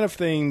those kind of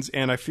things,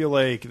 and I feel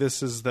like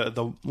this is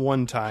the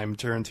one time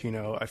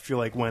Tarantino, I feel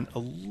like, went a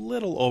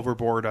little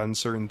overboard on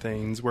certain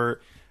things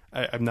where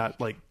I'm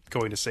not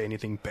going to say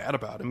anything bad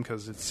about him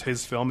because it's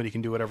his film and he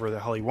can do whatever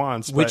the hell he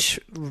wants. Which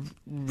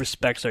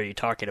respects are you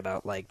talking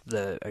about?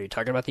 Are you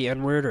talking about the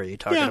N-word, or are you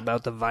talking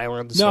about the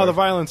violence? No, or? the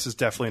violence is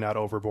definitely not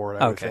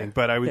overboard, I would Okay. think.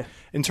 But I would,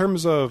 in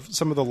terms of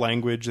some of the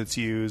language that's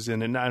used,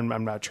 and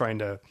I'm not trying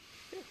to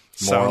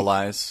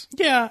Moralize.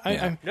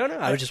 I No,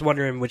 I was just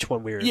wondering which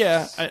one we were.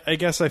 Yeah, I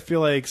guess I feel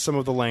like some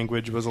of the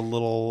language was a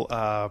little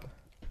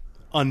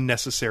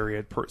unnecessary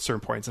at certain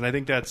points, and I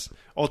think that's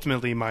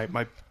ultimately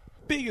my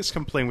biggest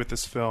complaint with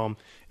this film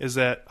is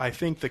that I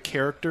think the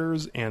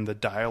characters and the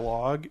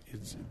dialogue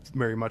is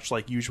very much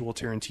like usual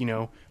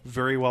Tarantino,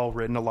 very well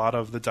written. A lot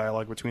of the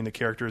dialogue between the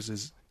characters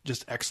is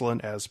just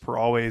excellent, as per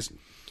always.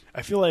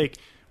 I feel like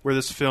where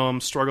this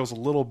film struggles a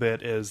little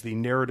bit is the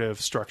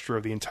narrative structure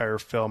of the entire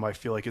film. I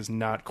feel like is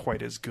not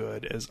quite as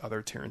good as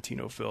other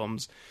Tarantino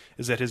films.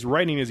 Is that his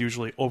writing is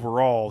usually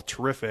overall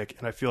terrific,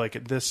 and I feel like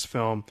at this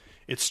film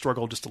it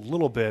struggled just a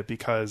little bit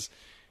because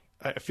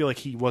I feel like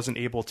he wasn't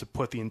able to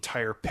put the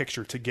entire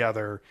picture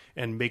together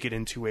and make it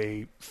into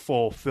a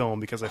full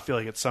film, because I feel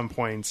like at some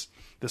points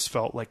this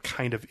felt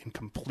kind of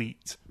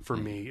incomplete for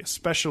me,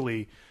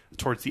 especially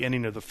towards the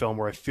ending of the film,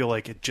 where I feel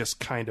like it just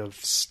kind of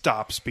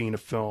stops being a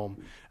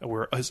film,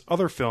 whereas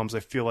other films I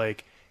feel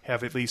like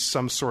have at least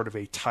some sort of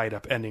a tied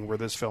up ending, where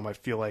this film I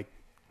feel like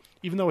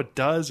even though it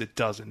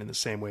doesn't in the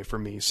same way for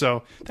me.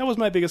 So that was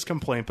my biggest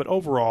complaint. But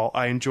overall,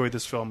 I enjoyed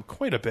this film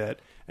quite a bit,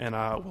 and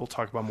we'll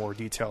talk about more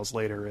details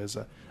later, as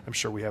I'm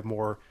sure we have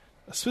more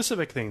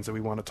specific things that we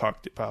want to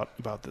talk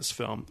about this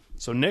film.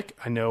 So, Nick,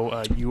 I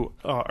know you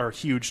are a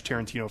huge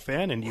Tarantino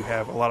fan, and you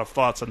have a lot of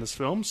thoughts on this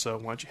film, so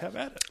why don't you have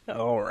at it?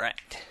 All right,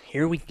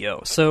 here we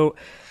go. So,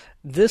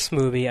 this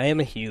movie, I am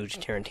a huge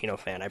Tarantino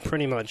fan. I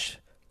pretty much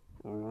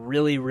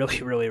really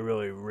like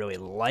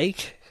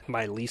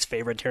my least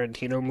favorite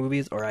Tarantino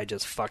movies, or I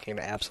just fucking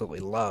absolutely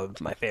love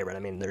my favorite. I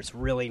mean, there's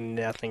really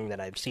nothing that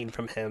I've seen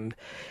from him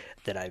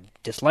that I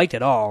disliked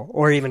at all,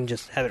 or even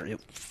just haven't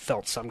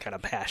felt some kind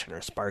of passion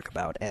or spark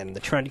about. And the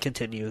trend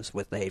continues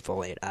with The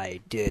Hateful Eight. I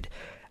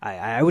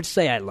would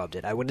say I loved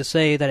it. I wouldn't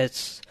say that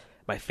it's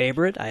my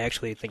favorite. I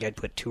actually think I'd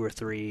put 2 or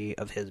 3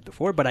 of his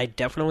before, but I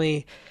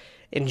definitely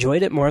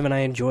enjoyed it more than I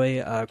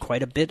enjoy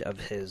quite a bit of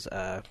his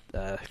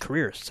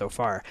career so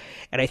far.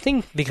 And I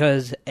think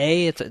because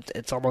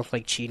it's almost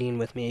like cheating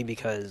with me,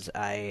 because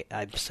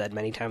I've said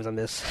many times on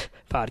this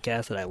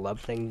podcast that I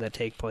love things that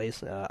take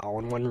place all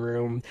in one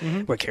room,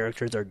 where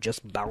characters are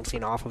just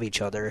bouncing off of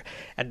each other.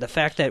 And the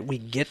fact that we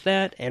get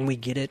that, and we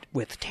get it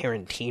with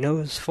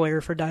Tarantino's flair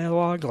for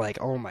dialogue,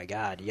 like, oh my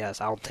god, yes,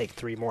 I'll take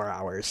 3 more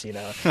hours, you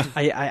know.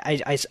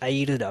 I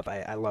eat it up.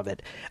 I love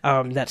it.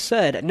 That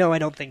said, no, I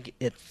don't think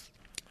it's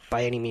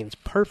by any means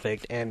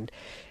perfect, and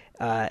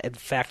in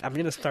fact, I'm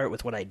going to start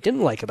with what I didn't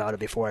like about it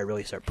before I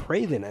really start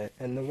praising it.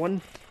 And the one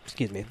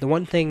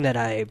thing that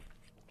I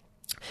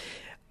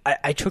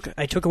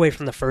took away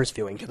from the first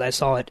viewing, because I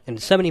saw it in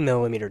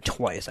 70mm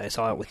twice. I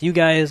saw it with you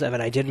guys, and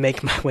then I did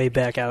make my way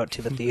back out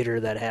to the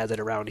theater that has it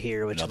around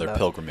here. Which another is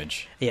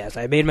pilgrimage. Yes,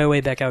 I made my way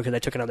back out because I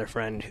took another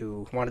friend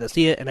who wanted to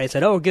see it, and I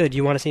said, "Oh, good,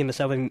 you want to see him in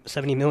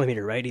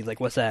 70mm, right?" He's like,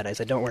 "What's that?" I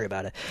said, "Don't worry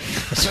about it."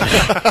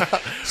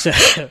 So,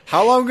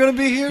 how long going to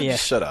be here? Yeah.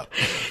 Shut up.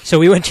 So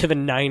we went to the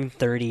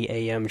 9:30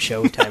 a.m.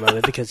 show time of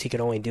it because he could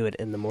only do it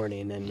in the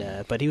morning,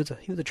 and but he was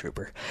a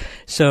trooper.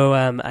 So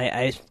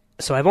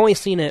So I've only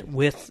seen it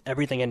with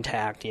everything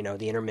intact, you know,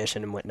 the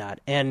intermission and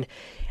whatnot. And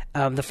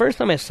the first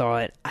time I saw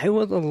it, I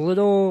was a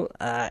little,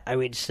 I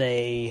would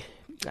say,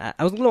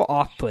 I was a little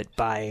off-put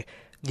by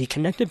the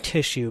connective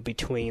tissue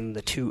between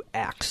the 2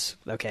 acts,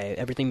 okay?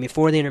 Everything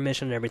before the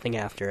intermission and everything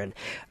after. And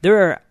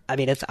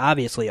it's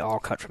obviously all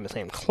cut from the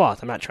same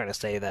cloth. I'm not trying to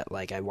say that,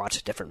 like, I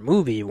watched a different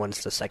movie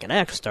once the second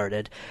act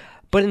started.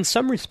 But in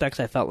some respects,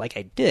 I felt like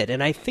I did.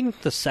 And I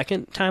think the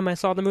second time I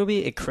saw the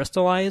movie, it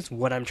crystallized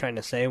what I'm trying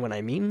to say when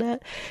I mean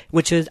that,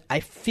 which is I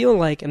feel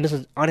like, and this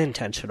is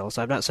unintentional,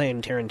 so I'm not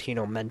saying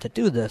Tarantino meant to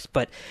do this,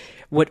 but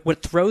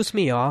what throws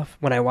me off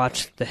when I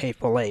watch The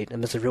Hateful Eight,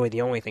 and this is really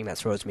the only thing that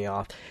throws me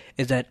off,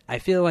 is that I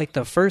feel like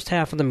the first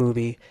half of the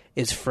movie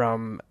is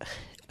from...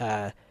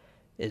 now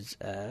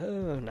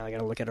I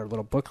gotta look at our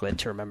little booklet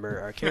to remember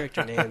our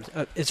character names.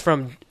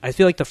 I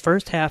feel like the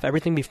first half,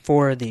 everything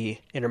before the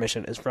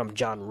intermission, is from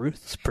John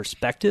Ruth's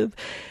perspective.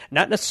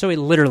 Not necessarily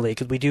literally,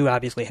 because we do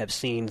obviously have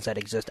scenes that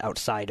exist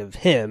outside of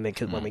him,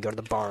 because when we go to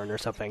the barn or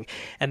something.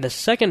 And the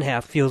second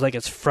half feels like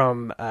it's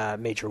from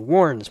Major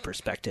Warren's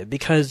perspective,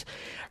 because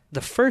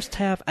the first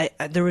half,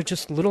 there were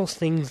just little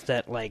things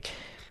that, like,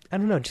 I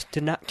don't know, just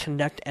did not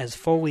connect as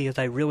fully as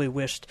I really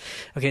wished.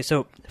 Okay,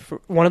 so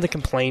one of the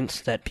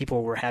complaints that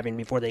people were having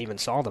before they even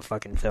saw the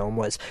fucking film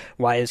was,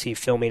 why is he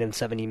filming in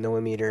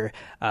 70mm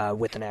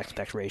with an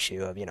aspect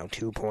ratio of,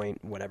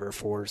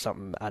 2.4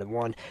 something out of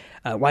 1?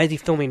 Why is he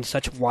filming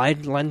such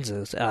wide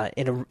lenses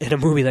in a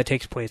movie that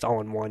takes place all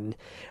in one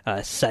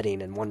setting,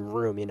 in one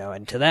room,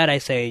 And to that I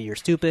say, you're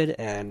stupid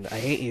and I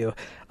hate you.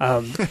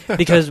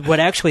 Because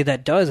what actually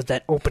that does is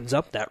that opens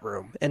up that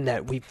room, and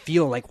that we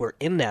feel like we're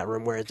in that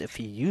room, whereas if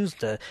he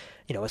used a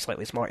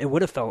slightly smaller, it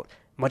would have felt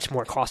much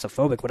more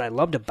claustrophobic. What I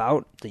loved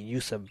about the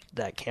use of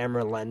that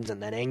camera lens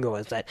and that angle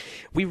is that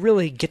we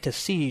really get to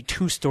see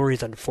 2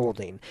 stories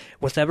unfolding.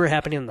 What's ever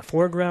happening in the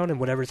foreground and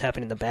whatever's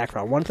happening in the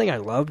background. One thing I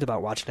loved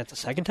about watching it the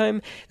second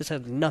time, this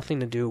had nothing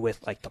to do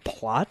with, like, the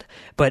plot,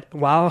 but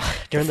while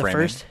during the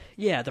first...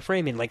 Yeah, the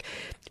framing. Like,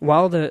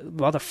 while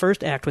the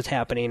first act was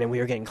happening and we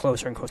were getting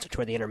closer and closer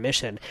toward the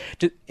intermission,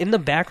 in the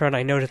background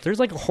I noticed there's,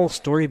 like, a whole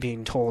story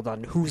being told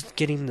on who's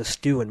getting the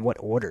stew in what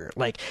order.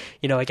 Like,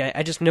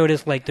 I just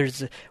noticed, like,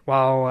 there's...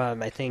 While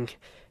I think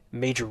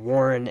Major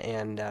Warren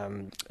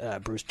and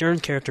Bruce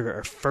Dern's character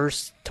are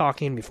first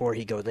talking before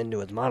he goes into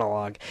his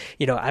monologue,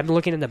 I'm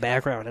looking in the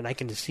background and I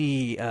can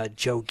see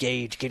Joe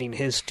Gage getting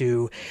his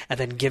stew and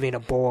then giving a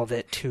bowl of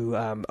it to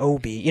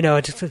Obi.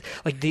 It's just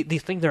like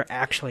these things are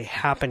actually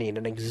happening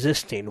and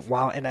existing.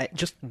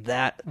 Just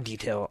that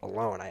detail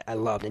alone I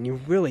loved, and you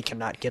really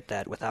cannot get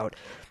that without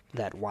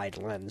that wide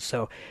lens.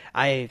 So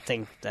I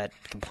think that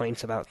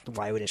complaints about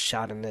why it is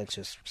shot in it's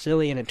just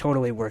silly, and it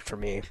totally worked for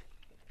me.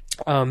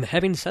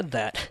 Having said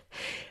that,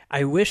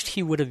 I wished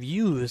he would have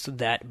used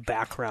that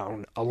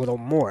background a little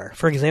more.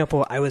 For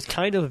example, I was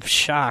kind of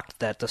shocked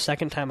that the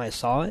second time I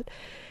saw it,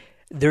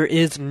 there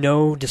is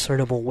no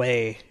discernible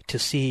way to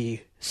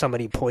see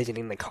somebody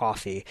poisoning the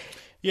coffee.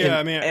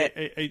 Yeah,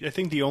 I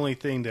think the only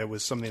thing that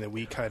was something that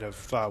we kind of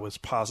thought was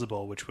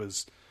possible, which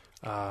was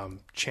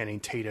Channing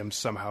Tatum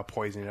somehow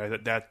poisoning her.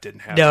 That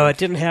didn't happen. No, it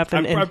didn't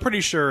happen. I'm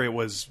pretty sure it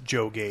was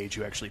Joe Gage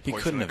who actually He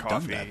poisoned couldn't the have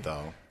coffee. done that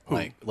though. Who?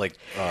 Right,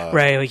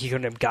 like he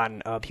couldn't have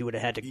gotten up. He would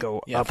have had to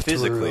go up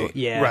physically. through.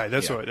 Yeah, Right,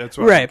 that's what.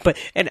 Right,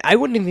 and I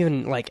wouldn't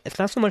even like. It's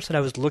not so much that I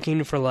was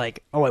looking for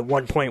like, oh, at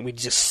one point we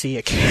just see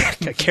a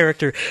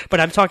character, but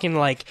I'm talking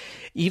like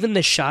even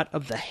the shot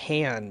of the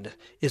hand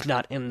is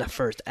not in the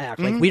first act.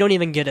 Like we don't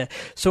even get a.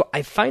 So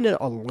I find it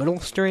a little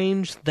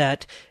strange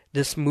that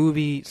this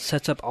movie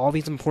sets up all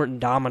these important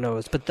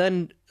dominoes, but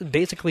then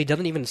basically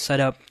doesn't even set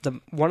up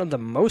one of the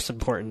most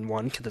important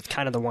one, because it's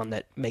kind of the one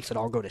that makes it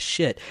all go to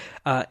shit,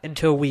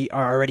 until we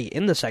are already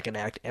in the second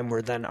act, and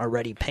we're then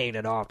already paying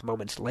it off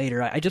moments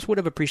later. I just would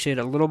have appreciated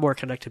a little more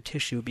connective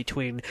tissue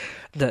between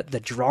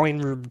the drawing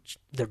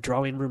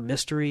room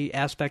mystery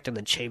aspect and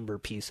the chamber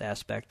piece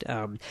aspect.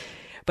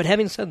 But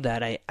having said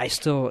that, I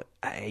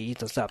eat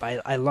this up.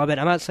 I love it.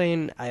 I'm not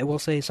saying, I will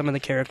say some of the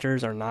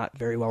characters are not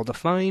very well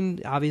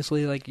defined.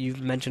 Obviously, like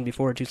you've mentioned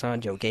before, Tucson,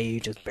 Joe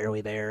Gage is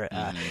barely there.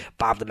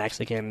 Bob the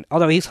Mexican,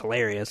 although he's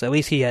hilarious, at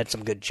least he had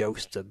some good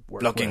jokes to work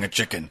with. Plucking a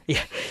chicken.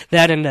 Yeah,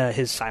 that and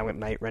his Silent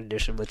Night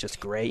rendition was just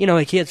great. You know,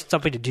 like he had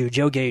something to do.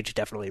 Joe Gage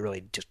definitely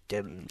really just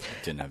didn't.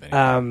 Didn't have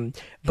any.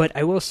 But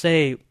I will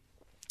say,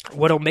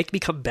 what'll make me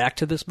come back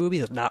to this movie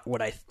is not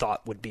what I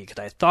thought would be, because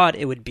I thought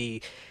it would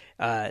be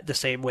the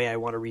same way I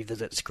want to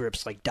revisit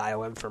scripts like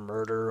Dial M for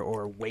Murder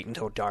or Wait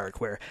Until Dark,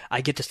 where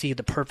I get to see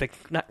the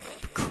perfect, not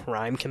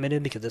crime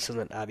committed, because this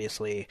isn't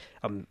obviously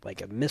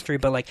like a mystery,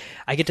 but like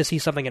I get to see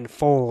something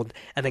unfold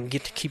and then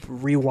get to keep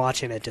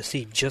rewatching it to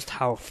see just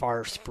how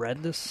far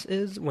spread this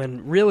is,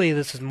 when really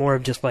this is more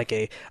of just like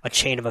a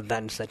chain of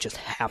events that just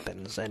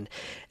happens, and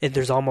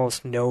there's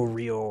almost no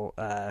real,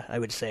 I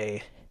would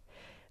say,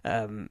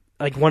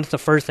 like once the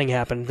first thing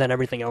happens, then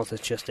everything else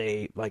is just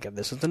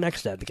this is the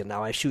next step, because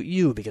now I shoot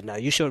you, because now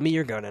you showed me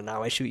your gun, and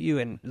now I shoot you,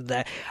 and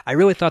that I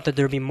really thought that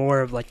there'd be more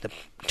of like the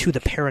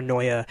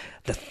paranoia,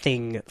 the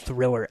Thing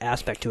thriller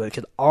aspect to it,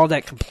 because all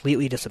that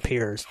completely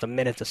disappears the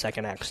minute the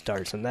second act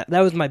starts, and that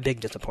was my big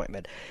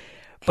disappointment.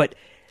 But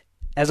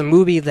as a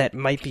movie that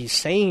might be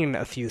saying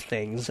a few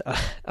things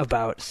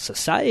about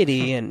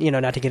society, and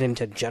not to get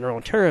into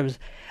general terms,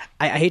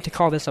 I hate to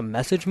call this a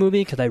message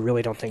movie, because I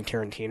really don't think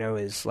Tarantino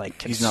is like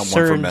concerned. He's not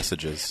one for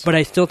messages. But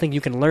I still think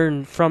you can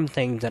learn from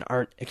things that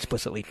aren't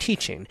explicitly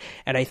teaching.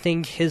 And I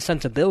think his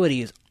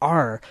sensibilities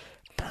are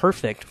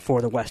perfect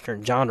for the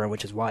Western genre,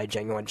 which is why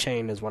Django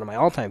Unchained is one of my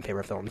all-time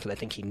favorite films, because I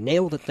think he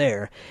nailed it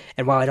there.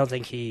 And while I don't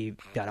think he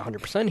got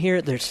 100%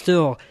 here, there's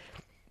still...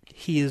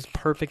 he is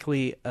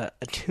perfectly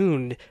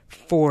attuned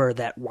for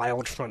that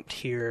wild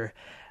frontier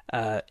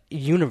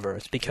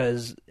universe,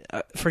 because,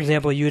 for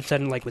example, you had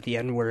said like with the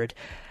N-word,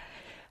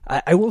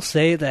 I will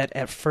say that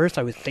at first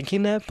I was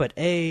thinking that, but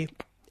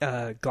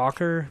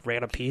Gawker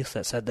ran a piece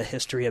that said the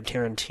history of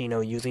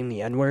Tarantino using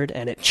the N-word,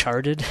 and it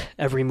charted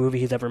every movie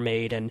he's ever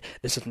made, and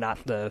this is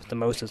not the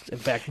most. In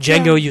fact,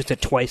 Django used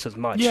it twice as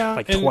much.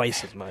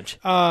 Twice as much.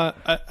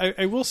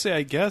 I will say,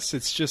 I guess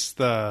it's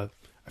just I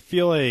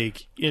feel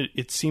like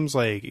it seems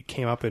like it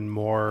came up in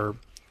more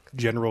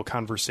general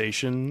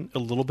conversation a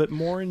little bit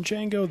more in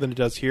Django than it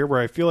does here,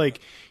 where I feel like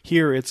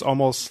here it's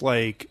almost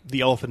like the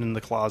elephant in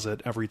the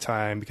closet every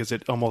time, because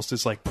it almost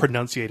is like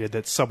pronunciated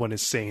that someone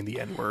is saying the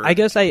N-word. I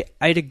guess I'd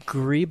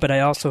agree, but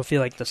I also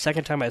feel like the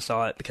second time I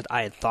saw it, because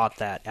I had thought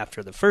that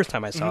after the first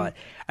time I saw it,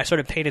 I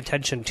started paying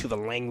attention to the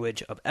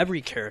language of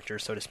every character,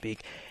 so to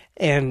speak,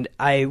 and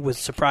I was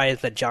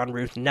surprised that John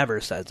Ruth never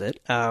says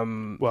it.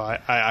 Well,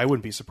 I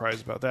wouldn't be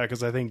surprised about that,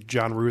 because I think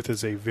John Ruth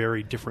is a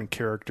very different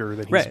character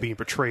than he's being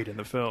portrayed in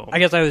the film. I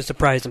guess I was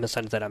surprised in the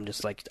sense that I'm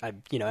just like,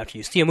 after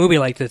you see a movie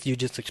like this, you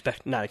just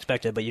not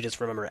expect it, but you just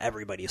remember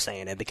everybody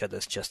saying it, because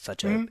it's just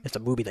such it's a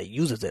movie that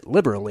uses it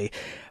liberally.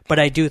 But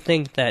I do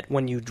think that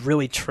when you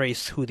really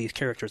trace who these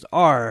characters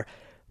are,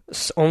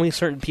 only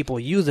certain people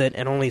use it,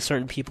 and only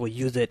certain people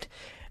use it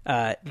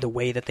the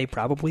way that they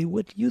probably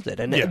would use it.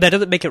 And that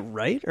doesn't make it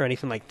right or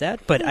anything like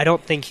that, but I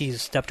don't think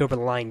he's stepped over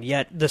the line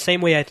yet. The same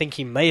way I think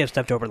he may have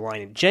stepped over the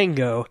line in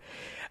Django,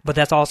 but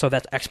that's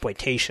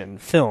exploitation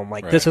film.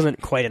 Like, this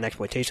isn't quite an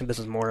exploitation. This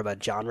is more of a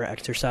genre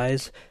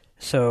exercise.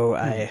 So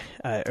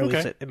at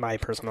least in my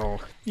personal...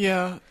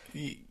 Yeah,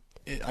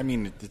 I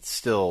mean, it's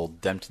still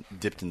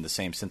dipped in the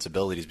same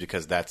sensibilities,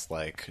 because that's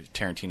like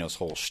Tarantino's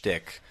whole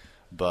shtick.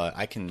 But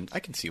I can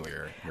see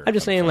where you're I'm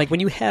just saying, from. like, when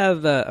you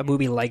have a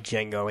movie like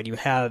Django, and you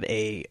have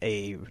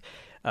an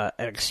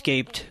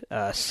escaped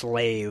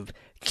slave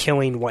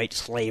killing white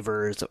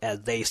slavers,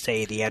 as they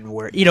say the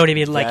N-word, you know what I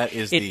mean? Like, that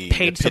is it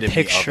paints a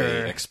picture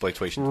of a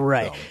exploitation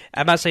right film.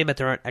 I'm not saying that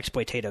there aren't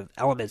exploitative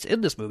elements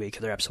in this movie,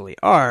 because there absolutely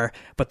are,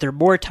 but they're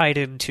more tied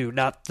into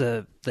not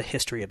the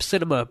history of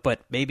cinema,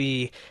 but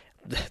maybe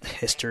the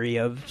history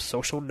of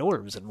social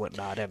norms and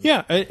whatnot. And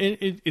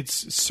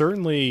it's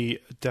certainly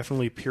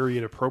definitely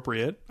period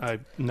appropriate.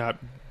 I'm not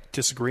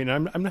disagreeing.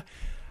 I'm not.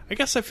 I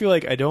guess I feel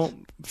like I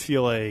don't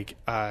feel like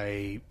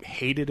I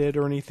hated it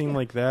or anything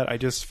like that. I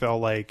just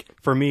felt like,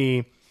 for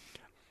me,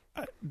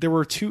 there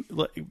were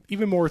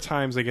even more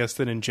times, I guess,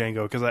 than in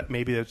Django, because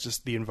maybe it's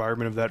just the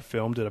environment of that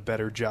film did a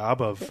better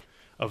job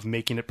of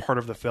making it part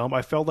of the film.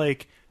 I felt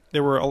like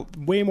there were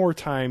way more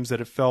times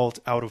that it felt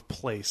out of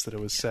place that it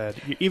was said,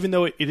 even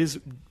though it is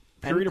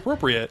period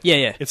appropriate.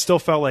 Yeah. It still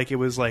felt like it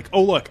was like,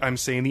 oh look, I'm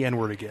saying the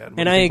N-word again.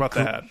 What do you think about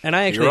that? And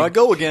I actually, here I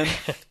go again.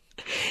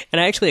 And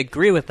I actually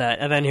agree with that.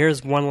 And then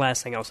here's one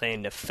last thing I'll say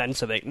in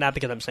defense of it. Not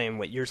because I'm saying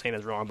what you're saying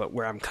is wrong, but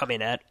where I'm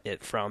coming at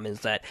it from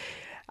is that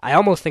I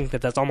almost think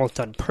that that's almost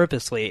done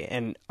purposely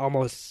and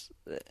almost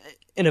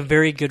in a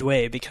very good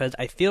way, because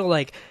I feel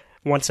like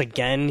once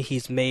again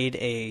he's made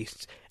a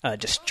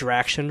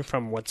distraction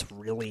from what's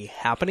really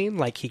happening.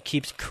 Like, he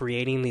keeps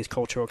creating these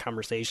cultural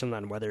conversations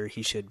on whether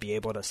he should be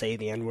able to say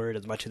the N-word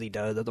as much as he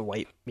does as a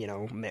white,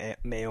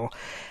 male.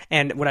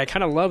 And what I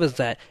kind of love is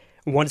that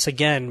once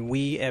again,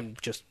 we and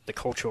just the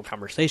cultural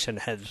conversation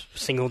has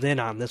singled in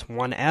on this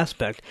one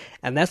aspect,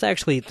 and that's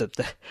actually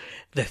the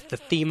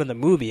theme of the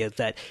movie, is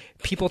that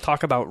people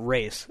talk about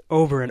race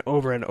over and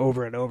over and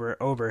over and over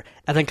and over,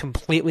 and then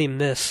completely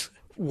miss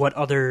what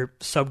other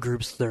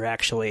subgroups they're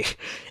actually,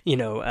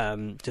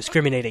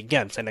 discriminating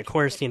against. And of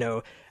course,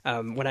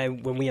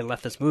 when we had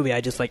left this movie,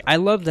 I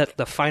love that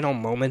the final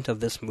moment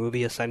of this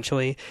movie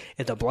essentially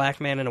is a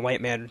black man and a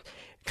white man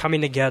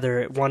coming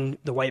together,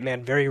 the white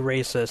man very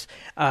racist,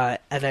 and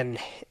then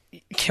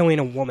killing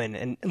a woman,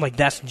 and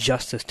that's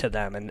justice to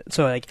them. And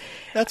so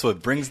that's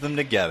what brings them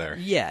together.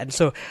 Yeah, and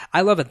so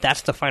I love that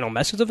that's the final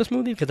message of this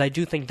movie, because I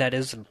do think that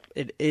is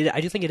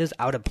I do think it is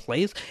out of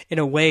place in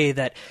a way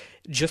that,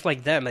 just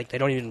like them, they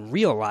don't even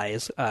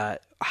realize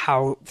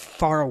how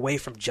far away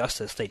from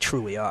justice they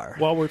truly are.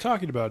 While we're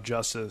talking about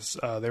justice,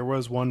 there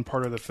was one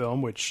part of the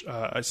film which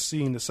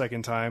seeing the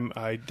second time,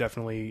 I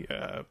definitely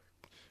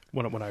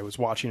when I was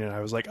watching it,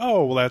 I was like,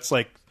 oh, well, that's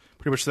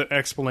pretty much the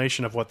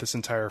explanation of what this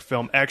entire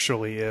film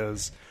actually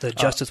is. The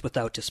justice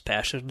without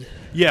dispassion.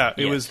 Yeah,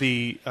 it was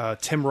the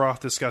Tim Roth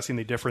discussing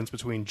the difference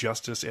between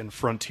justice and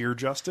frontier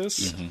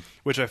justice,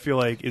 which I feel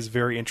like is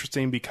very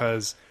interesting,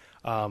 because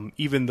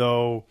even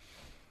though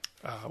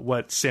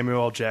what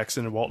Samuel L.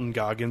 Jackson and Walton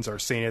Goggins are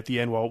saying at the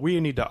end, well,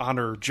 we need to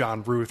honor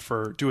John Ruth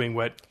for doing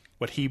what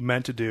he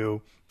meant to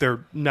do,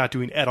 they're not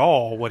doing at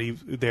all what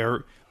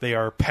they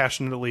are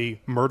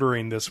passionately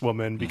murdering this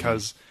woman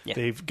because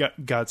they've got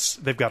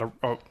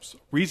a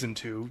reason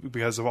to,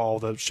 because of all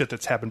the shit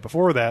that's happened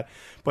before that.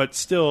 But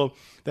still,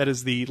 that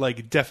is the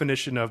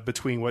definition of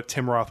between what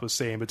Tim Roth was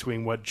saying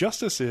between what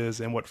justice is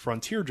and what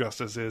frontier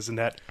justice is, and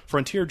that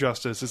frontier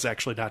justice is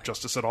actually not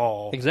justice at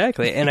all.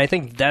 Exactly, and I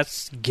think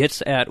that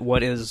gets at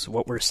what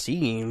we're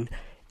seeing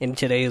in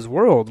today's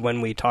world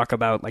when we talk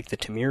about the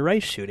Tamir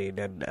Rice shooting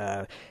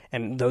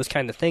and those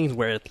kind of things,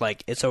 where it's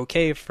it's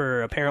okay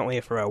for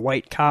a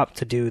white cop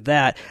to do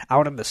that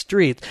out on the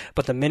streets,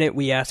 but the minute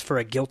we ask for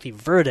a guilty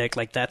verdict,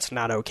 that's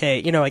not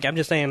okay.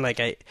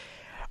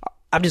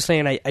 I'm just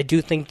saying I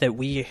do think that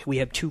we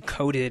have two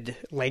coded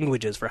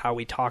languages for how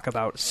we talk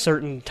about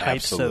certain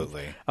types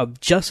of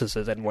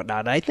justices and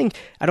whatnot. I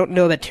don't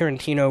know that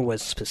Tarantino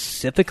was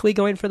specifically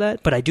going for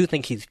that, but I do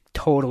think he's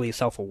totally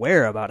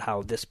self-aware about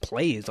how this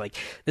plays.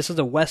 This is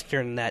a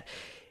Western that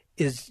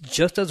is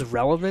just as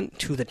relevant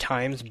to the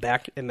times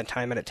back in the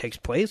time that it takes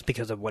place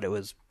because of what it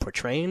was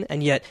portraying,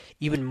 and yet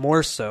even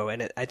more so.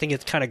 And I think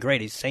it's kind of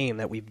great he's saying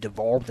that we've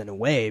devolved in a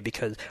way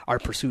because our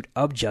pursuit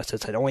of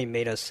justice had only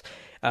made us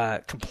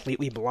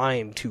completely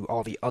blind to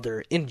all the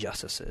other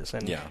injustices.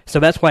 And so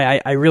that's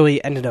why I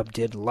really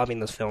did loving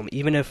this film,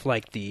 even if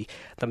the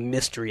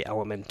mystery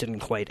element didn't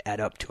quite add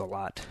up to a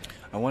lot.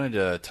 I wanted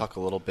to talk a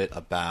little bit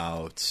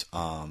about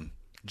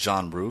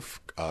John Ruth,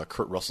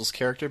 Kurt Russell's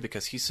character,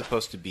 because he's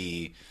supposed to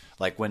be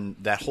when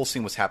that whole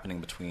scene was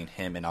happening between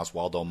him and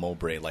Oswaldo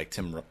Mowbray,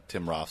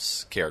 Tim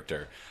Roth's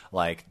character,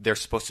 they're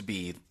supposed to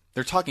be,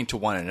 they're talking to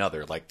one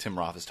another. Tim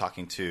Roth is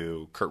talking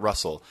to Kurt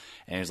Russell,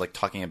 and he's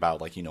talking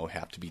about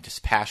have to be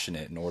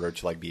dispassionate in order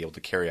to be able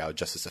to carry out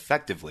justice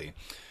effectively.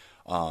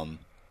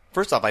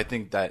 First off, I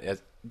think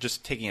that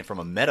just taking it from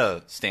a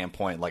meta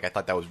standpoint, I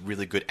thought that was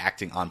really good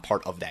acting on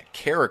part of that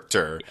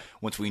character.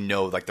 Once we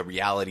know the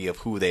reality of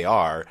who they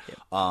are,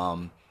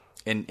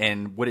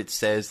 and what it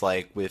says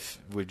with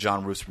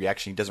John Ruth's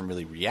reaction, he doesn't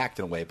really react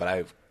in a way, but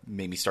I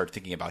made me start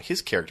thinking about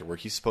his character, where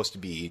he's supposed to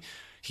be.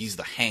 He's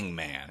the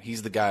hangman.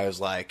 He's the guy who's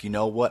you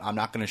know what? I'm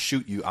not going to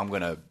shoot you. I'm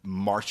going to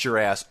march your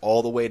ass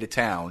all the way to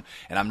town,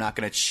 and I'm not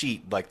going to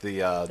cheat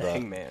the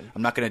hangman.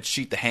 I'm not going to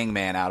cheat the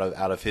hangman out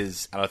of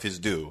his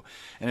due.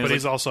 And but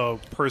he's also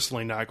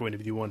personally not going to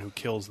be the one who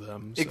kills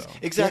them. So.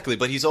 Exactly.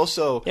 But he's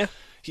also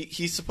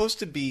he's supposed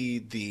to be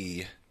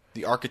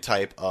the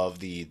archetype of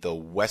the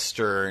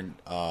Western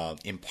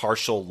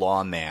impartial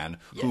lawman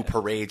who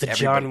parades the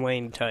John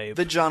Wayne type.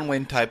 The John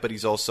Wayne type, but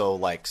he's also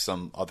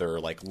some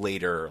other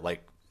later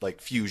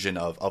fusion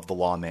of the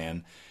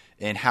lawman,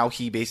 and how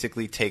he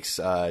basically takes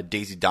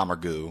Daisy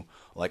Domergue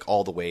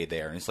all the way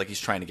there, and it's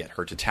he's trying to get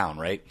her to town,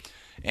 right?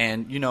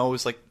 And it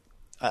was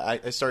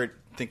I started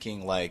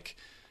thinking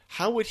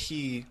how would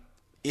he,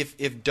 if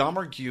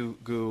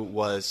Domergue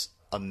was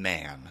a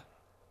man,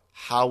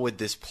 how would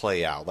this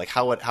play out? Like,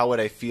 how would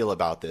I feel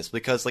about this?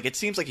 Because, like, it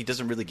seems like he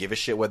doesn't really give a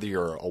shit whether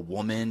you're a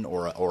woman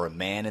or a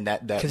man in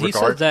that regard. Because he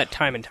says that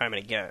time and time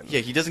and again.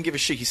 Yeah, he doesn't give a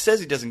shit. He says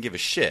he doesn't give a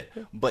shit,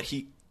 but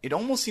it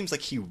almost seems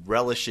like he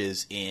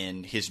relishes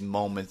in his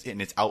moments, in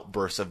his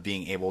outbursts of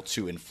being able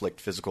to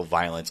inflict physical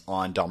violence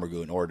on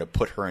Domergue in order to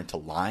put her into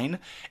line.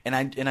 And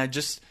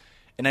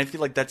I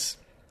feel like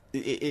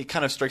it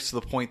kind of strikes to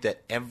the point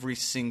that every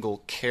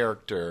single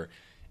character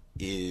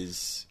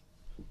is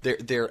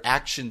their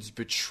actions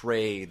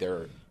betray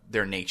their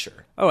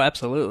nature. Oh,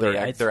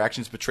 absolutely. Their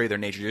actions betray their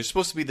nature. You're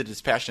supposed to be the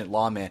dispassionate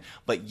lawman,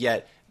 but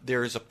yet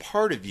there is a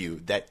part of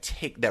you that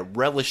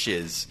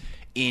relishes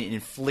in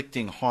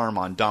inflicting harm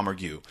on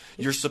Domergue.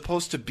 You're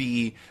supposed to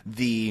be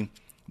the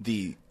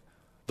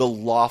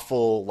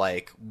lawful,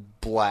 like,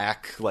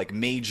 black, like,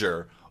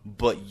 major,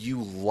 but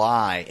you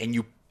lie and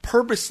you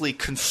purposely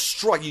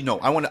construct.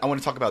 I want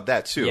to talk about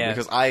that too,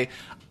 because I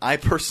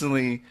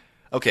personally,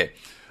 okay,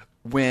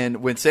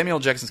 when Samuel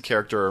Jackson's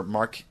character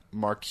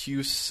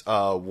Marcus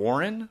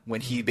Warren,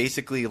 when he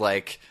basically,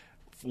 like,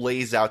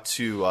 lays out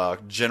to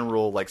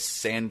General, like,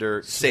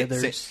 Sandy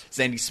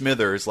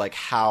Smithers, like,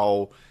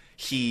 how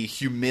he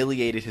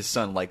humiliated his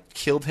son, like,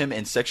 killed him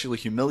and sexually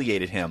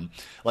humiliated him.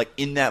 Like,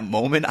 in that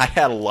moment, I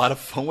had a lot of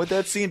fun with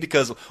that scene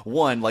because,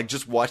 one, like,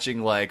 just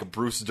watching, like,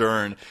 Bruce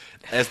Dern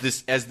as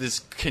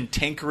this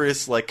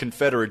cantankerous, like,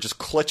 Confederate just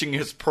clutching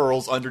his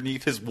pearls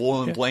underneath his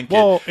woolen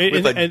blanket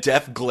with a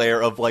death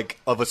glare of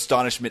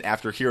astonishment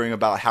after hearing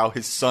about how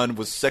his son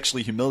was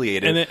sexually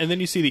humiliated. And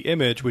then you see the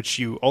image, which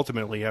you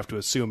ultimately have to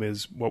assume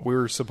is what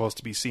we're supposed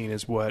to be seeing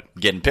is what...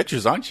 Getting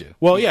pictures, aren't you?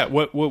 Well, yeah,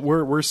 what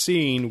we're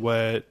seeing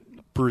what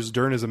Bruce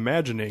Dern is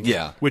imagining,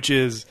 which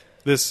is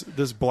this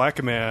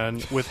black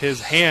man with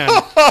his hand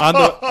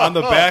on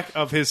the back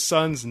of his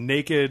son's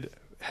naked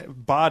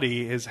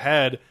body, his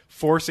head,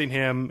 forcing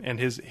him and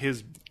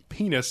his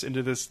penis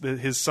into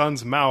his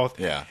son's mouth,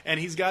 and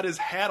he's got his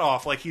hat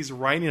off like he's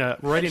riding a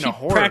horse.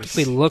 He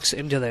practically looks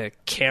into the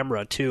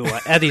camera too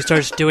as he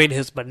starts doing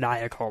his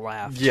maniacal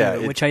laugh,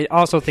 which I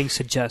also think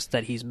suggests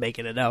that he's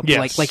making it up,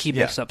 like he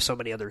makes up so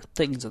many other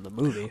things in the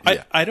movie.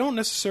 I don't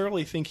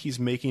necessarily think he's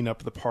making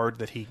up the part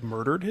that he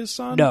murdered his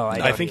son. No,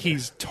 I think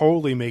he's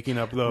totally making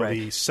up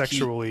the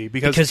sexually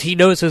because he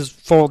knows his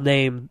full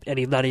name and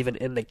he's not even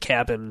in the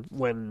cabin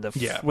when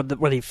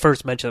he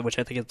first mentioned it, which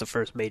I think is the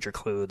first major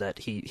clue that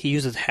he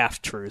uses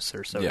half-truths,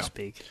 or so to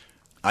speak.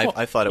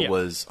 I thought it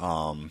was.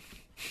 I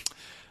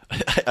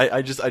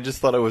just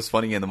thought it was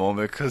funny in the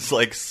moment because,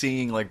 like,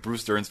 seeing, like,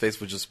 Bruce Dern's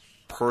face was just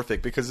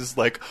perfect because it's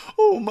like,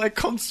 oh, my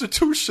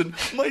Constitution,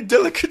 my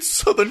delicate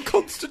Southern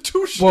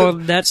Constitution. Well,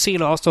 that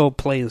scene also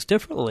plays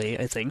differently,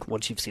 I think,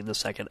 once you've seen the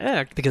second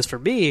act, because for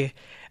me,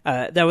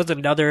 that was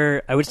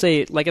another, I would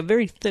say, like a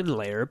very thin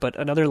layer, but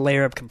another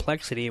layer of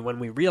complexity when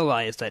we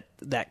realize that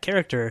that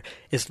character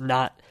is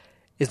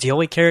the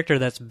only character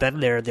that's been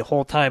there the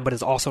whole time, but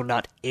is also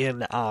not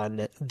in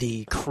on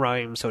the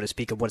crime, so to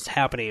speak, of what's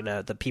happening,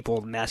 the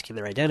people masking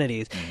their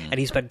identities, and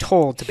he's been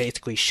told to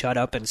basically shut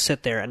up and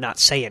sit there and not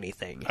say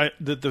anything.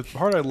 The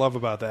part I love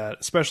about that,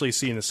 especially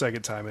seeing the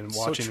second time and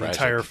watching the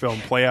entire film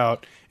play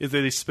out, is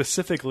that he's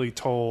specifically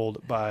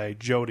told by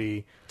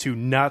Jody to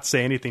not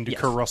say anything to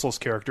Kurt Russell's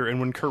character, and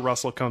when Kurt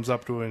Russell comes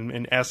up to him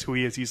and asks who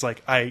he is, he's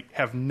like, I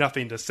have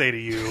nothing to say to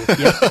you.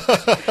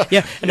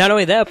 Yeah, and not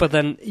only that, but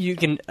then you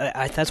can,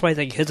 that's why I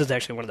think his is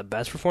actually one of the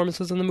best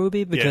performances in the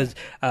movie, because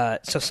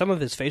so some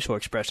of his facial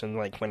expression,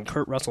 like when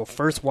Kurt Russell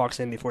first walks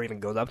in before he even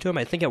goes up to him,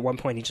 I think at one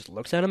point he just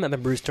looks at him, and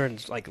then Bruce Dern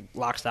like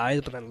locks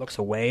eyes, but then looks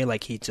away,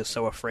 like he's just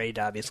so afraid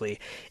to obviously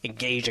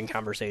engage in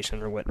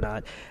conversation or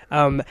whatnot.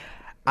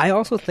 I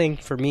also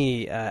think, for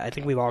me, I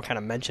think we've all kind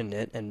of mentioned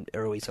it,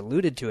 or at least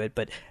alluded to it,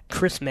 but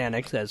Chris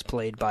Mannix, as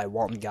played by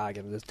Walton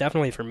Goggins, is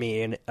definitely, for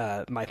me,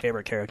 my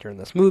favorite character in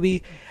this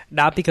movie.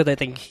 Not because I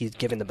think he's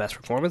giving the best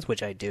performance,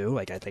 which I do,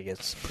 like I think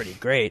it's pretty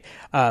great,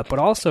 but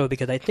also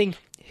because I think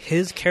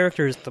his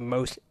character is the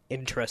most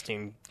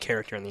interesting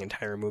character in the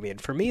entire movie. And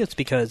for me, it's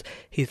because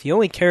he's the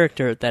only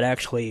character that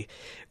actually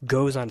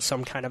goes on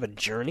some kind of a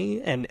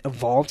journey and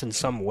evolves in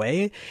some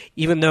way,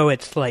 even though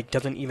it's like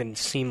doesn't even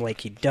seem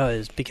like he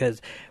does.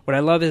 Because what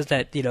I love is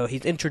that, you know,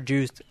 he's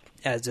introduced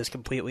as this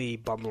completely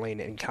bumbling,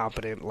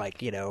 incompetent,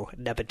 like, you know,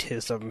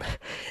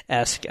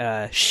 nepotism-esque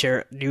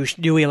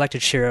newly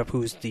elected sheriff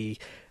who's the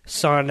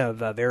son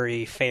of a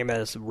very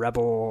famous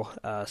rebel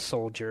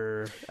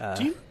soldier.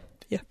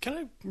 Can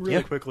I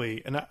really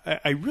quickly, and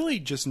I really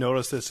just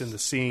noticed this in the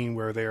scene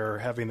where they're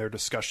having their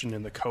discussion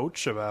in the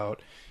coach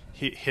about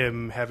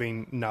him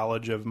having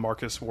knowledge of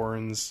Marcus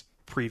Warren's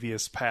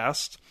previous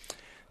past.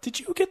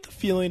 Did you get the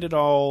feeling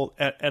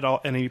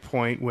at any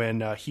point when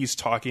he's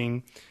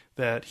talking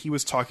that he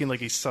was talking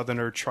like a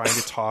Southerner trying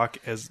to talk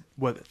as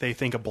what they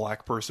think a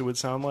black person would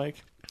sound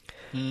like?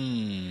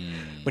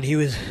 When he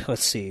was,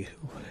 let's see,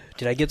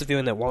 did I get the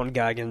feeling that Walton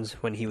Goggins,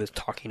 when he was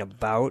talking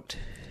about...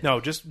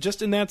 No,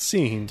 just in that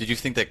scene. Did you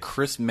think that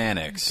Chris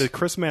Mannix,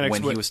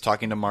 when he was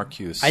talking to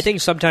Marcuse... I think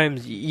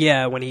sometimes,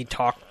 when he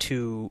talked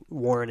to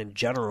Warren in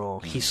general,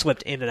 he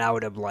slipped in and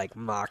out of, like,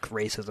 mock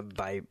racism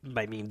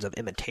by means of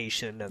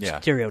imitation of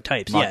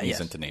stereotypes. Mock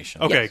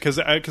intonation. Okay, because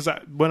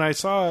when I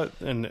saw,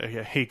 and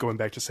I hate going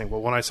back to saying,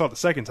 well, when I saw it the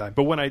second time,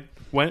 but when I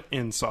went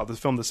and saw the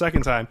film the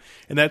second time,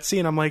 in that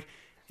scene, I'm like,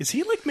 is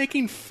he, like,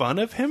 making fun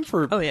of him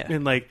for... Oh, yeah.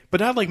 And, like,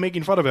 but not, like,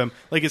 making fun of him.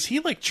 Like, is he,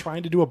 like,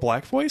 trying to do a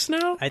black voice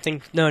now? I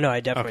think... No,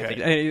 I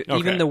definitely think...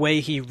 Even the way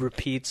he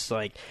repeats,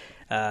 like,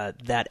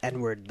 that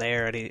N-word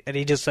there, and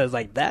he just says,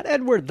 like, that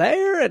N-word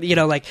there? And,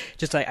 like,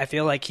 just, like, I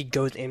feel like he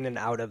goes in and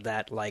out of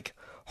that, like,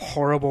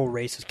 horrible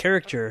racist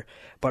character,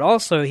 but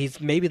also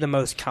he's maybe the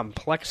most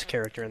complex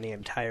character in the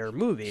entire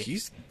movie.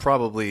 He's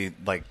probably,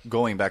 like,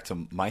 going back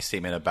to my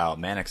statement about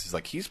Mannix, is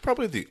like, he's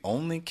probably the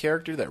only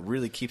character that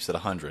really keeps it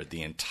 100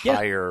 the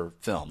entire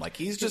film. Like,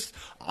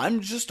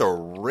 I'm just a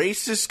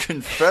racist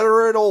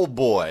Confederate old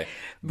boy.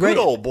 Good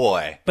old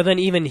boy. But then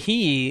even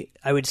he,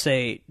 I would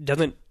say,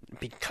 doesn't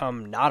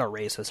become not a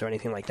racist or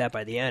anything like that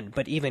by the end,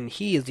 but even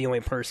he is the only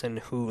person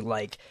who,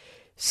 like,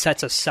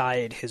 sets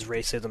aside his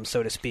racism,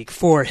 so to speak,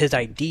 for his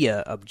idea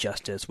of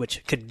justice,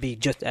 which could be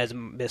just as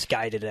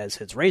misguided as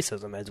his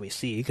racism, as we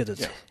see, because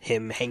it's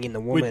him hanging the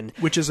woman.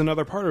 Which is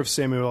another part of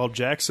Samuel L.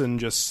 Jackson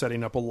just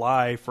setting up a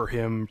lie for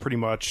him pretty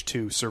much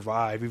to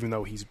survive, even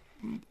though he's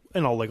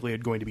in all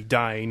likelihood going to be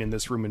dying in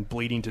this room and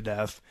bleeding to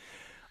death.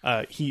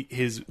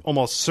 His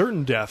almost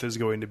certain death is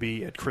going to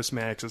be at Chris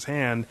Mannix's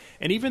hand,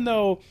 and even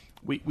though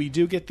we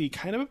do get the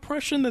kind of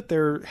impression that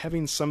they're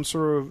having some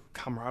sort of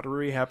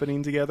camaraderie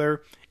happening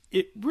together,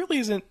 it really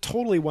isn't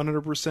totally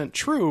 100%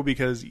 true,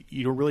 because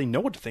you don't really know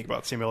what to think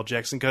about Samuel L.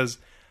 Jackson, because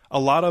a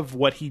lot of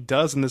what he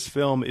does in this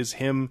film is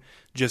him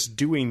just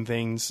doing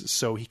things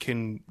so he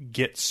can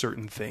get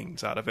certain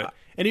things out of it.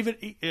 And even,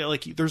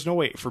 like, there's no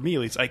way, for me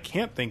at least, I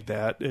can't think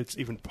that it's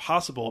even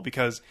possible,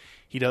 because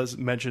he does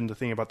mention the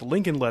thing about the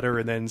Lincoln letter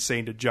and then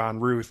saying to John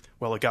Ruth,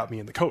 well, it got me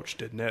in the coach,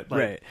 didn't it? Like,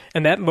 right.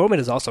 And that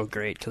moment is also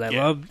great, because I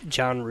love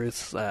John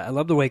Ruth's, I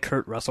love the way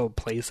Kurt Russell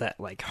plays that,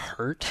 like,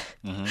 hurt.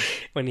 Mm-hmm.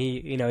 When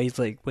he, he's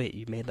like, wait,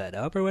 you made that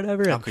up or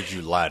whatever? How could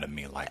you lie to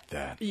me like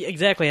that?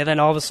 Exactly. And then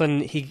all of a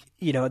sudden, he,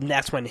 and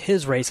that's when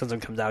his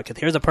racism comes out, because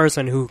here's a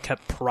person who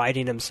kept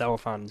priding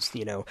himself on,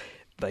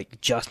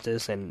 like,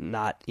 justice and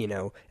not,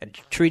 and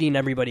treating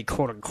everybody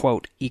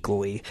quote-unquote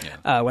equally,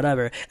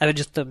 whatever. And then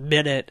just the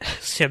minute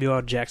Samuel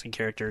L. Jackson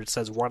character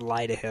says one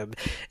lie to him,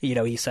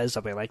 he says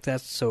something like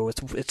that. So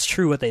it's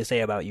true what they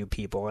say about you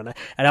people. And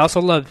I also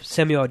love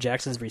Samuel L.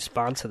 Jackson's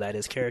response to that.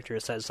 His character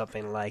says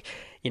something like,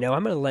 I'm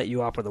going to let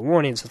you off with a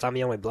warning since I'm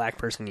the only black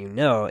person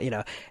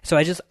So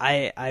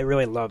I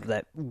really love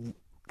that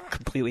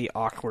completely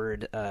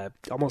awkward,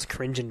 almost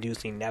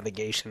cringe-inducing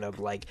navigation of,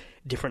 like,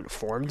 different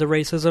forms of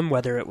racism,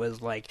 whether it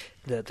was, like,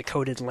 the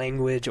coded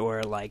language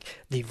or, like,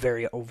 the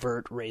very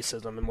overt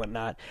racism and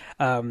whatnot.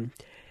 And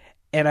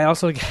I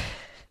also,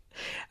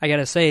 I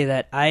gotta say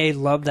that I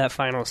love that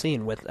final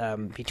scene with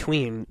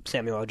between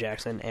Samuel L.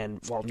 Jackson and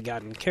Walton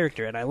Goggins'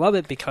 character, and I love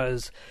it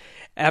because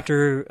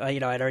after,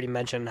 I'd already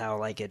mentioned how,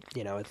 like,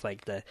 it's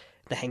like the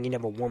hanging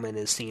of a woman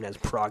is seen as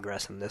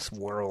progress in this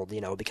world,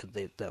 because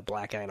the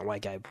black guy and the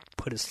white guy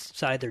put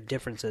aside their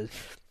differences.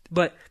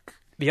 But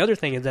the other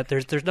thing is that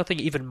there's nothing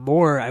even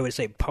more, I would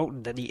say,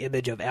 potent than the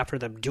image of, after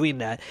them doing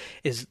that,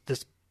 is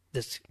this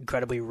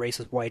incredibly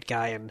racist white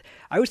guy, and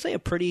I would say a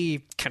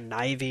pretty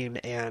conniving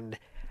and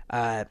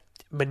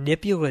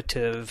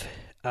manipulative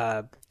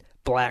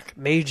black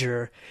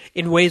major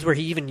in ways where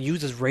he even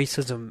uses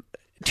racism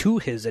to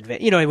his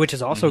advantage, which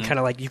is also kind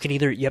of like you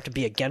have to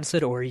be against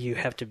it or you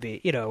have to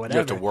be, whatever. You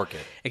have to work it.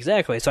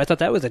 Exactly. So I thought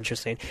that was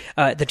interesting.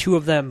 The two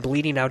of them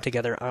bleeding out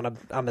together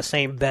on the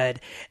same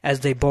bed as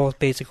they both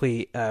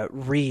basically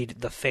read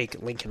the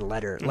fake Lincoln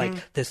letter. Like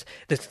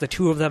the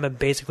two of them have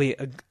basically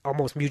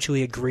almost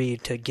mutually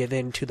agreed to give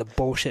in to the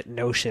bullshit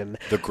notion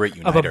the great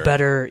uniter.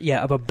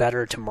 of a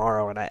better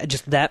tomorrow. And I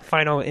just that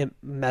final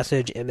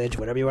image,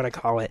 whatever you want to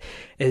call it,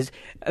 is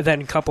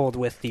then coupled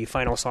with the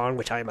final song,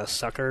 which I'm a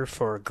sucker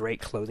for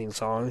great closing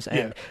songs,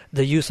 and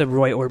the use of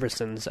Roy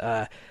Orbison's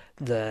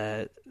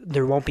There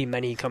Won't Be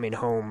Many Coming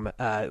Home,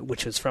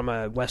 which was from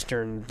a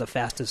Western, The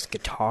Fastest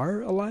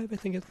Guitar Alive, I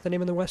think is the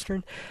name of the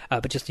Western.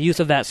 But just the use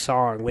of that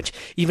song, which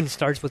even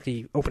starts with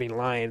the opening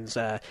lines,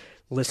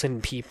 listen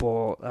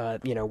people,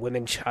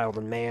 women, child,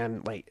 and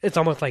man. Like, it's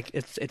almost like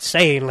it's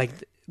saying, like,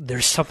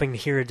 there's something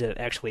here to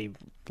actually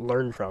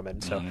learn from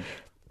it. So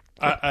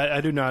I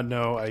do not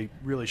know. I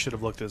really should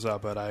have looked this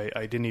up, but I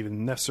didn't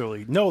even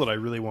necessarily know that I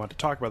really wanted to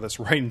talk about this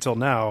right until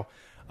now.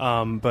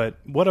 But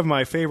one of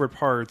my favorite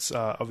parts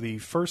of the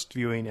first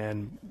viewing,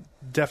 and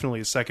definitely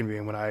the second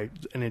viewing,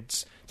 and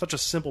it's such a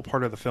simple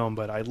part of the film,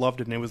 but I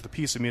loved it, and it was the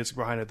piece of music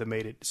behind it that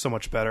made it so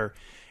much better.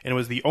 And it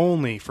was the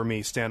only, for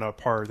me, standout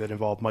part that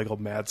involved Michael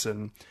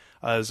Madsen.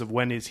 as of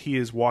when he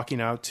is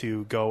walking out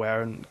to go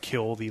out and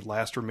kill the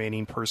last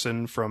remaining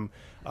person from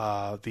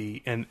and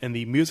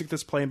the music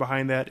that's playing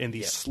behind that, and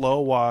the slow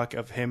walk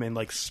of him and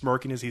like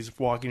smirking as he's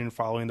walking and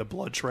following the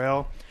blood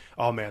trail.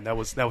 Oh man, that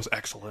was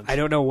excellent. I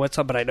don't know what's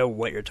up, but I know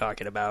what you're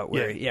talking about.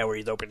 Where where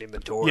he's opening the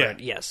door. Yeah.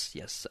 And yes.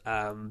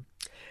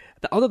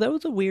 Although that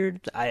was a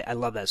weird, I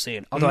love that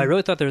scene. Although I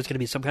really thought there was going to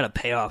be some kind of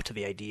payoff to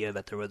the idea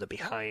that there was a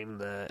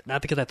behind the,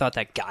 not because I thought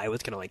that guy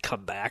was going to like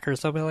come back or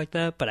something like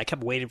that, but I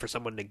kept waiting for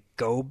someone to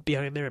go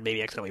behind there and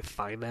maybe accidentally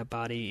find that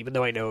body, even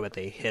though I know that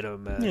they hit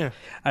him.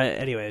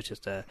 Anyway, it's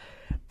just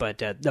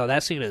but no,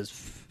 that scene is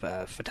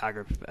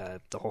photography.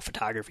 The whole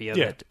photography of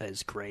it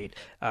is great.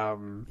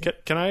 Can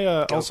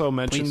I also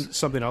mention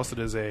something else that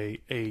is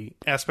a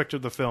aspect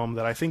of the film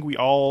that I think we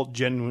all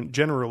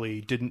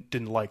generally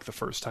didn't like the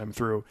first time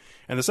through,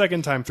 and the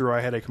second time through I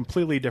had a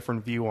completely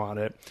different view on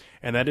it,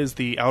 and that is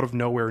the out of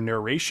nowhere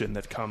narration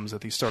that comes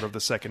at the start of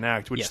the second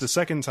act, which the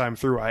second time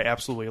through I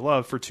absolutely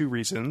love for two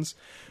reasons.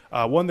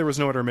 One, there was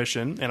no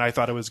intermission, and I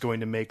thought it was going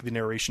to make the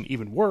narration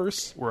even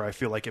worse, where I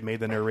feel like it made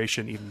the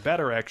narration even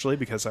better, actually,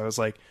 because I was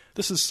like,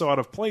 this is so out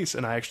of place,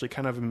 and I actually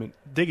kind of am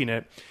digging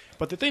it.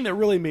 But the thing that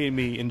really made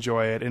me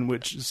enjoy it, and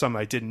which is something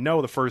I didn't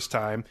know the first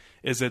time,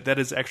 is that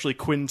is actually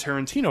Quentin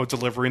Tarantino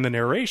delivering the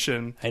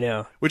narration. I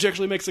know. Which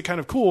actually makes it kind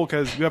of cool,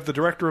 because you have the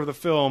director of the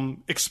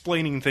film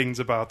explaining things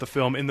about the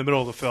film in the middle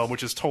of the film,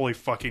 which is totally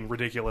fucking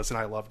ridiculous, and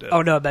I loved it.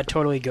 Oh, no, that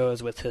totally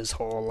goes with his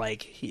whole,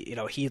 like,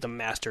 he's a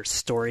master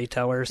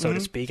storyteller, so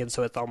to speak, and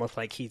so it's almost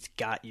like he's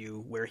got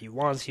you where he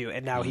wants you,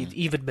 and now he's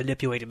even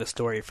manipulating the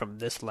story from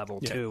this level,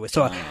 too.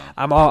 So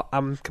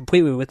I'm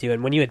completely with you,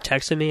 and when you had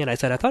texted me, and I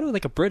said, I thought it was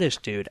like a British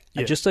dude,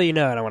 just so you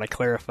know, and I want to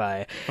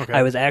clarify,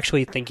 I was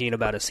actually thinking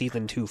about a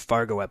Season 2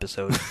 Fargo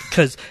episode,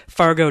 because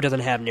Fargo doesn't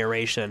have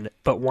narration,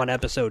 but one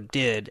episode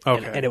did,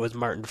 and it was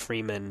Martin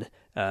Freeman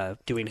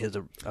doing his...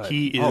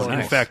 he is,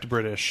 in fact,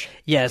 British.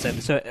 Yes,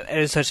 and so it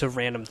was such a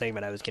random thing,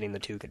 but I was getting the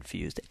two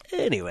confused.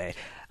 Anyway,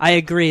 I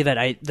agree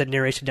that the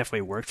narration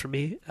definitely worked for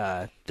me.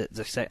 I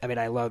mean,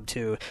 I love,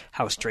 too,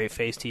 how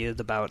straight-faced he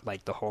is about,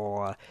 like, the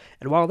whole...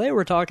 and while they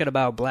were talking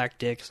about black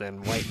dicks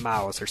and white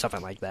mouse or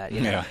something like that, you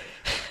know... Yeah.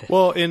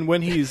 Well, and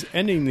when he's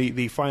ending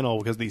the final,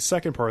 because the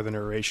second part of the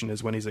narration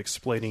is when he's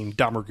explaining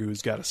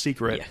Domergue's got a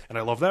secret, and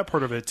I love that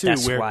part of it, too.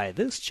 That's why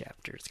this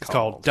chapter is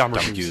called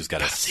Domergue's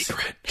got a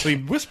secret. So he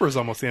whispers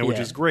almost the end, which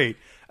is great.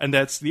 And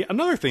that's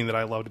another thing that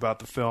I loved about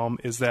the film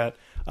is that,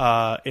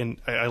 and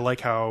I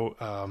like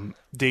how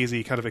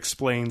Daisy kind of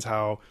explains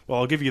how, well,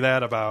 I'll give you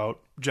that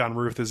about John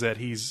Ruth, is that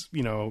he's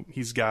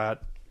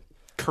got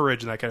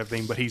courage and that kind of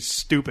thing, but he's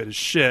stupid as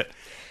shit.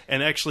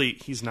 And actually,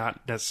 he's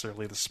not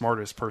necessarily the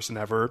smartest person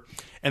ever.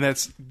 And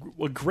that's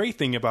a great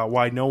thing about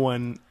why no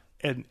one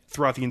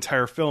throughout the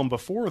entire film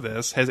before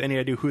this has any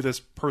idea who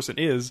this person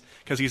is,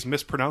 because he's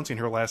mispronouncing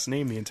her last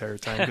name the entire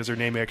time, because her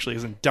name actually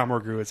isn't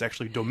Domergue, it's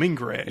actually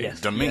Domingre.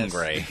 Yes.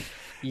 Domingre.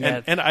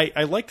 Yes. And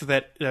I liked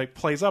that it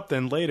plays up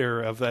then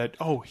later of that,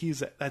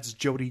 that's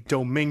Jodie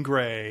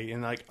Domingre,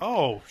 and like,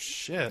 oh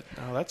shit,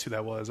 oh, that's who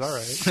that was. All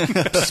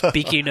right.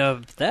 Speaking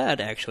of that,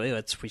 actually,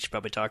 we should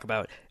probably talk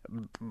about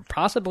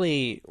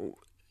possibly,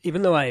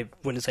 even though I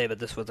wouldn't say that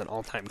this was an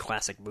all-time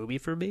classic movie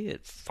for me,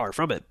 it's far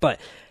from it, but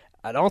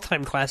an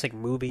all-time classic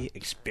movie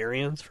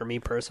experience for me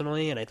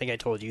personally, and I think I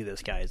told you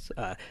this, guys,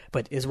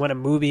 but is when a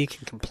movie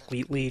can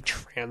completely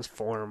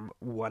transform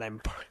what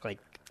I'm like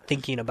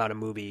thinking about a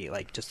movie,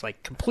 like just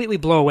like completely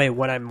blow away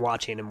what I'm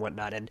watching and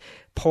whatnot, and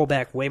pull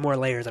back way more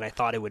layers than I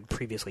thought it would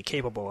previously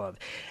capable of.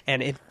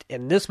 And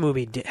this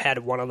movie had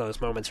one of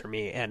those moments for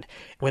me. And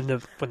when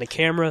the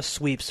camera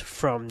sweeps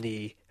from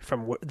the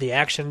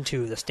action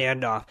to the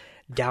standoff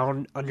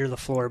down under the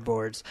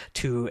floorboards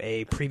to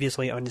a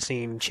previously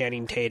unseen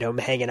Channing Tatum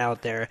hanging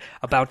out there,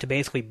 about to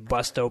basically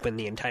bust open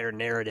the entire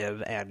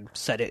narrative and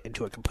set it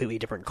into a completely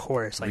different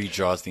course. Like,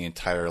 redraws the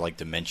entire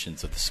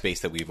dimensions of the space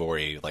that we've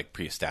already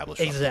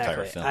pre-established.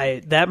 Exactly. The entire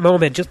film. That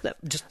moment, just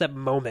that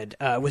moment,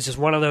 was just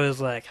one of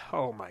those like,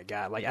 oh my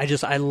god! Like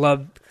I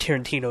love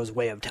Tarantino's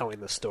way of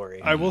telling the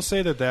story. I will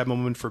say that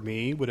moment for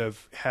me would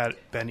have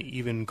been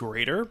even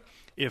greater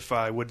if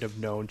I wouldn't have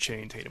known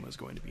Channing Tatum was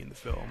going to be in the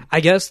film. I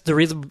guess the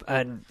reason,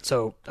 and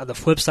so on the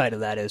flip side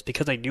of that is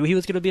because I knew he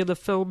was going to be in the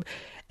film,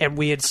 and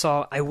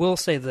I will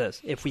say this,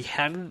 if we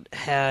hadn't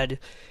had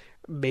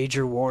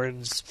Major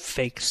Warren's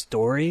fake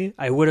story,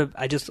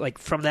 I just, like,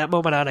 from that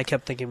moment on, I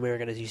kept thinking we were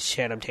going to see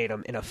Channing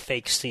Tatum in a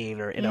fake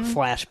scene or in a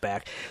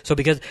flashback. So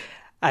because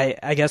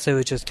I guess it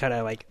was just kind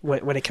of like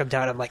when it comes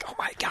down, I'm like, oh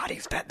my god,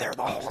 he's been there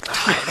the whole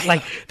time.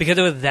 Like, because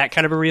it was that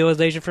kind of a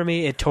realization for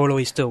me, it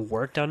totally still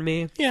worked on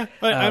me. Yeah,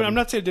 I'm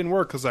not saying it didn't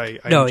work, because I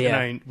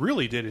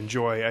really did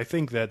enjoy. I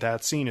think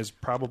that scene is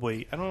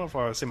probably, I don't know if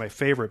I would say my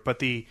favorite, but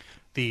the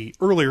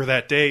earlier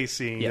that day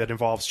scene that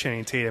involves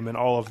Channing Tatum and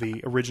all of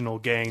the original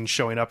gang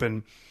showing up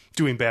and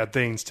doing bad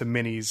things to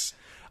Minnie's.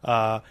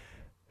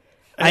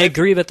 I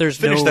agree that there's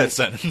Finish no... that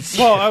sentence.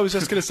 Well, I was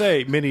just going to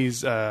say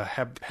Minnie's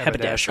haberdashery.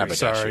 Haberdashery,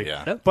 Sorry.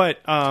 yeah. But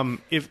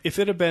if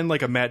it had been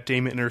like a Matt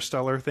Damon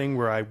Interstellar thing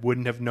where I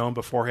wouldn't have known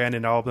beforehand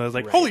and all of them, I was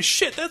like, holy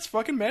shit, that's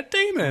fucking Matt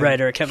Damon. Right,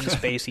 or a Kevin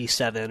Spacey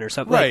 7 or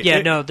something. Right. Like,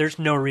 yeah, no, there's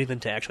no reason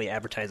to actually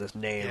advertise his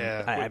name.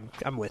 Yeah.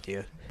 I'm with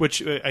you.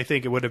 Which I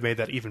think it would have made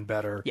that even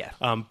better. Yeah.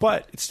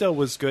 But it still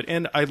was good.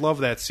 And I love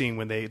that scene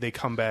when they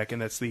come back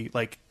and that's the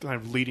like kind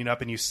of leading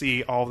up and you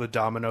see all the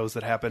dominoes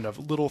that happen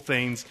of little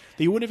things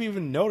that you wouldn't have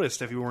even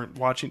noticed if you were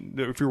watching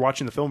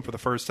the film for the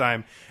first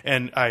time.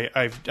 And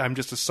I'm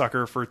just a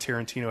sucker for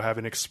Tarantino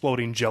having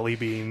exploding jelly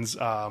beans.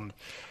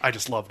 I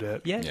just loved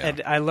it. Yeah,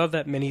 and I love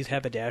that Minnie's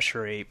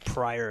haberdashery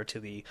prior to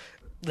the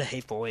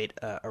Hateful Eight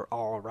are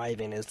all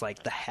arriving is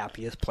like the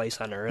happiest place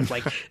on earth.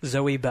 Like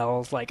Zoe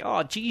Bell's like,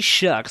 oh gee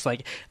shucks,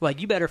 like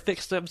you better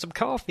fix them some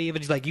coffee, and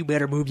he's like, you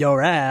better move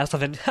your ass.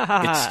 And then,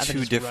 It's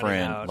two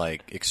different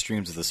like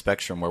extremes of the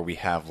spectrum where we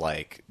have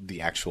like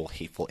the actual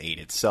Hateful Eight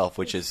itself,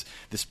 which is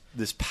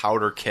this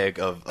powder keg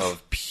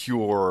of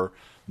pure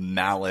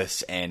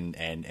malice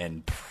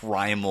and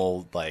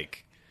primal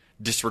like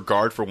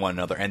disregard for one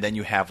another, and then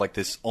you have like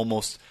this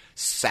almost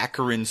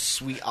saccharine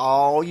sweet,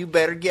 oh, you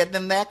better get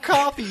them that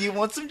coffee, you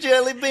want some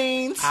jelly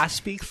beans, I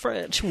speak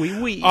French,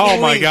 oui. Oh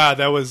my god,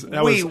 that was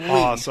Oui.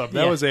 awesome.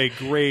 That Yeah. was a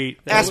great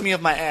ask me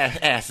if my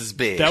ass is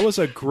big. That was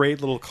a great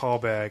little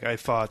callback, I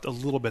thought, a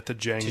little bit to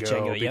Django,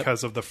 Django, yep.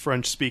 because of the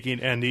French speaking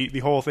and the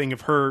whole thing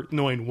of her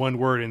knowing one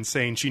word and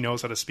saying she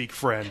knows how to speak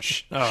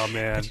French. Oh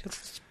man.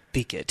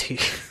 Speak it.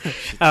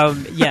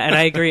 Yeah, and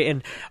I agree.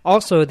 And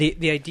also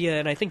the idea,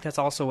 and I think that's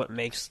also what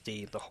makes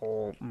the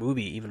whole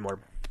movie even more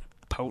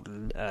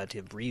potent,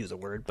 to reuse a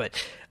word, but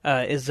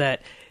is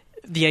that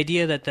the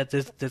idea that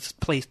this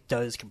place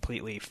does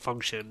completely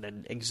function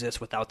and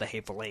exist without the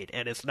Hateful Eight,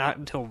 and it's not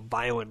until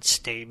violence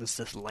stains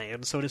this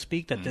land, so to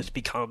speak, that this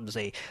becomes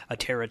a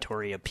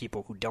territory of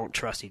people who don't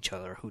trust each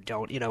other, who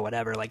don't,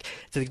 whatever. Like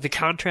the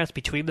contrast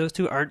between those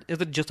two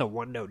isn't just a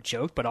one-note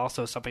joke, but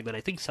also something that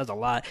I think says a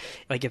lot.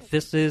 Like if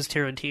this is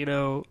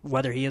Tarantino,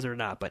 whether he is or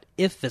not, but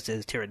if this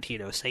is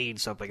Tarantino saying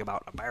something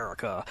about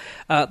America,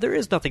 there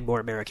is nothing more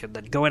American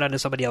than going onto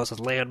somebody else's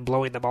land,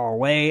 blowing them all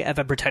away, and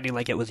then pretending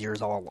like it was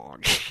yours all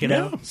along. You know?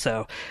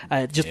 So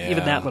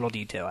even that little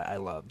detail I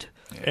loved.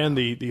 And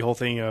the whole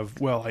thing of,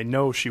 well, I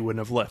know she wouldn't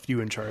have left you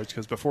in charge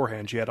because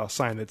beforehand she had a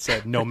sign that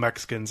said no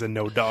Mexicans and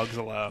no dogs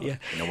allowed. Yeah.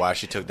 You know why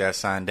she took that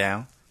sign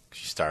down?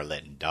 She started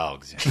letting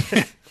dogs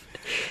in.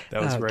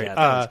 That was Oh, great. God,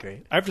 that was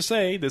great. I have to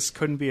say, this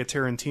couldn't be a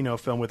Tarantino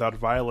film without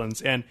violence.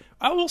 And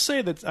I will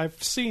say that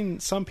I've seen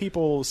some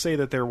people say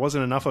that there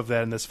wasn't enough of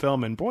that in this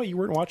film. And boy, you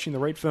weren't watching the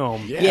right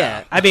film.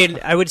 Yeah, I mean,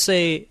 I would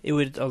say it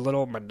was a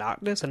little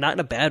monotonous, and not in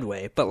a bad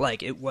way, but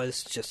like it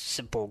was just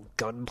simple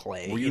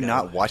gunplay. Were you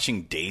not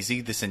watching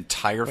Daisy this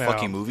entire Well.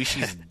 fucking movie?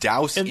 She's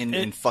doused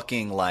in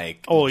fucking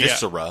like Oh,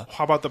 viscera. yeah.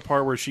 How about the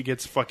part where she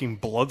gets fucking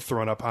blood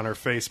thrown up on her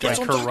face by That's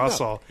what I'm Kurt talking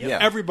Russell? about. Yeah.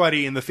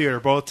 Everybody in the theater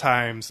both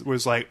times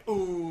was like,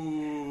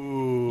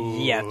 ooh.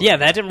 Yeah,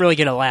 that didn't really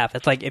get a laugh.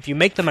 It's like if you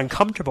make them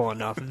uncomfortable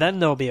enough, then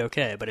they'll be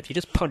okay. But if you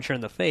just punch her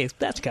in the face,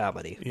 that's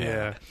comedy.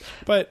 Yeah.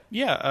 But,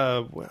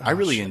 yeah. I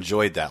really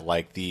enjoyed that.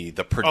 Like the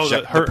Oh,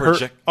 project.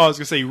 I was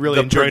going to say you really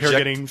the enjoyed her project-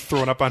 getting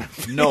thrown up on her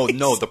face. No,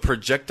 the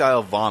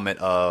projectile vomit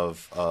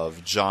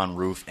of John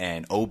Roof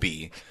and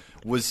Obi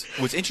was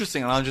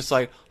interesting, and I was just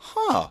like,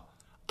 I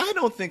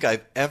don't think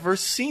I've ever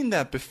seen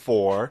that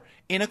before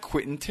in a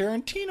Quentin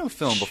Tarantino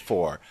film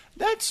before.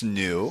 That's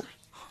new.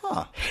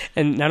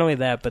 And not only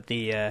that, but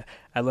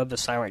I love the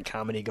silent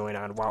comedy going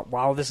on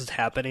while this is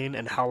happening,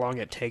 and how long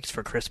it takes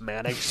for Chris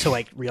Mannix to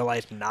like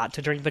realize not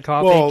to drink the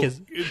coffee. Well,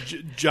 'cause-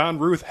 John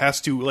Ruth has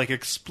to like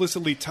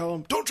explicitly tell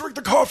him, "Don't drink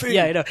the coffee."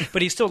 yeah, I know,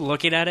 but he's still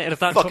looking at it, and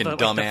it's not Fucking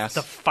until dumbass.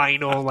 the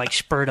final like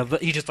spurt of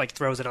he just like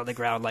throws it on the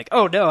ground, like,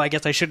 oh no, I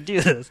guess I shouldn't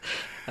do this.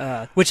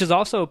 Which is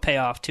also a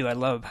payoff too. I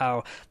love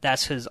how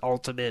that's his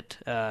ultimate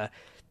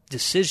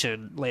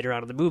decision later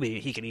on in the movie.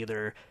 He can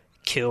either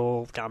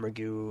kill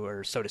Domergue,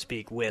 or so to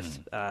speak,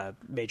 with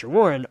Major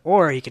Warren,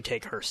 or he could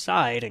take her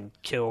side and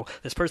kill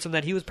this person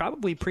that he was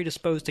probably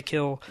predisposed to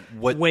kill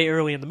way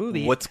early in the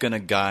movie. What's going to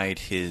guide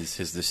his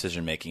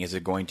decision making? Is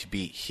it going to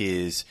be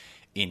his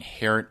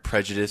inherent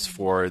prejudice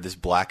for this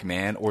black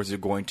man, or is it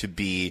going to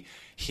be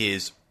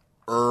his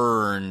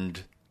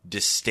earned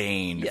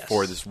disdain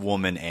for this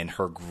woman and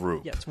her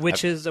group? Yes,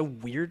 which is a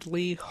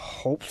weirdly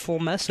hopeful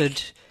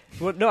message.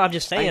 Well, no, I'm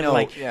just saying, know,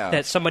 like, yeah.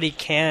 that somebody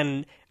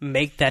can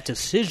make that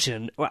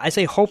decision. Well, I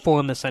say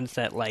hopeful in the sense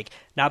that, like,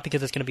 not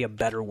because it's going to be a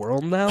better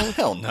world now.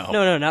 Hell no.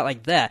 No, not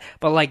like that.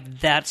 But, like,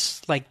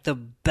 that's, like, the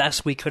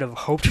best we could have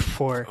hoped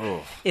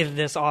for in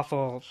this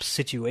awful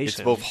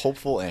situation. It's both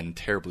hopeful and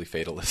terribly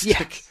fatalistic.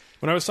 Yes.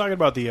 When I was talking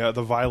about the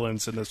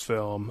violence in this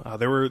film,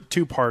 there were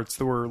two parts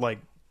that were like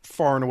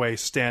far and away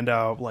stand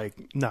out, like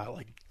not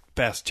like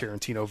best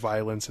Tarantino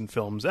violence in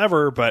films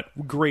ever, but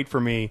great for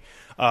me.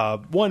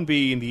 One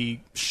being the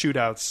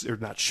shootouts, or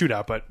not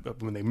shootout,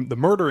 but when the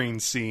murdering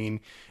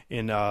scene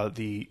in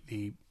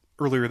the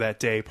earlier that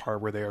day part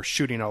where they are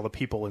shooting all the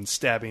people and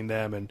stabbing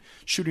them and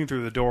shooting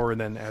through the door, and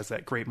then as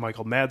that great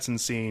Michael Madsen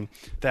scene,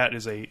 that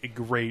is a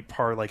great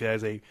part. Like, that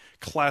is a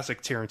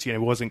classic Tarantino. It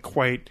wasn't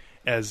quite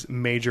as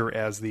major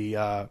as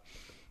the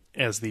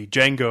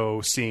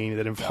Django scene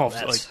that involved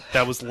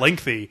that was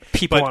lengthy.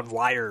 People on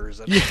wires.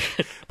 And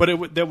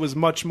But that was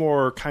much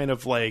more kind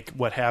of like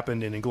what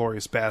happened in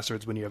Inglourious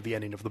Bastards when you have the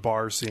ending of the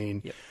bar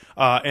scene. Yep.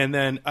 And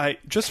then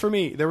for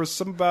me, there was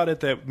something about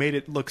it that made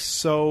it look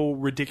so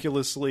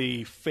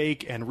ridiculously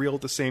fake and real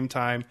at the same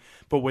time.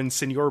 But when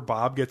Senor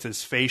Bob gets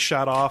his face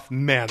shot off,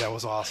 man, that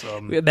was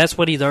awesome. that's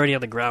when he's already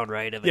on the ground,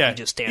 right? And then Yeah, he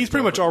just stands he's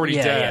pretty much already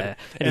dead.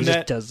 Yeah. And he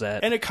just does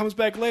that. And it comes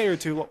back later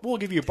to, we'll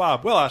give you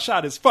Bob. Well, I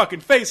shot his fucking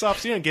face off,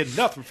 so you didn't get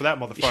nothing for that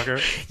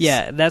motherfucker.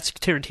 Yeah, that's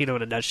Tarantino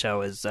in a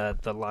nutshell. Is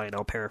the line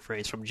I'll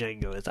paraphrase from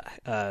Django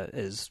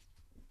is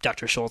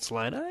Dr. Schultz's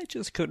line, I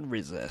just couldn't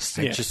resist.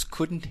 I just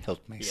couldn't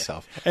help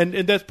myself. And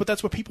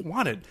that's what people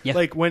wanted. Yeah.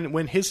 Like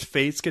when his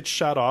face gets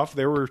shot off,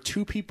 there were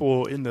two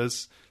people in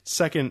this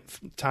second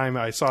time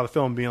I saw the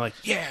film being like,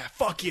 yeah,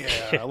 fuck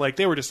yeah. Like,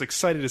 they were just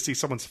excited to see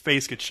someone's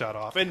face get shot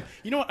off. And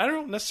you know what? I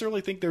don't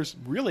necessarily think there's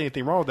really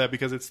anything wrong with that,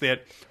 because it's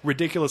that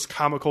ridiculous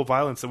comical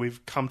violence that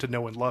we've come to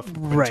know and love from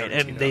Quentin Right,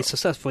 Tarantino. and they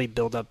successfully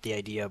build up the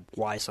idea of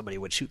why somebody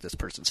would shoot this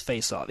person's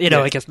face off. You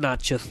know, like, it's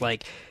not just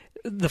like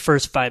the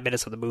first 5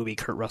 minutes of the movie,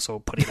 Kurt Russell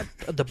putting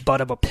the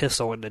butt of a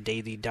pistol into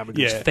Daisy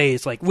Domergue's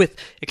face, like, with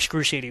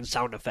excruciating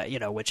sound effect, you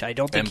know, which I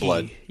don't think And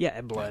blood.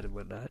 and blood and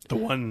whatnot. The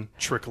one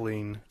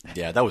trickling.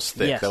 Yeah, that was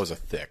thick. Yes. That was a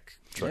thick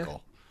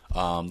trickle.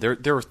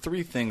 There were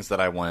three things that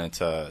I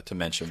wanted to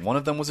mention. One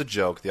of them was a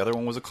joke. The other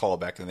one was a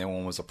callback. And the other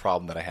one was a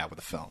problem that I had with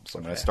the film. So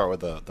I'm going to start with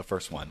the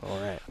first one. All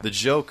right. The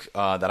joke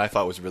that I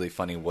thought was really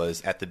funny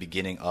was at the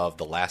beginning of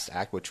the last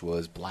act, which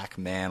was Black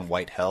Man,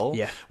 White Hell.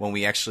 Yeah. When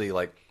we actually,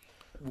 like,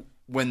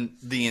 when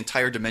the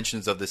entire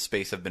dimensions of this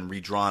space have been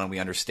redrawn, and we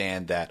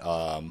understand that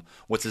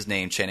what's his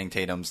name, Channing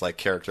Tatum's like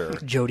character,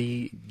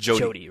 Jody,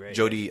 right?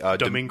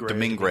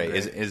 Domingray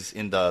is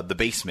in the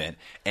basement,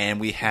 and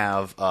we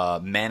have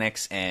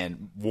Mannix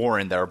and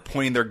Warren that are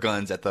pointing their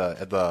guns at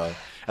the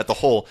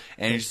hole,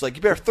 and he's just like,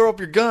 you better throw up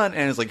your gun,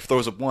 and it's like,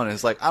 throws up one, and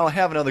it's like, I don't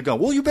have another gun.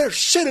 Well, you better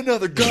shoot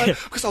another gun,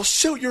 because I'll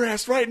shoot your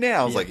ass right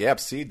now. I was like,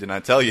 yep, see, didn't I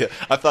tell you?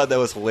 I thought that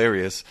was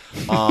hilarious.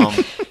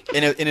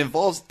 And it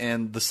involves,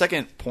 and the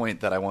second point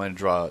that I wanted to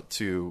draw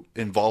to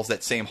involves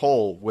that same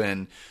hole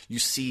when you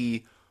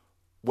see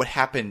what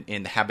happened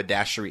in the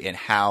haberdashery and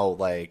how,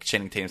 like,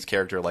 Channing Tatum's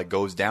character, like,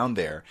 goes down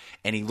there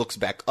and he looks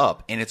back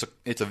up, and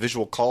it's a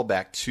visual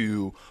callback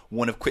to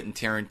one of Quentin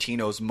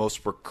Tarantino's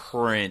most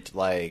recurrent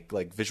like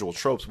visual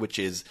tropes, which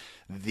is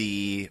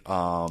the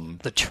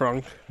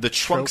trunk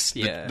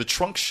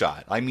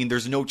shot. I mean,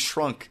 there's no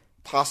trunk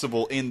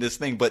possible in this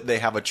thing, but they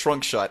have a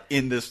trunk shot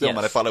in this film,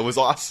 and I thought it was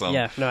awesome.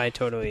 Yeah, no, I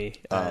totally,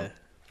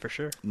 for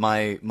sure.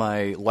 My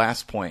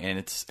last point, and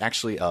it's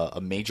actually a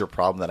major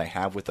problem that I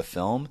have with the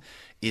film,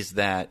 is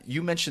that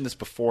you mentioned this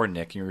before,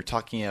 Nick. You were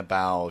talking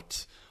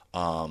about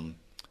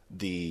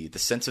the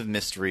sense of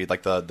mystery,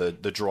 like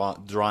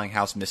the drawing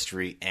house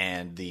mystery,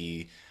 and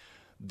the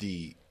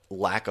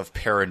lack of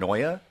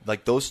paranoia.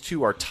 Like, those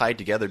two are tied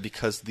together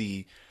because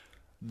the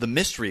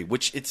mystery,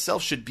 which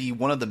itself should be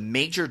one of the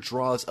major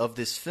draws of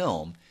this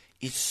film,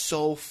 is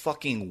so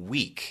fucking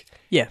weak.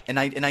 Yeah. And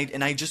I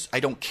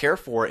don't care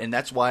for it, and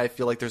that's why I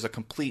feel like there's a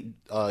complete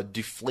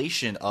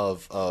deflation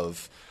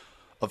of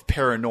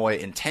paranoia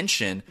and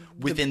tension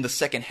within the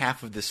second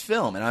half of this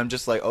film. And I'm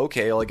just like,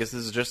 okay, well, I guess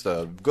this is just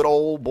a good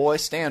old boy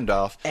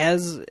standoff.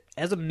 As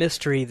a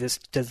mystery, this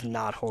does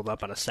not hold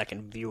up on a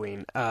second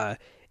viewing.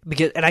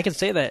 Because, and I can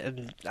say that,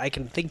 and I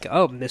can think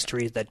of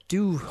mysteries that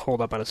do hold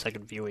up on a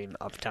second viewing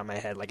off the top of my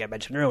head, like I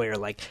mentioned earlier,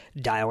 like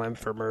Dial M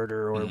for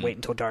Murder or Wait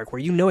Until Dark,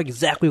 where you know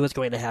exactly what's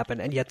going to happen,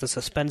 and yet the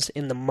suspense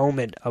in the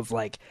moment of,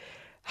 like,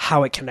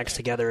 how it connects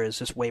together is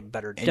just way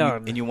better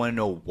done. And you want to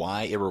know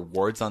why it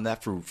rewards on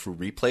that for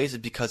replays? Is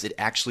because it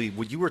actually,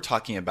 what you were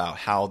talking about,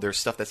 how there's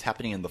stuff that's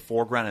happening in the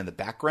foreground and the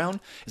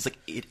background, is like,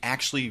 it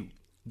actually,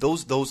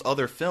 those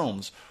other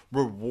films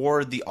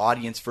reward the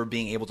audience for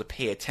being able to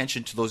pay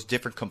attention to those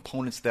different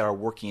components that are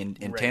working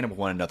in tandem with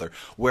one another.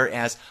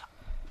 Whereas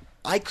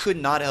I'm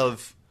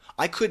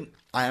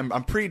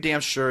pretty damn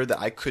sure that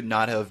I could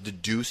not have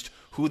deduced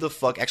who the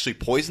fuck actually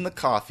poisoned the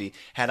coffee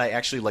had I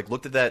actually, like,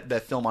 looked at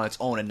that film on its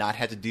own and not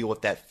had to deal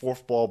with that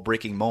fourth wall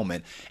breaking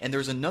moment. And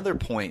there's another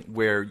point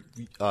where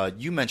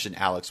you mentioned,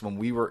 Alex, when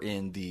we were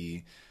in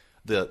the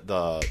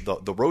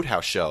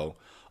Roadhouse show.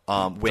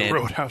 The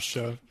Roadhouse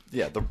show.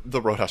 Yeah,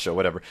 the Roadhouse show,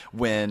 whatever.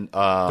 When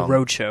the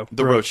Road Show.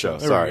 The Road Show,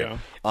 There sorry. we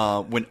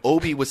go. When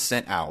Obi was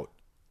sent out,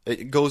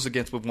 it goes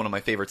against with one of my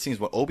favorite scenes.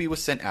 When Obi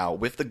was sent out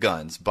with the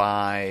guns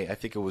by, I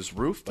think it was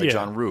Roof, by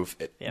John Roof.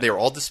 They were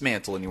all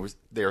dismantled, and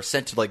they were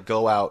sent to, like,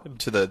 go out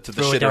to the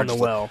Throw shitter it down and the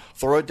just, well. like,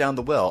 throw it down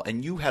the well.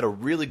 And you had a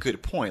really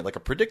good point, like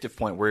a predictive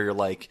point, where you're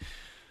like,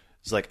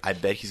 it's like, I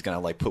bet he's gonna,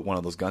 like, put one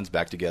of those guns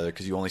back together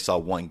because you only saw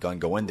one gun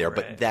go in there,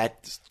 but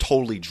that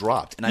totally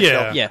dropped. And I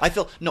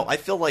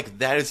feel like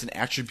that is an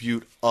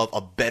attribute of a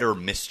better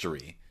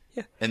mystery.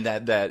 Yeah. And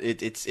that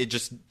it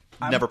just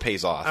never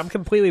pays off. I'm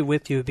completely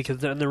with you because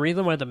the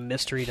reason why the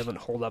mystery doesn't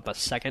hold up a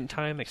second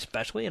time,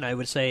 especially, and I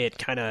would say it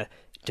kind of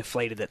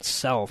deflated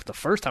itself the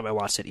first time I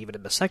watched it, even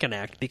in the second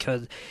act,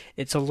 because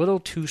it's a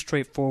little too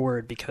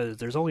straightforward because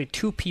there's only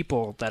two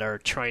people that are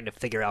trying to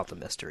figure out the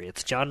mystery.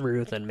 It's John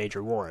Ruth and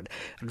Major Warren.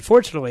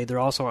 Unfortunately, they're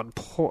also on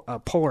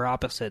polar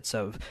opposites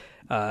of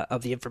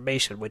the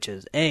information, which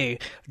is A,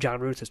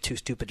 John Ruth is too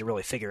stupid to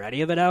really figure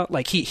any of it out.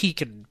 Like, he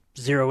can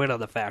zero in on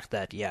the fact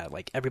that, yeah,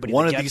 like, everybody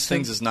one of these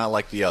things is not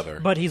like the other.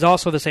 But he's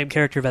also the same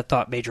character that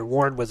thought Major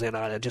Warren was in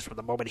on it just from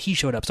the moment he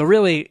showed up. So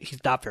really,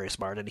 he's not very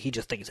smart, and he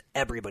just thinks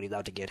everybody's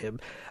out to get him.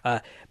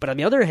 But on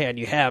the other hand,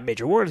 you have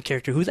Major Warren's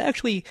character, who's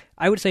actually,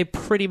 I would say,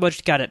 pretty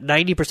much got it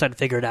 90%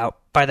 figured out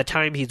by the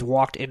time he's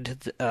walked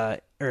into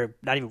or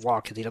not even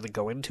walk because he doesn't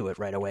go into it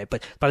right away,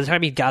 but by the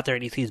time he got there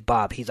and he sees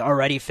Bob, he's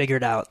already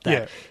figured out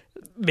that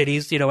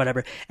Minnie's,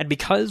 whatever. And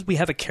because we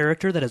have a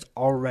character that is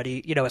already,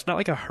 it's not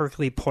like a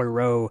Hercule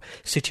Poirot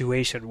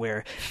situation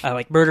where,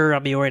 like Murder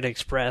on the Orient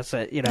Express,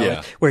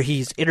 where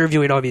he's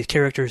interviewing all these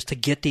characters to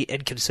get the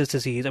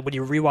inconsistencies. And when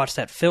you rewatch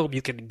that film,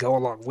 you can go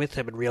along with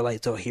him and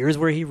realize, oh, here's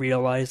where he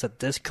realized that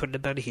this couldn't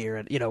have been here,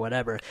 and,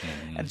 whatever.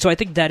 Mm-hmm. And so I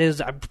think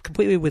I'm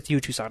completely with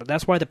you, Tucson. And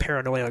that's why the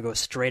paranoia goes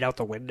straight out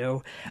the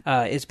window,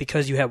 is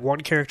because you have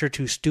one character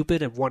too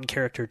stupid and one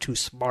character too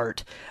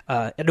smart,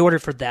 in order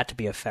for that to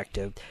be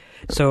effective.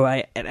 So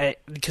I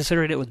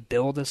considering it was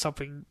billed as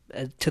something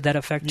to that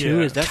effect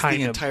too, is that's kind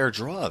the of entire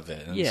draw of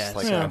it.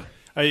 Yeah,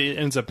 It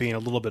ends up being a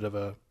little bit of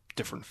a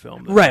different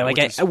film, right? Like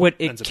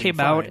it came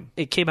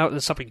out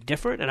as something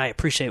different, and I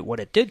appreciate what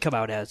it did come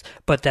out as.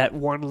 But that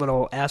one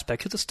little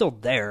aspect, because it's still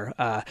there.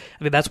 I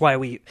mean, that's why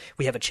we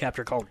have a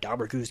chapter called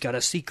Domergue's Got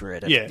a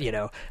Secret.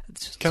 And,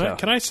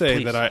 Can I say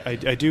please. that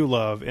I do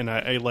love, and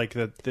I like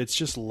that it's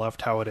just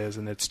left how it is,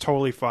 and it's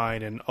totally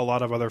fine. And a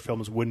lot of other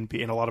films wouldn't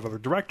be, and a lot of other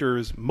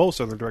directors,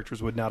 most other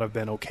directors would not have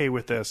been okay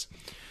with this.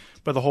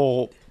 But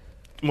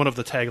one of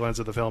the taglines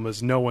of the film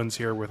is "No one's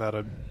here without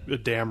a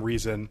damn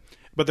reason."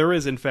 But there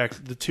is, in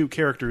fact, the two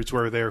characters who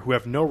are there who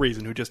have no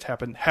reason, who just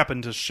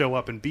happen to show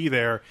up and be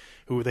there,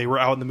 who they were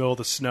out in the middle of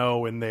the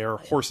snow and their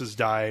horses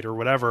died or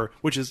whatever,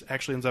 which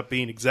actually ends up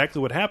being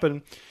exactly what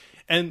happened.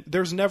 And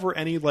there's never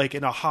any, like,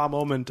 an aha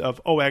moment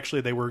of, oh,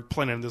 actually, they were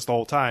planning this the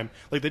whole time.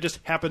 Like, they just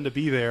happened to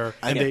be there,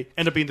 and they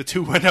end up being the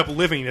two who end up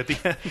living at the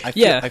end.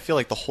 I feel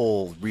like the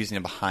whole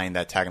reasoning behind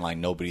that tagline,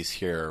 "Nobody's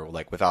here,"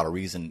 like, without a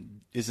reason,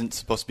 isn't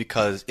supposed to be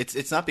because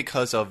it's not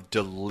because of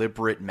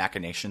deliberate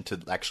machination to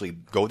actually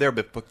go there,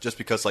 but just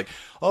because, like,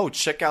 oh,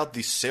 check out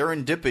the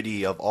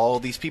serendipity of all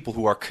these people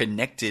who are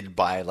connected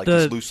by, like,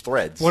 these loose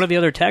threads. One of the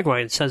other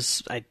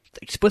taglines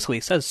explicitly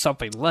says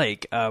something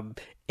like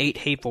 8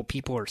 hateful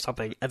people or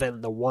something, and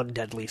then the one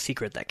deadly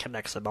secret that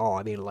connects them all.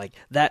 I mean, like,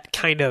 that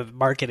kind of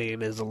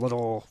marketing is a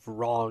little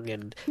wrong,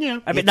 and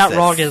I mean, not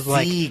wrong is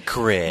like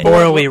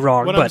morally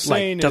wrong, but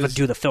like doesn't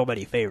do the film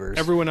any favors.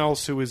 Everyone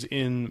else who was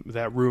in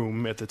that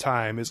room at the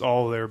time is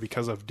all there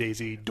because of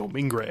Daisy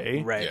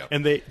Domingre, right? Yeah.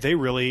 And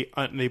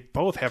they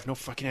both have no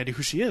fucking idea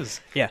who she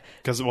is. Yeah,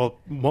 because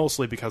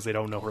mostly because they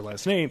don't know her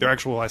last name, their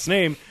actual last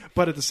name,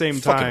 but at the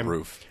same time,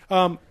 Roof.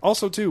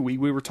 Also, too, we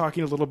were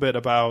talking a little bit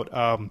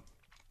about.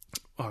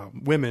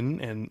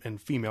 Women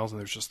and females, and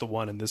there's just the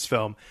one in this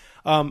film.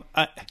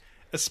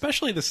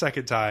 Especially the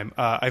second time,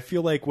 I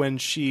feel like when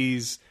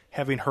she's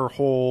having her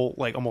whole,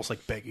 like, almost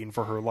like begging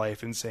for her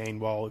life and saying,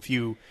 well, if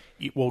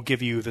we'll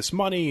give you this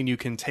money and you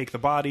can take the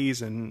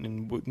bodies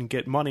and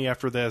get money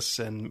after this,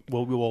 and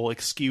we will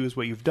excuse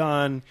what you've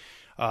done.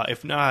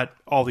 If not,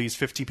 all these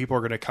 15 people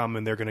are going to come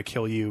and they're going to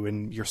kill you,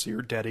 and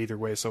you're dead either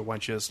way. So why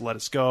don't you just let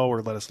us go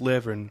or let us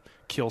live and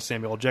kill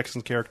Samuel L.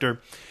 Jackson's character?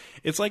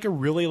 It's like a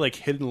really, like,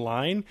 hidden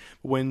line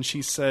when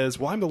she says,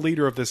 well, I'm the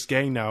leader of this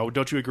gang now.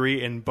 Don't you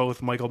agree? And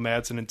both Michael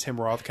Madsen and Tim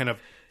Roth kind of,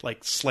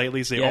 like,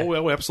 slightly say, oh,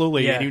 well,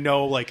 absolutely. Yeah.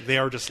 And like, they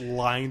are just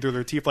lying through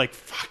their teeth, like,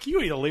 fuck,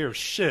 you ain't a leader of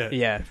shit.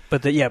 Yeah,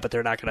 but they're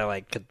not going to,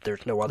 like,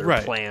 there's no other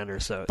plan or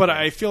so. But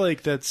I feel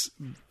like that's,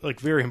 like,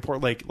 very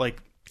important.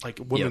 Like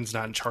women's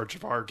not in charge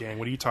of our gang.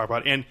 What do you talk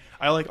about? And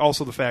I like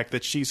also the fact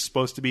that she's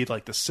supposed to be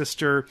like the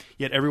sister,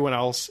 yet everyone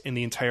else in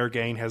the entire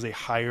gang has a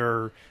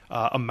higher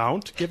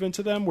amount given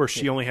to them, where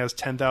she only has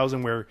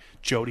 10,000, where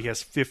Jody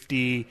has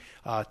 50,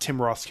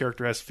 Tim Roth's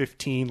character has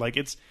 15. Like,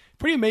 it's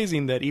pretty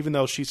amazing that even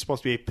though she's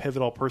supposed to be a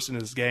pivotal person in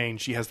this gang,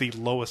 she has the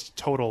lowest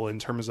total in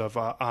terms of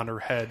on her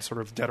head,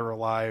 sort of dead or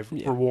alive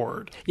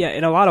reward. Yeah,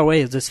 in a lot of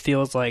ways, this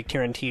feels like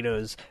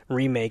Tarantino's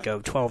remake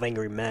of 12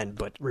 Angry Men,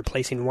 but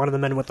replacing one of the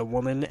men with a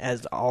woman,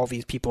 as all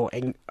these people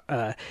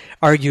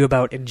argue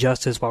about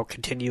injustice while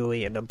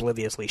continually and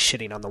obliviously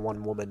shitting on the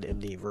one woman in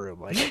the room.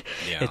 Like,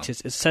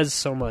 it says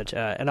so much.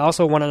 And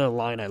also, one other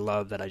line I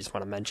love that I just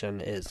want to mention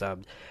is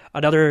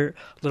another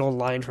little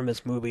line from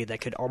this movie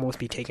that could almost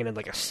be taken in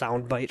like a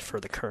soundbite for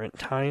the current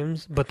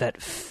times, but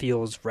that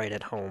feels right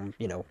at home,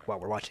 while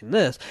we're watching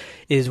this,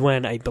 is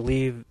when I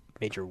believe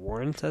Major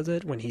Warren says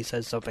it, when he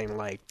says something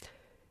like,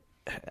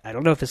 I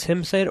don't know if it's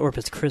him saying it or if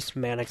it's Chris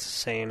Mannix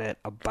saying it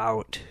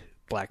about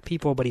black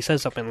people, but he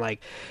says something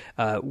like,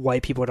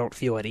 white people don't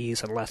feel at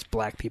ease unless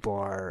black people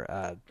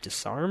are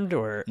disarmed,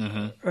 or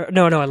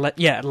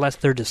unless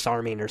they're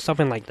disarming, or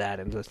something like that.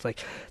 And it's like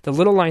the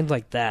little lines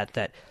like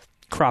that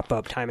crop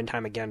up time and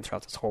time again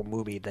throughout this whole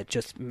movie that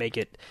just make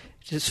it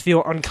just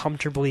feel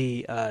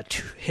uncomfortably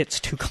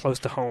hits too close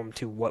to home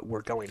to what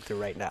we're going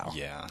through right now.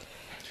 Yeah.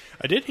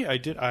 I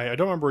don't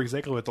remember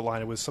exactly what the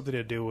line. It was something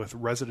to do with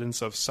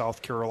residents of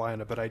South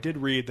Carolina, but I did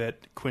read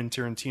that Quentin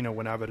Tarantino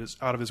went out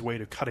of his way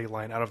to cut a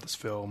line out of this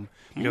film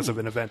because of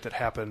an event that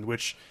happened,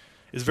 which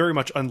is very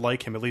much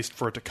unlike him, at least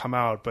for it to come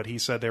out. But he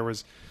said there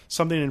was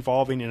something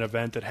involving an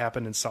event that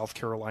happened in South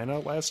Carolina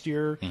last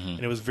year, and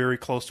it was very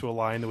close to a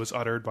line that was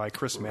uttered by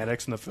Chris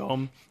Mannix in the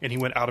film, and he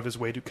went out of his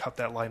way to cut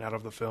that line out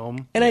of the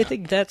film. And I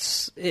think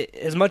that's,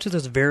 as much as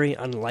it's very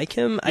unlike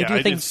him, I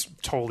do think it's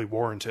totally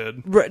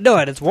warranted. No,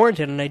 and it's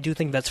warranted, and I do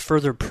think that's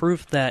further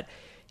proof that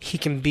he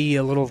can be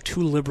a little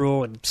too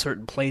liberal in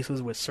certain places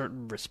with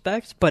certain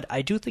respects, but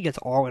I do think it's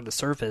all on the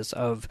surface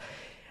of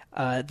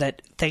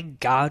that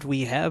thank God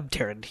we have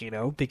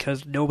Tarantino,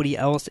 because nobody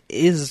else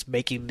is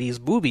making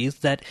these movies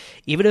that,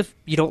 even if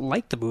you don't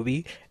like the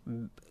movie,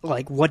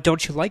 like, what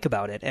don't you like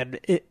about it? And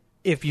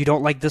if you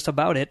don't like this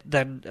about it,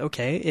 then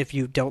okay, if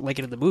you don't like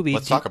it in the movie...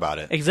 Let's talk about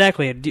it.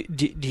 Exactly. And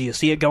do you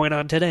see it going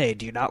on today?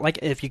 Do you not like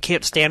it? If you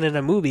can't stand it in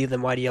a movie,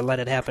 then why do you let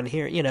it happen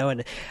here? You know,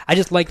 and I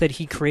just like that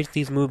he creates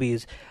these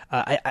movies.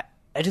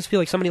 I just feel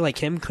like somebody like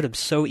him could have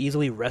so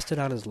easily rested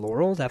on his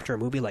laurels after a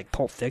movie like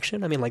Pulp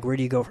Fiction. I mean, like, where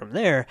do you go from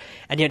there?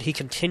 And yet he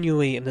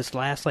continually, in this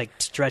last like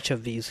stretch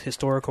of these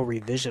historical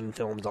revision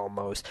films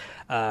almost,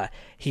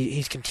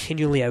 he's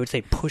continually, I would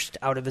say, pushed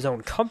out of his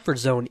own comfort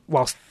zone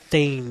while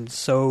staying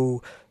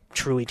so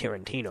truly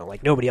Tarantino.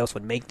 Like, nobody else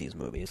would make these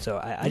movies. So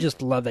I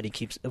just love that he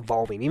keeps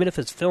evolving, even if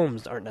his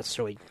films aren't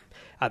necessarily...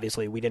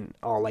 Obviously, we didn't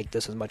all like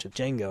this as much as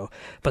Django,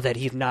 but that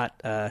he's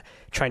not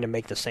trying to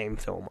make the same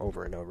film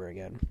over and over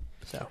again.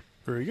 So...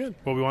 Very good.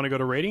 Well, we want to go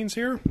to ratings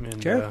here.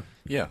 And, sure.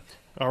 Yeah.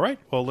 All right.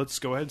 Well, let's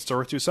go ahead and start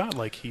with Toussaint,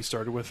 like he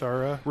started with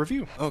our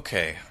review.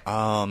 Okay.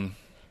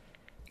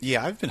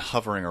 Yeah, I've been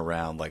hovering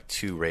around like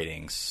 2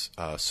 ratings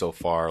so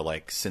far,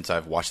 like since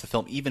I've watched the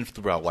film, even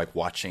throughout like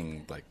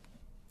watching like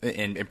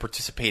and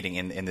participating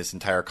in this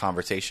entire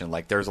conversation.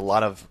 Like, there's a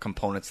lot of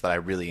components that I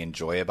really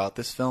enjoy about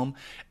this film,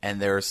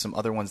 and there are some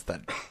other ones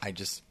that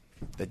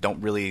that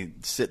don't really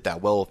sit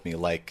that well with me,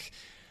 like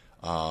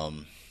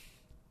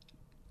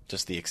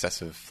just the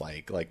excessive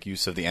like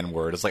use of the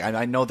N-word. It's like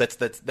I know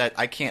that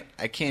I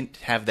can't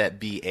have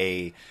that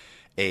be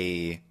a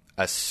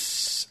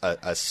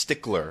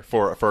stickler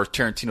for a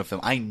Tarantino film.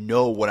 I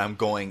know what I'm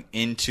going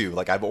into.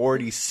 Like, I've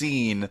already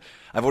seen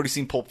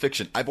Pulp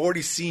Fiction. I've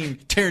already seen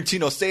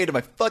Tarantino say it to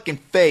my fucking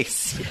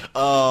face.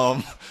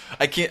 I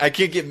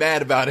can't get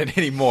mad about it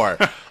anymore.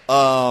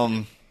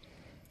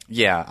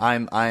 Yeah,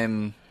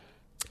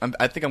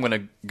 I think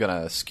I'm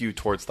gonna skew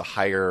towards the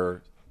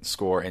higher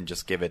score and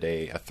just give it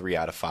a 3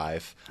 out of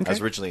 5. Okay. I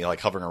was originally like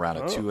hovering around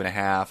a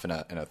 2.5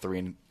 and a 3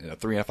 and a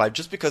 3 and a 5,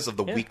 just because of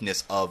the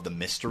weakness of the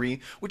mystery,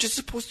 which is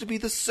supposed to be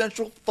the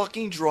central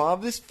fucking draw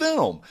of this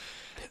film.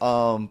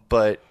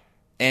 But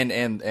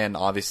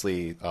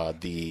obviously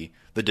the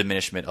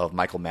diminishment of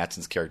Michael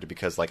Madsen's character,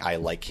 because like I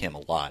like him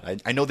a lot.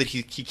 I know that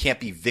he can't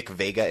be Vic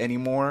Vega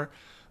anymore,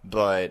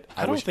 but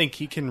I don't think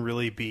he can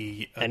really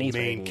be a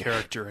main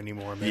character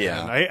anymore, man.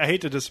 Yeah. I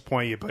hate to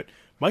disappoint you, but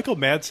Michael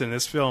Madsen in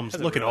this film's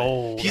looking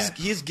old.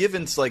 He's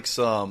given like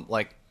some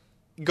like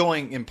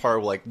going in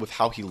part like with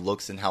how he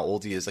looks and how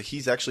old he is. Like,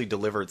 he's actually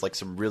delivered like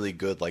some really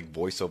good like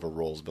voiceover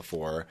roles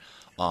before.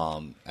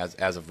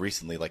 As of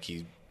recently, like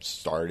he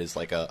starred as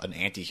like an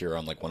anti-hero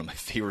on like one of my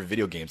favorite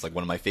video games, like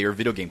one of my favorite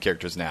video game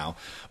characters now.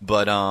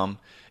 But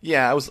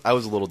yeah, I was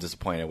a little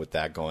disappointed with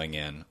that going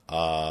in.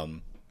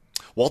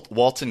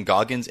 Walton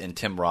Goggins and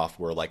Tim Roth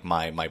were like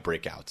my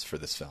breakouts for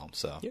this film.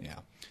 So yeah.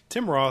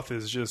 Tim Roth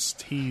is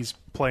just, he's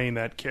playing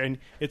that character. And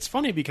it's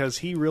funny because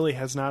he really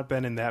has not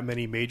been in that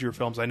many major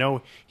films. I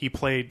know he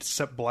played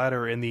Sepp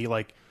Blatter in the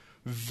like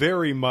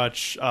very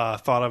much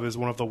thought of as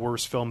one of the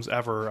worst films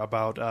ever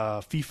about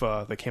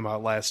FIFA that came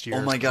out last year.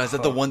 Oh my god, is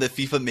that the one that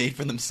FIFA made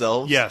for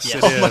themselves? Yes, it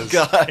is. Oh my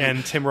god.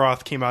 And Tim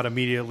Roth came out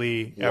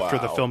immediately after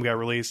the film got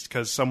released,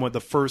 because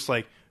the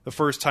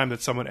first time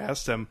that someone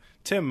asked him,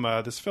 Tim,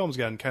 this film's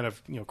gotten kind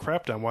of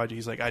crapped on. Why?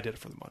 He's like, I did it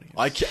for the money.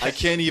 I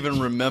can't even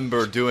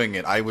remember doing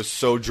it. I was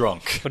so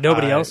drunk. But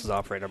nobody else is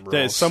offering him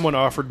roles. Someone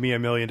offered me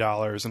 $1 million,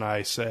 and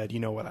I said, you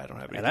know what? I don't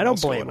have anything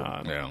else going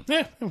on.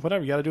 Yeah,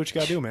 whatever. You got to do what you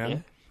got to do, man. Yeah.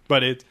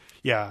 But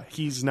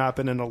he's not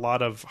been in a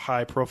lot of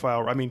high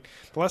profile. I mean,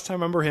 the last time I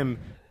remember him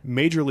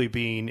majorly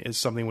being is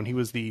something when he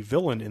was the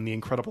villain in The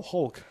Incredible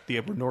Hulk, the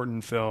Edward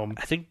Norton film.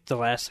 I think the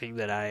last thing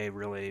that I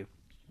really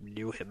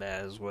knew him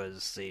as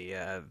was he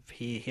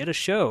had a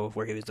show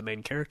where he was the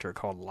main character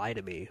called Lie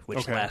to Me,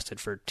 which lasted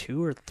for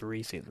 2 or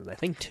 3 seasons. I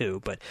think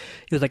 2, but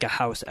he was like a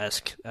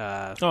House-esque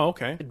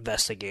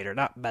investigator,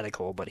 not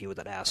medical, but he was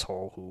an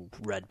asshole who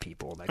read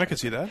people. I could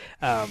see that.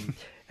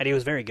 and he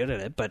was very good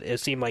at it. But it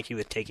seemed like he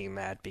was taking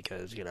that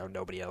because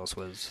nobody else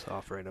was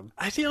offering him.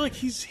 I feel like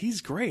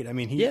he's great. I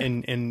mean,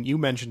 and you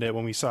mentioned it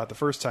when we saw it the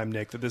first time,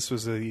 Nick, that this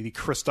was the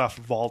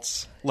Christoph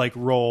Waltz like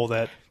role,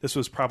 that this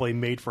was probably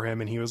made for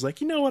him, and he was like,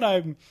 you know what,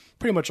 I'm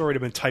pretty much already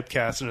been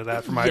typecast into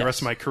that for my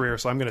rest of my career,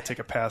 so I'm going to take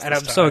a pass. And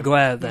I'm so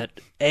glad that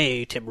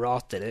Tim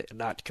Roth did it and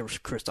not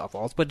Christoph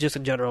Waltz, but just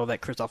in general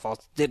that Christoph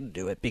Waltz didn't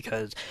do it,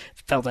 because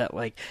I felt that,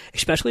 like,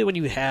 especially when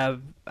you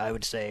have, I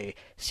would say,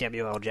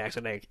 Samuel L.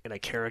 Jackson in a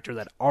character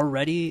that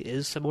already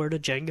is similar to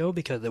Django,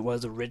 because it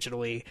was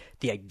originally,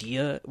 the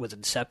idea was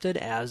incepted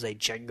as a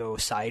Django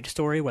side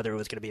story, whether it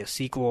was going to be a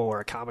sequel or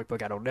a comic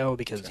book, I don't know,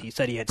 because he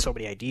said he had so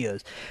many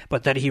ideas,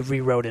 but then he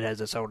rewrote it as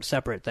its own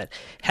separate, that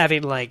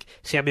having, like,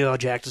 Samuel L.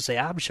 Jackson say,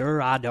 I'm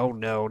sure, I don't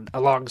know,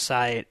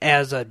 alongside,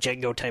 as a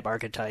Django type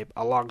archetype,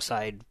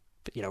 alongside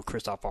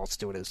Christoph Waltz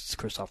doing his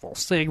Christoph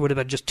Waltz thing would have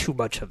been just too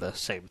much of the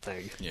same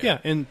thing. Yeah,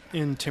 and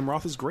Tim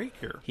Roth is great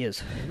here. He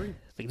is.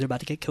 I think they're about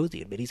to get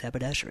cozy in Minnie's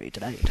haberdashery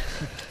tonight.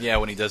 Yeah,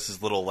 when he does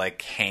his little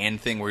like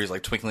hand thing where he's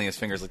like twinkling his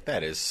fingers, like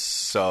that is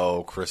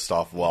so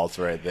Christoph Waltz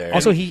right there.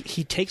 Also,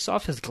 he takes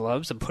off his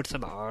gloves and puts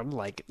them on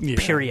like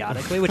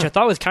periodically, which I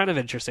thought was kind of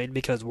interesting,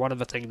 because one of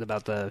the things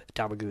about the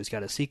Damagoo's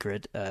Got a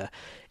Secret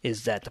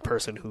is that the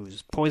person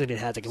who's poisoning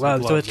has a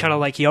glove, so it's kind of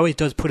like he always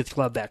does put his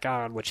glove back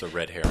on, which the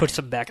red hair puts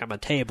him back on the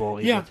table.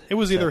 Yeah, it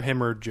was either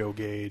him or Joe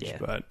Gage,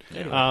 but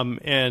Anyway.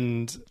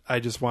 And I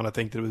just want to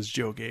think that it was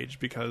Joe Gage,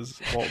 because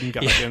Walton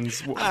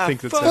Goggins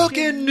thinks it's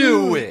fucking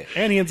knew it.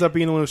 And he ends up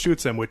being the one who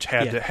shoots him, which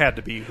had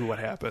to be what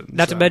happened.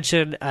 Not to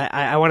mention,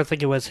 I want to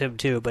think it was him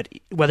too, but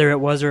whether it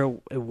was or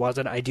it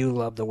wasn't, I do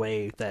love the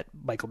way that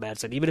Michael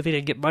Madsen, even if he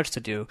didn't get much to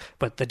do,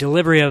 but the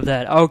delivery of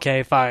that,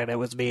 okay, fine, it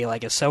was me,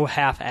 like, is so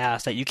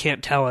half-assed that you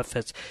can't tell if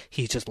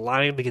he's just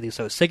lying because he's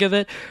so sick of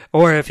it,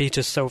 or if he's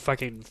just so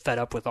fucking fed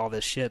up with all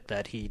this shit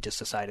that he just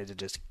decided to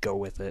just go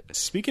with it.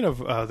 Speaking of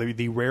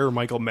the rare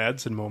Michael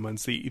Madsen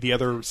moments, the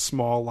other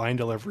small line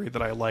delivery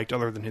that I liked,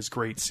 other than his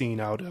great scene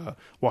out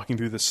walking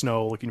through the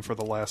snow looking for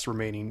the last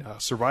remaining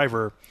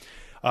survivor,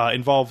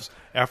 involves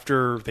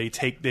after they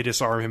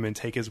disarm him and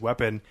take his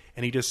weapon,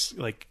 and he just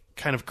like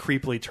kind of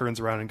creepily turns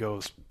around and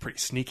goes, pretty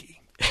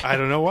sneaky. I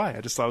don't know why.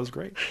 I just thought it was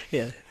great.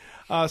 Yeah.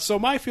 So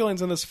my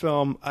feelings on this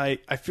film, I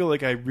feel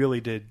like I really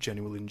did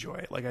genuinely enjoy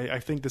it. Like I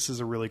think this is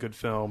a really good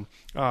film.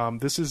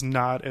 This is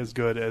not as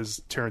good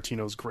as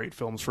Tarantino's great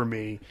films for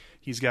me.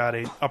 He's got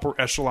an upper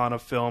echelon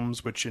of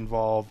films which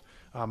involve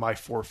my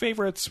four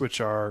favorites,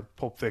 which are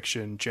Pulp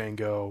Fiction,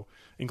 Django,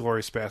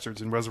 Inglourious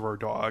Basterds, and Reservoir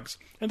Dogs.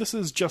 And this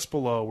is just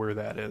below where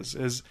that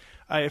is.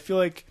 I feel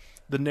like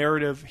the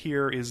narrative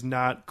here is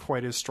not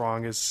quite as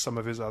strong as some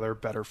of his other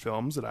better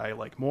films that I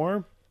like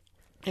more.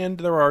 And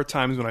there are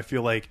times when I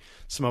feel like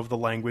some of the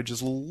language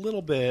is a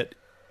little bit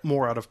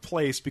more out of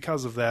place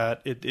because of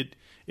that. It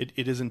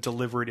isn't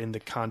delivered in the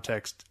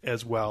context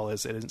as well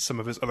as in some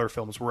of his other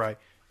films, where I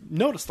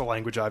noticed the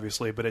language,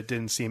 obviously, but it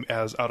didn't seem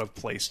as out of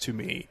place to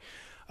me.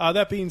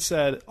 That being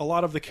said, a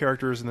lot of the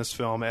characters in this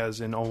film,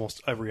 as in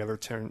almost every other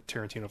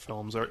Tarantino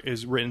films, are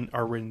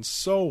written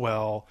so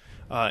well,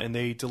 and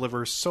they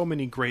deliver so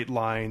many great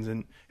lines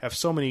and have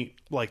so many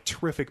like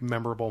terrific,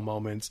 memorable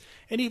moments.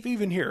 And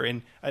even here,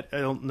 and I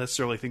don't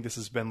necessarily think this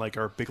has been like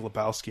our Big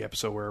Lebowski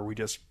episode where we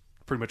just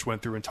pretty much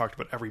went through and talked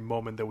about every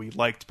moment that we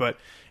liked. But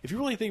if you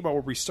really think about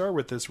where we start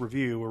with this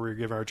review, where we're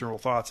giving our general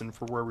thoughts, and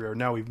for where we are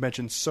now, we've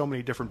mentioned so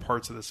many different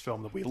parts of this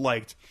film that we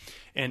liked.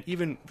 And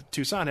even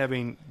Toussaint,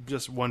 having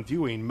just one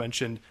viewing,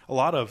 mentioned a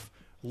lot of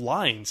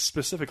lines,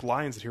 specific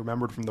lines that he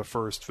remembered from the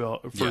first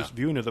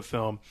viewing of the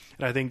film.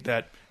 And I think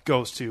that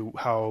goes to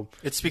how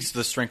it speaks to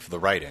the strength of the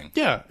writing.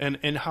 Yeah,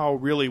 and how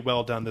really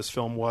well done this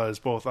film was,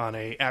 both on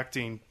a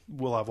acting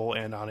level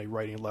and on a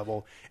writing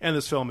level. And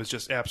this film is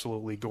just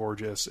absolutely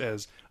gorgeous,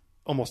 as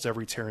almost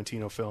every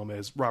Tarantino film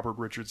is. Robert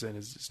Richardson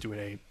is doing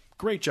a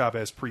great job,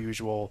 as per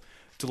usual,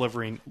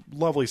 delivering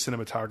lovely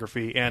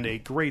cinematography and a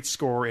great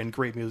score and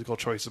great musical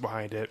choices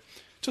behind it.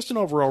 Just an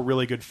overall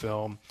really good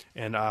film,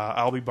 and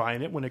I'll be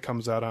buying it when it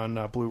comes out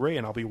on Blu-ray,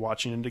 and I'll be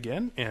watching it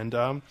again.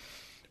 And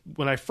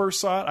when I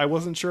first saw it, I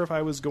wasn't sure if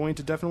I was going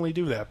to definitely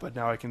do that, but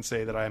now I can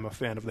say that I am a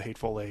fan of The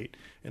Hateful Eight,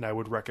 and I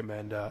would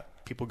recommend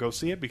people go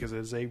see it, because it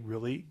is a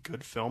really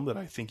good film that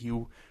I think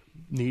you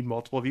need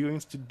multiple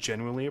viewings to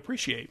genuinely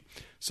appreciate.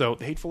 So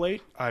The Hateful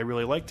Eight, I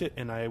really liked it,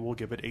 and I will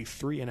give it a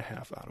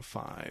 3.5 out of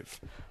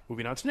 5.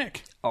 Moving on to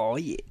Nick. Oh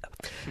yeah.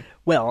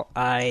 Well,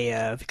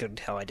 if you couldn't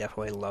tell, I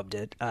definitely loved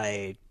it.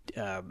 I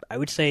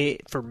would say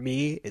for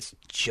me, it's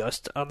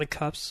just on the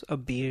cusp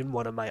of being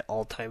one of my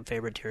all-time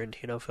favorite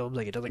Tarantino films.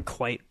 Like, it doesn't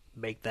quite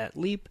make that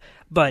leap,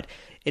 but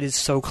it is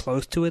so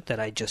close to it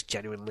that I just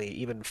genuinely,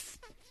 even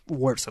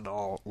warts and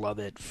all, love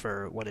it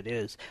for what it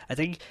is. I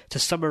think to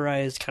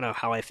summarize kind of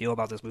how I feel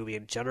about this movie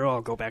in general,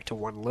 I'll go back to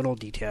one little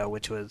detail,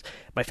 which was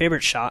my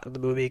favorite shot in the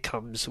movie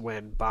comes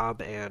when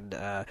Bob and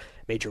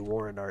Major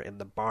Warren are in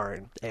the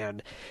barn,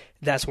 and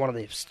that's one of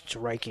the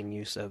striking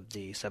use of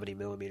the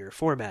 70mm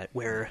format,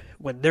 where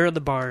when they're in the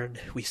barn,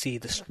 we see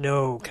the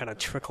snow kind of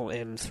trickle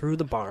in through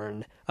the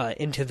barn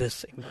into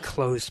this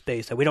enclosed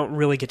space that we don't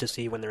really get to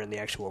see when they're in the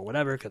actual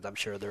whatever, because I'm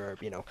sure there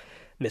are,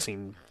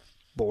 missing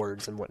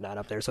boards and whatnot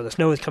up there. So the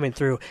snow is coming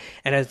through,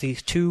 and as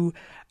these two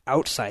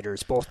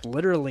outsiders, both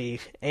literally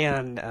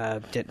and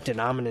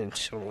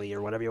denominationally,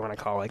 or whatever you want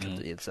to call it, 'cause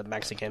it's a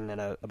Mexican and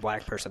a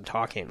black person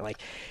talking, like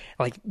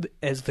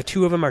as the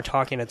two of them are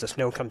talking as the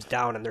snow comes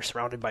down and they're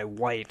surrounded by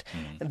white,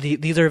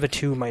 these are the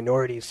two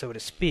minorities, so to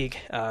speak,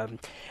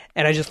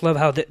 and I just love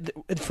how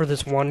for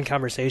this one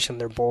conversation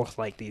they're both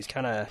like these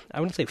kind of, I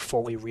wouldn't say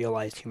fully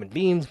realized human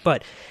beings,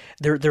 but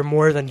they're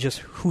more than just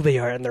who they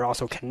are, and they're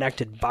also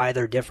connected by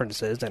their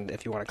differences, and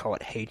if you want to call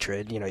it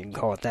hatred, you can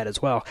call it that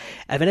as well.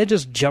 And then it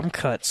just jump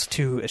cuts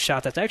to a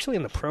shot that's actually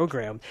in the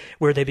program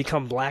where they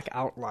become black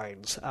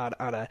outlines on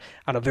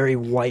a very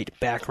white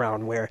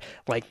background, where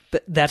like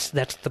that's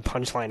the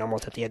punchline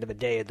almost at the end of the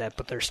day,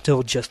 but they're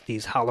still just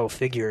these hollow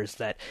figures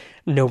that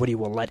nobody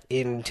will let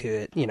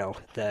into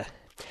the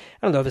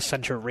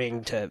center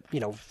ring to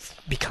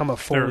become a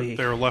fully.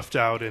 They're left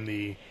out in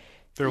the.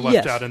 They're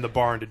left out in the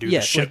barn to do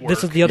the shit work.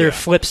 This is the other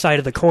flip side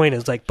of the coin,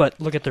 is like, but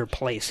look at their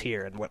place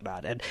here and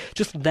whatnot. And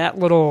just that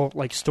little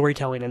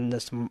storytelling in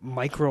this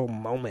micro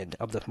moment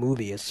of the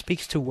movie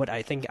speaks to what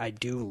I think I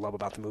do love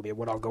about the movie, and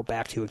what I'll go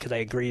back to, because I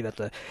agree that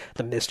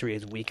the mystery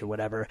is weak or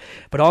whatever.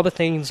 But all the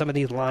things, some of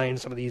these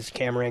lines, some of these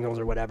camera angles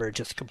or whatever,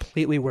 just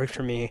completely worked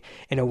for me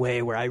in a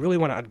way where I really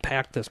want to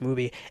unpack this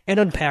movie and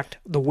unpack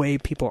the way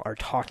people are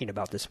talking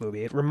about this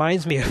movie. It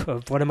reminds me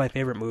of one of my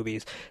favorite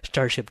movies,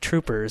 Starship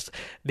Troopers,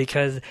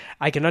 because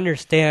I can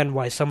understand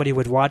why somebody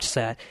would watch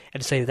that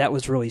and say that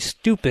was really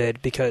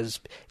stupid, because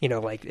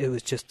it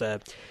was just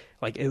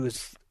it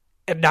was,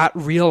 and not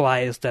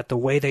realize that the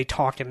way they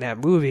talk in that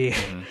movie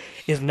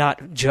is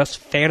not just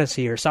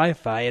fantasy or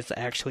sci-fi. It's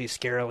actually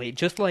scarily,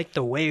 just like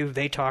the way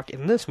they talk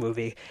in this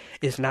movie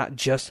is not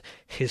just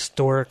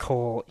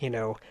historical,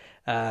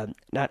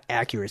 not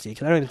accuracy,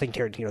 because I don't even think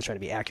Tarantino's trying to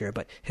be accurate,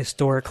 but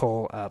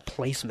historical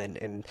placement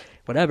and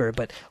whatever,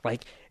 but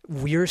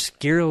we're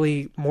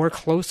scarily more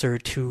closer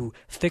to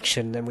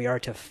fiction than we are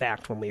to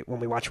fact when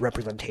we watch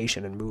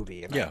representation in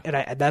movie.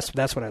 And that's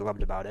what I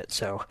loved about it.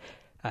 So,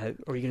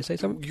 were you going to say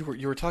something?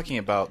 You were talking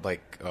about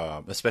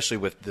especially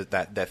with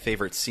that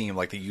favorite scene,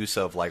 the use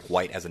of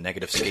white as a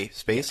negative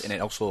space, and it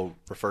also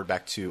referred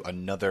back to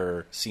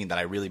another scene that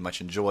I really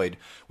much enjoyed,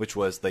 which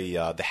was the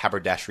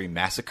Haberdashery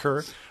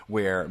Massacre,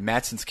 where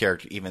Madsen's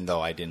character, even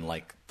though I didn't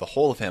like the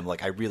whole of him,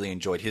 I really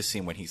enjoyed his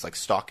scene when he's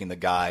stalking the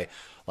guy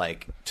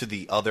to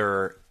the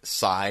other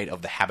side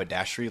of the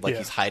haberdashery,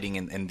 he's hiding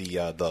in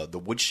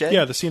the woodshed.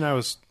 Yeah, the scene I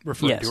was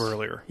referring to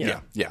earlier. Yeah.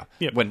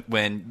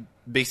 When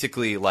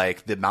basically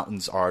the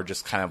mountains are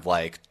just kind of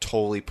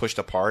totally pushed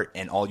apart,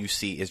 and all you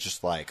see is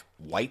just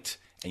white,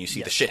 and you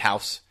see the shit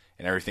house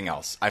and everything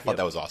else. I thought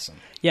that was awesome.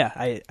 Yeah,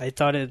 I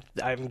thought it.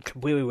 I'm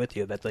completely with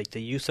you that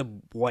the use of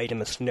white in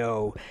the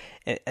snow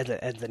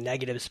as the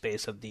negative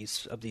space of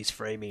these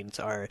framings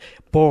are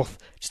both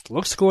just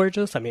looks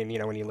gorgeous. I mean,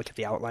 when you look at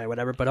the outline,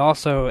 whatever, but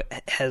also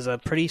has a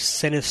pretty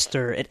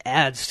sinister. It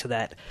adds to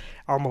that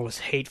almost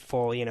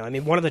hateful. I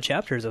mean, one of the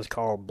chapters is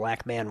called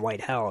 "Black Man,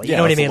 White Hell." You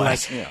know what I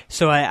mean?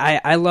 So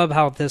I love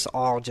how this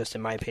all, just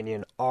in my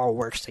opinion, all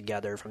works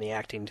together, from the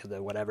acting to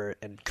the whatever,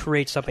 and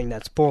creates something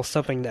that's both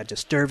something that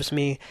disturbs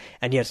me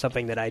and yet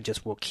something that I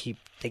just will keep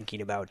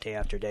thinking about day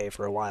after day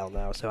for a while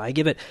now. So I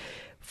give it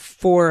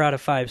 4 out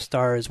of 5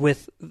 stars,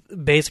 with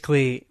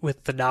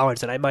the knowledge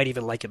that I might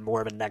even like it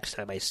more the next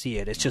time I see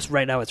it. It's just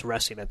right now it's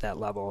resting at that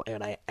level,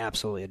 and I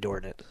absolutely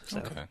adored it. So.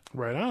 Okay.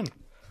 Right on.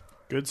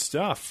 Good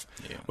stuff.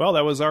 Yeah. Well,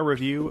 that was our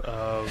review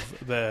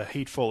of The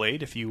Hateful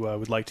Eight. If you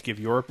would like to give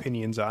your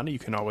opinions on it, you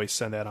can always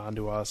send that on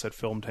to us at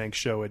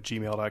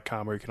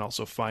filmtankshow@gmail.com, or you can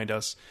also find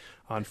us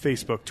on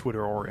Facebook,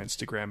 Twitter, or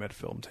Instagram at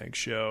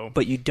FilmTankShow.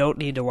 But you don't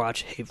need to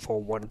watch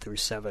Hateful 1 through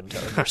 7 to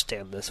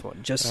understand this one,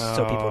 just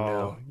so people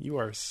know. You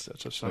are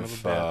such a son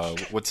of a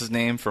bitch. What's his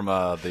name from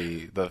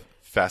the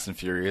Fast and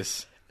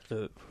Furious?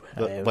 Who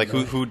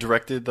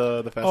directed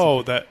the Fast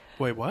and Furious?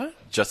 Wait, what?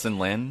 Justin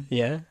Lin?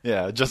 Yeah?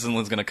 Yeah, Justin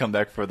Lin's going to come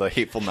back for the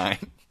Hateful Nine.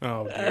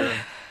 Oh, dear.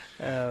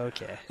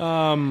 Okay.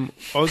 I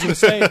was going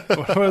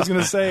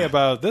to say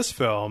about this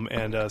film,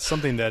 and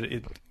something that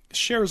it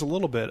shares a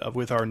little bit of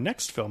with our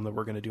next film that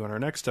we're going to do on our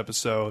next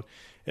episode,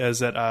 is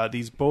that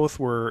these both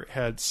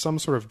had some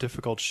sort of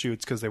difficult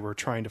shoots because they were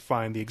trying to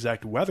find the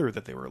exact weather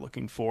that they were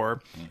looking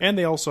for, and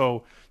they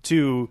also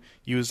too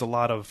used a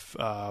lot of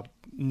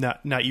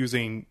not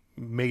using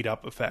made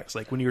up effects.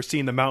 When you're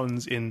seeing the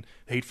mountains in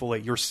Hateful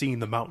Eight, you're seeing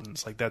the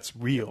mountains, that's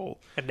real,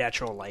 and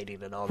natural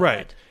lighting and all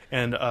right.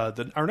 that.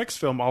 And our next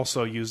film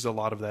also used a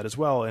lot of that as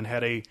well, and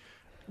had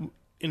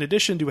in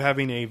addition to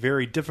having a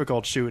very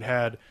difficult shoot,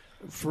 had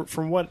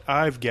from what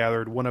I've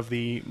gathered, one of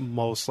the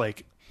most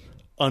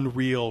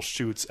unreal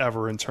shoots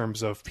ever in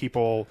terms of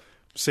people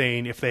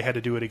saying if they had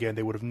to do it again,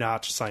 they would have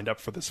not signed up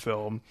for this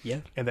film.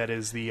 Yeah. And that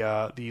is the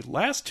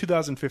last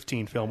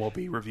 2015 film we'll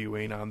be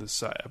reviewing on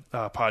this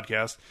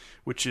podcast,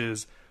 which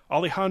is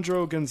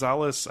Alejandro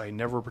Gonzalez. I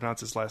never pronounce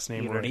his last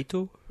name right.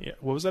 Inarritu? Yeah.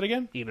 What was that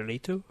again?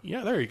 Inarritu?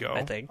 Yeah, there you go.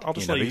 I think. I'll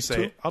just let you say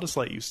Inarritu? it. I'll just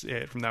let you say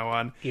it from now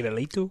on.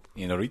 Inarritu?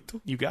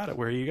 Inarritu? You got it.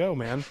 Where you go,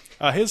 man.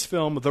 His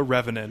film, The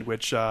Revenant,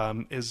 which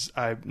is,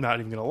 I'm not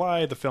even going to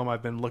lie, the film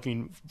I've been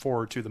looking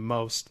forward to the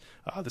most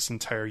this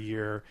entire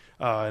year.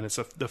 And it's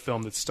the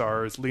film that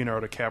stars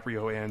Leonardo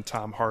DiCaprio and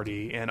Tom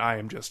Hardy, and I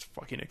am just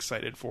fucking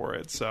excited for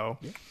it. So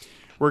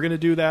we're going to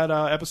do that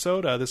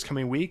episode this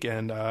coming week,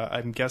 and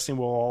I'm guessing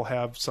we'll all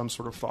have some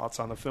sort of thoughts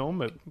on the film.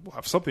 We'll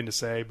have something to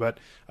say, but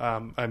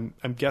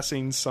I'm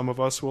guessing some of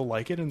us will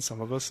like it and some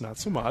of us not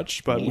so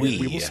much, but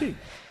we will see.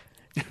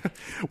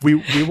 we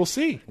will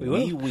see. We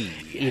will.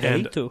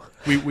 And Inarritu.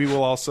 we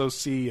will also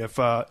see if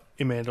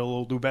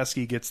Emmanuel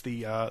Lubezki gets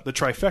the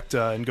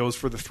trifecta and goes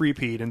for the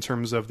three-peat in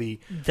terms of the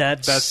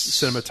That's- best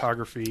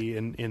cinematography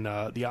in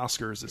the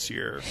Oscars this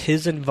year.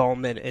 His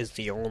involvement is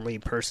the only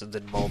person's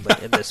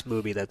involvement in this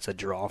movie that's a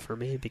draw for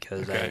me,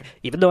 because Okay.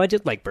 even though I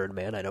did like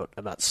Birdman,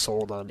 I'm not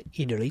sold on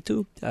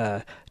Inarritu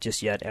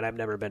just yet, and I've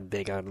never been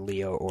big on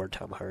Leo or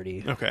Tom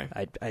Hardy. Okay.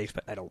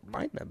 I don't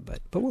mind them,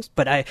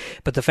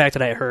 but the fact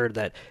that I heard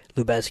that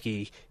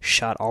Lubezki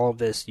shot all of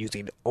this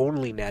using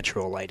only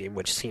natural lighting,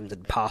 which seems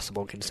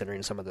impossible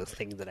considering some of the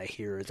things that I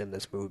hear is in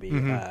this movie,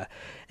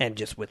 and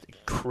just with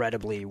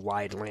incredibly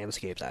wide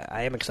landscapes,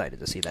 I am excited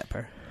to see that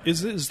part.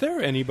 Is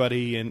there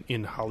anybody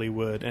in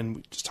Hollywood, and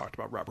we just talked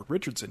about Robert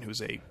Richardson,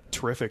 who's a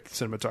terrific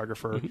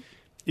cinematographer,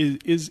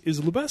 is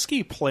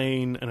Lubezki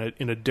playing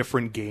in a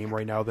different game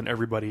right now than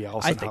everybody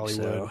else in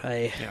Hollywood?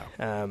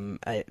 So.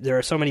 There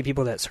are so many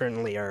people that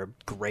certainly are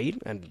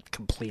great and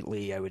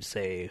completely, I would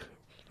say,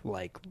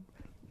 like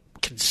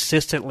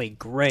consistently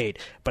great,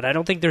 but I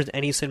don't think there's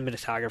any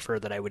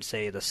cinematographer that I would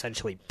say is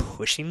essentially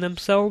pushing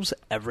themselves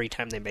every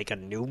time they make a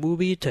new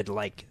movie to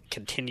like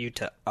continue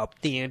to up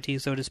the ante,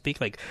 so to speak.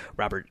 Like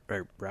Roger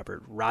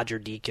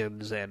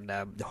Deakins and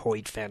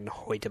Hoyt van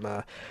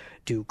Hoytema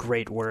do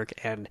great work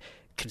and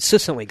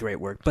consistently great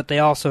work, but they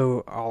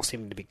also all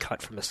seem to be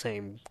cut from the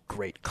same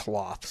great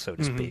cloth, so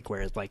to speak.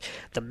 Whereas, like,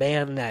 the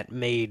man that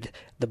made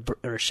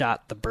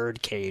shot The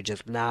Birdcage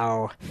is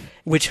now,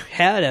 which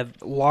had a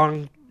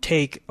long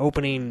take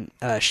opening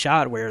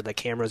shot where the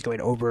camera is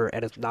going over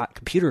and it's not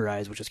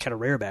computerized, which is kind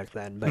of rare back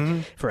then, but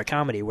for a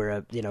comedy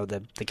where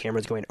the camera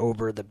is going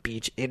over the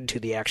beach into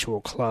the actual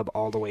club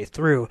all the way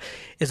through,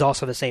 is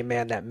also the same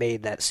man that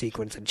made that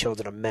sequence in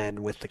Children of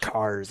Men with the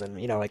cars and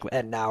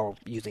and now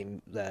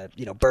using the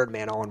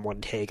Birdman all in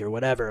one take or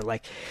whatever.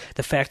 Like,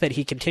 the fact that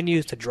he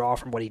continues to draw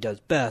from what he does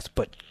best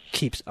but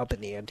keeps up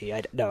in the ante,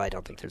 I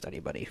don't think there's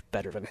anybody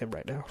better than him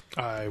right now.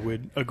 I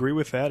would agree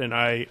with that, and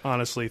I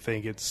honestly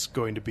think it's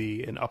going to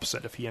be an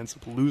upset if he ends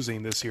up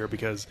losing this year,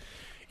 because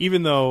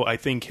even though I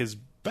think his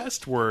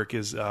best work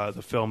is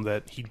the film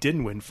that he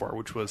didn't win for,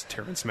 which was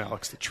Terrence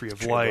Malick's The Tree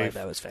of Life.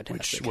 That was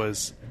fantastic. Which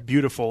was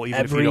beautiful, even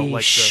Every if you don't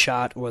like the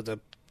shot was a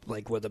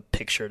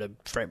picture to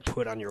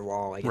put on your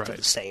wall. Like, it's Right.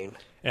 insane.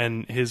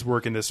 And his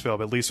work in this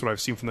film, at least what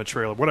I've seen from the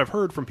trailer, what I've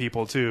heard from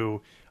people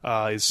too,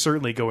 is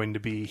certainly going to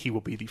be, he will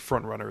be the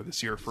front runner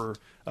this year for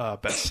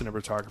best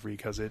cinematography,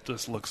 because it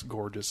just looks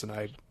gorgeous, and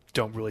I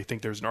don't really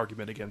think there's an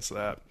argument against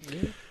that.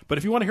 But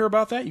if you want to hear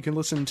about that, you can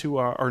listen to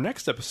our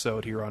next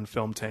episode here on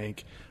Film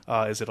Tank,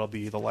 as it'll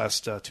be the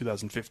last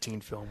 2015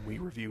 film we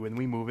review, and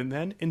we move in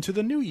then into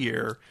the new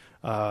year,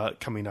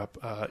 coming up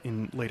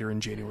later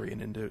in January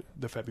and into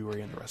the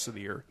February and the rest of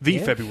the year.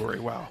 February,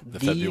 wow.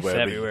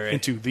 February.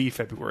 Into the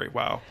February.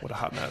 Wow, what a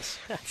hot mess.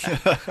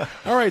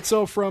 All right,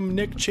 so from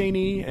Nick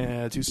Cheney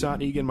to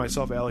Toussaint Egan,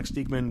 myself, Alex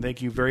Diekman,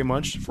 thank you very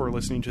much for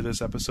listening to this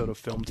episode of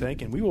Film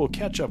Tank, and we will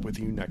catch up with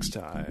you next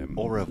time.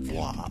 Au revoir.